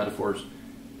conceptual metaphors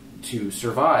to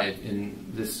survive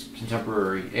in this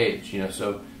contemporary age.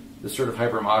 So the sort of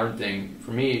hypermodern thing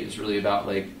for me is really about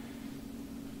like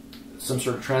some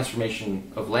sort of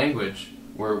transformation of language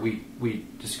where we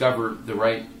discover the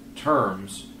right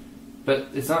terms, but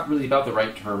it's not really about the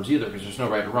right terms either, because there's no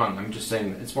right or wrong. I'm just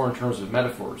saying it's more in terms of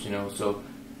metaphors. So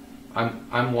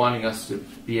I'm wanting us to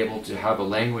be able to have a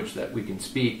language that we can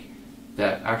speak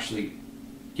that actually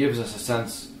gives us a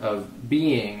sense of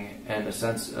being and a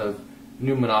sense of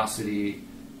numinosity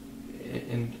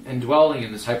and dwelling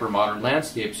in this hypermodern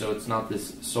landscape, so it's not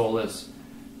this soulless,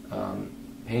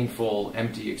 painful,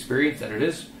 empty experience that it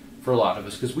is for a lot of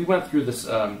us. Because we went through this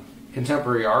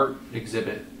contemporary art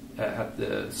exhibit at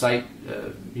the site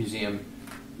museum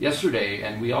yesterday,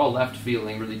 and we all left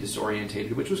feeling really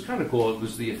disorientated, which was kind of cool. It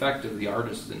was the effect of the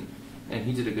artist, and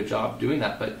he did a good job doing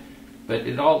that. But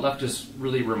it all left us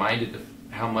really reminded of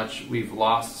how much we've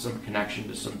lost some connection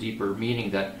to some deeper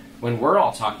meaning, that when we're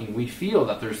all talking, we feel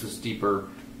that there's this deeper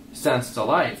sense to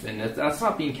life, and that's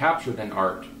not being captured in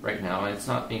art right now, and it's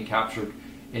not being captured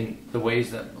in the ways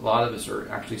that a lot of us are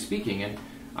actually speaking. And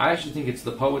I actually think it's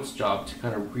the poet's job to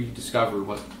kind of rediscover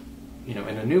what, in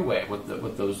a new way,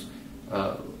 what those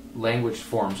language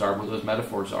forms are, what those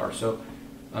metaphors are. So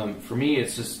for me,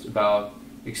 it's just about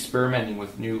experimenting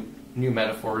with new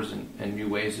metaphors and new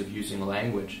ways of using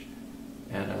language,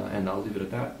 and I'll leave it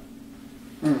at that.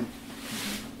 Mm.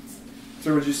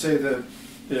 So would you say that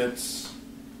it's,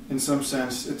 in some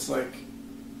sense, it's like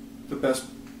the best,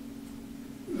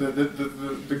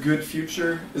 the good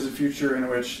future is a future in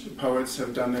which the poets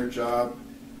have done their job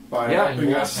by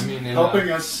helping us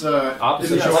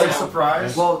enjoy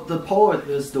surprise? Well, the poet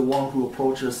is the one who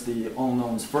approaches the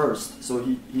unknowns first. So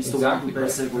he's the one who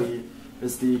basically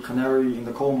is the canary in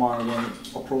the coal mine when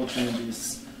approaching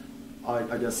these,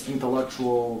 I guess,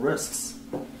 intellectual risks.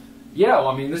 Yeah,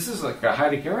 well, this is like a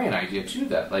Heideggerian idea too.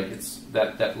 That like it's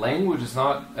that language is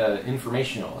not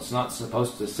informational. It's not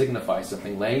supposed to signify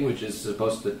something. Language is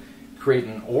supposed to create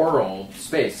an oral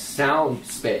space, sound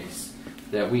space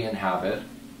that we inhabit,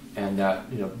 and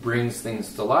that brings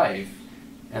things to life,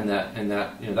 and that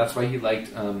that's why he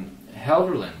liked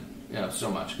Hölderlin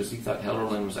so much, because he thought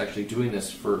Hölderlin was actually doing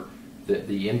this for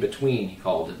the in between. He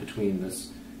called it, between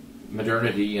this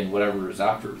modernity and whatever is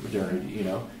after modernity.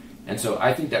 And so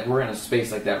I think that we're in a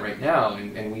space like that right now,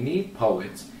 and we need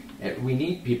poets, and we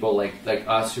need people like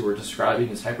us who are describing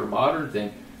this hypermodern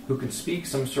thing, who can speak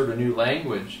some sort of new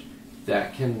language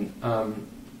that can,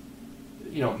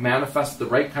 manifest the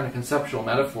right kind of conceptual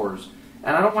metaphors.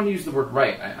 And I don't want to use the word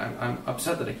right. I'm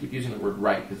upset that I keep using the word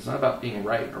right, because it's not about being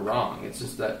right or wrong. It's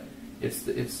just that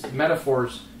it's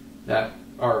metaphors that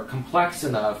are complex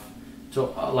enough to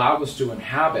allow us to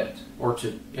inhabit, or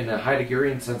to, in a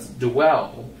Heideggerian sense,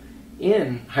 dwell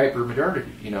in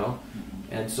hypermodernity,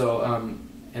 and so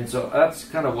that's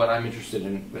kind of what I'm interested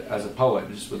in as a poet,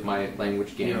 just with my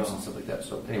language games and stuff like that.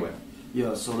 So anyway,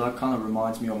 so that kind of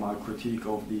reminds me of my critique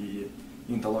of the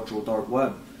intellectual dark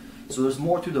web. So there's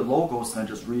more to the logos than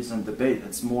just reason debate.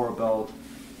 It's more about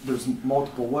there's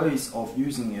multiple ways of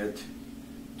using it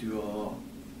to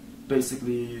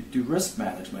basically do risk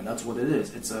management. That's what it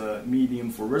is. It's a medium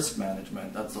for risk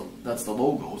management. That's the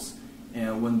logos.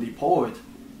 And when the poet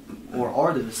or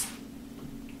artist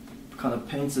kind of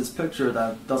paints this picture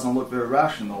that doesn't look very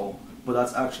rational, but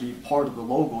that's actually part of the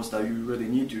logos that you really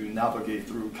need to navigate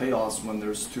through chaos when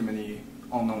there's too many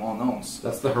unknowns.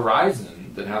 That's the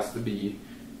horizon that has to be,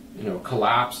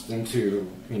 collapsed into,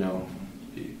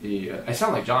 the I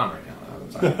sound like John right now.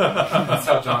 That's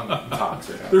how John talks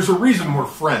right now. There's a reason we're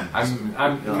friends. I'm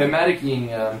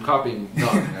mimeticking, copying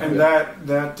John. And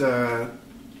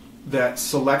that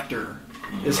selector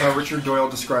is how Richard Doyle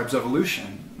describes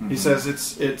evolution. Mm-hmm. He says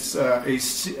it's a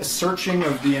searching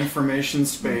of the information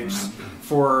space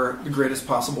for the greatest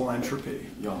possible entropy.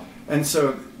 Yeah. And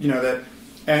so,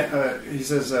 he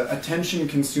says attention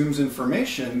consumes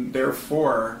information,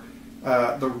 therefore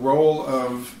the role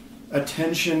of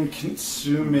attention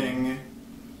consuming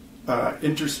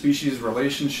interspecies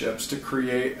relationships to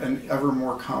create an ever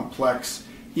more complex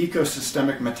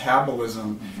ecosystemic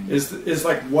metabolism is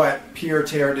like what Pierre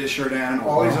Teilhard de Chardin and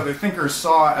all these other thinkers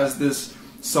saw as this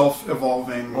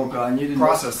self-evolving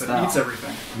process that eats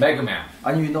everything. Mega Man.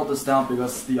 I need to note this down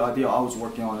because the idea I was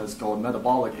working on is called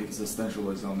metabolic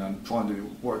existentialism, and trying to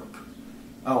work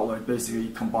out like basically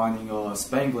combining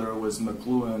Spengler with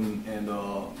McLuhan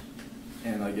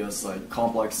and I guess like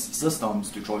complex systems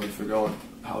to try to figure out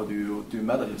how do you do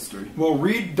meta history. Well,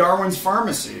 read Darwin's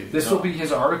Pharmacy. This will be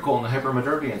his article in the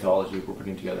Hypermodernity anthology we're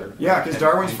putting together. Yeah, because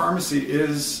Darwin's Pharmacy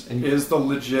is the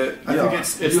legit. I think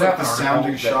it's You like have the an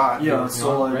sounding article shot. Yeah,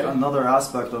 so like right? another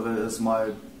aspect of it is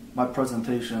my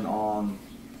presentation on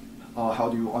how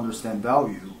do you understand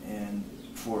value, and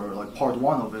for like part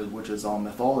one of it, which is on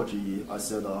mythology, I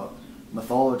said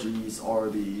mythologies are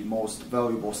the most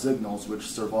valuable signals which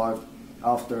survived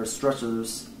after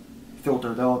stressors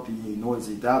filtered out the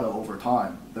noisy data over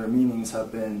time. Their meanings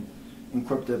have been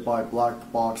encrypted by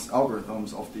black box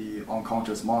algorithms of the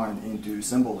unconscious mind into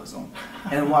symbolism.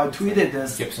 And when I tweeted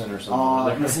this, Gibson or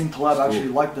something. Nassim Taleb actually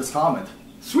liked this comment.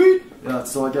 Sweet. Yeah,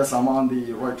 so I guess I'm on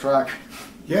the right track.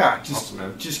 Yeah,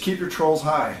 Awesome, just keep your trolls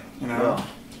high. You know.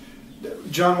 Yeah.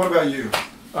 John, what about you?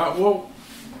 Well,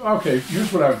 okay.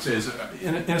 Here's what I would say: is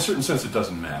in a certain sense, it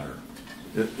doesn't matter.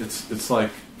 It's like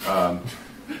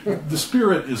the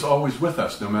spirit is always with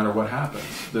us, no matter what happens.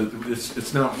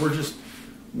 It's not.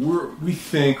 We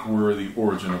think we're the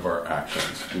origin of our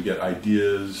actions. We get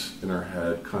ideas in our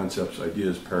head, concepts,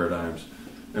 ideas, paradigms,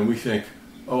 and we think,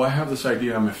 oh, I have this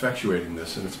idea, I'm effectuating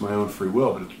this, and it's my own free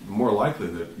will. But it's more likely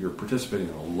that you're participating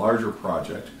in a larger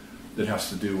project that has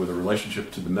to do with a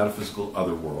relationship to the metaphysical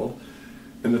other world,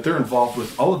 and that they're involved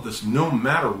with all of this no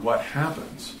matter what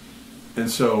happens. And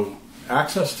so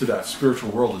access to that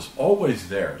spiritual world is always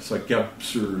there. It's like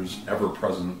Gebser's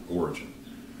ever-present origin.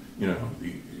 You know,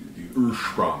 the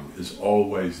Ursprung is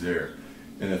always there,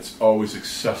 and it's always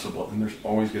accessible, and there's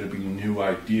always going to be new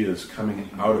ideas coming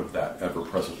out of that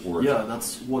ever-present origin. Yeah,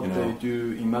 that's what they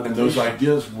do in meditation. And those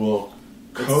ideas will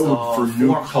code for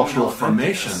new cultural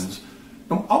formations.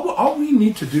 And all we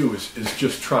need to do is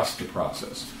just trust the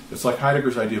process. It's like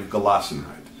Heidegger's idea of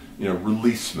Gelassenheit,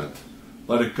 releasement.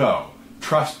 Let it go.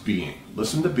 Trust being.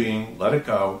 Listen to being, let it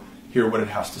go, hear what it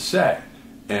has to say,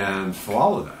 and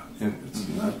follow that. And it's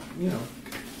not,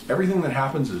 everything that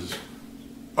happens is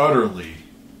utterly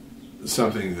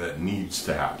something that needs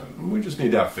to happen. We just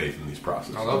need to have faith in these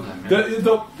processes. I love that, man.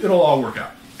 It'll all work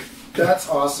out. That's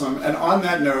awesome. And on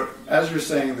that note, as you're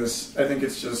saying this, I think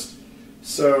it's just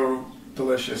so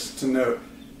delicious to note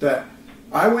that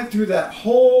I went through that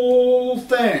whole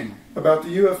thing about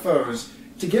the UFOs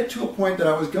to get to a point that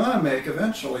I was going to make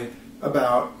eventually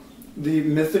about the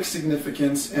mythic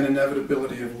significance and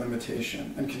inevitability of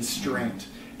limitation and constraint.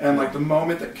 And like the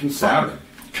moment that confinement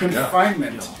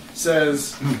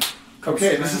says,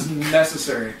 okay, this is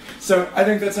necessary. So I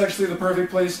think that's actually the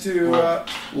perfect place to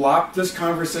lock this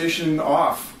conversation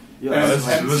off. Yeah, this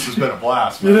has been a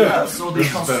blast. Man. Yeah, so the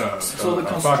fucking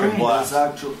constraint blast. is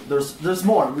actually there's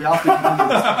more. We have to continue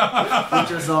this.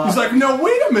 Which is he's like, no,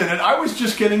 wait a minute. I was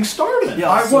just getting started. Yeah,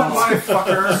 I want my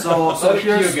fucker. So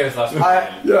here's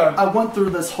I I went through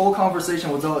this whole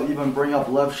conversation without even bringing up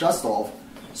Lev Shestov.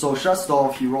 So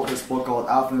Shestov, he wrote this book called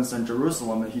Athens and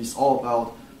Jerusalem, and he's all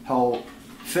about how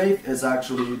faith is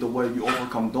actually the way you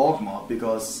overcome dogma,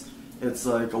 because it's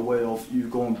like a way of you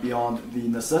going beyond the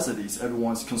necessities.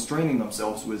 Everyone's constraining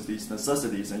themselves with these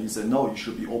necessities, and he said, no, you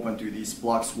should be open to these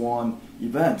black swan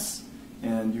events,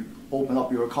 and you open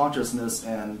up your consciousness,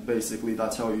 and basically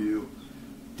that's how you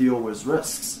deal with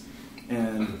risks.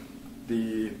 And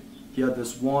he had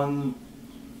this one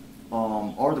he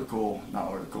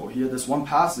had this one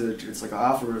passage, it's like an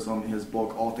aphorism in his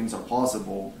book, All Things Are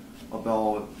Possible,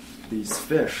 about these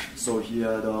fish. So he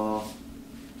had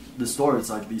the story, it's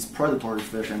like these predatory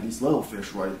fish and these little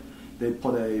fish, right? They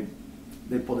put a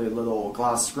little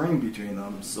glass screen between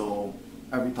them, so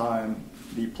every time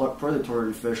the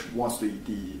predatory fish wants to eat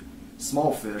the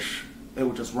small fish, it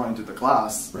would just run into the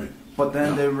glass. Right. But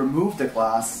then they remove the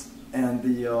glass, and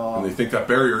and they think that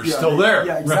barrier is still there.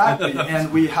 Yeah, exactly. And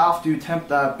we have to tempt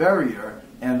that barrier,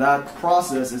 and that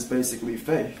process is basically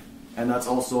faith. And that's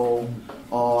also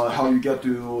how you get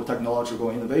to technological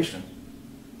innovation.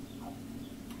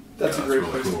 That's a great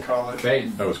place to call it.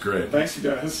 Great. That was great. Thanks, you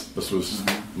guys. This was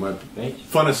my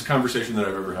funnest conversation that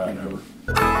I've ever had.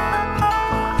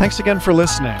 Thanks again for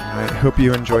listening. I hope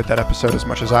you enjoyed that episode as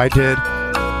much as I did.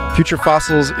 Future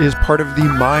Fossils is part of the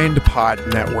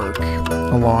MindPod network,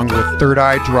 along with Third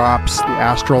Eye Drops, the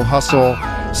Astral Hustle,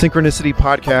 Synchronicity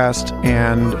Podcast,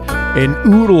 and an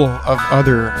oodle of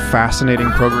other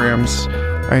fascinating programs.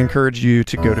 I encourage you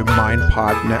to go to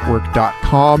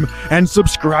mindpodnetwork.com and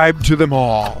subscribe to them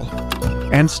all.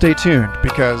 And stay tuned,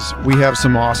 because we have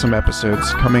some awesome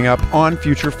episodes coming up on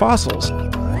Future Fossils.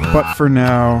 But for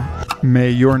now, may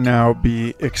your now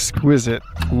be exquisite,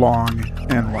 long,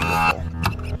 and wonderful.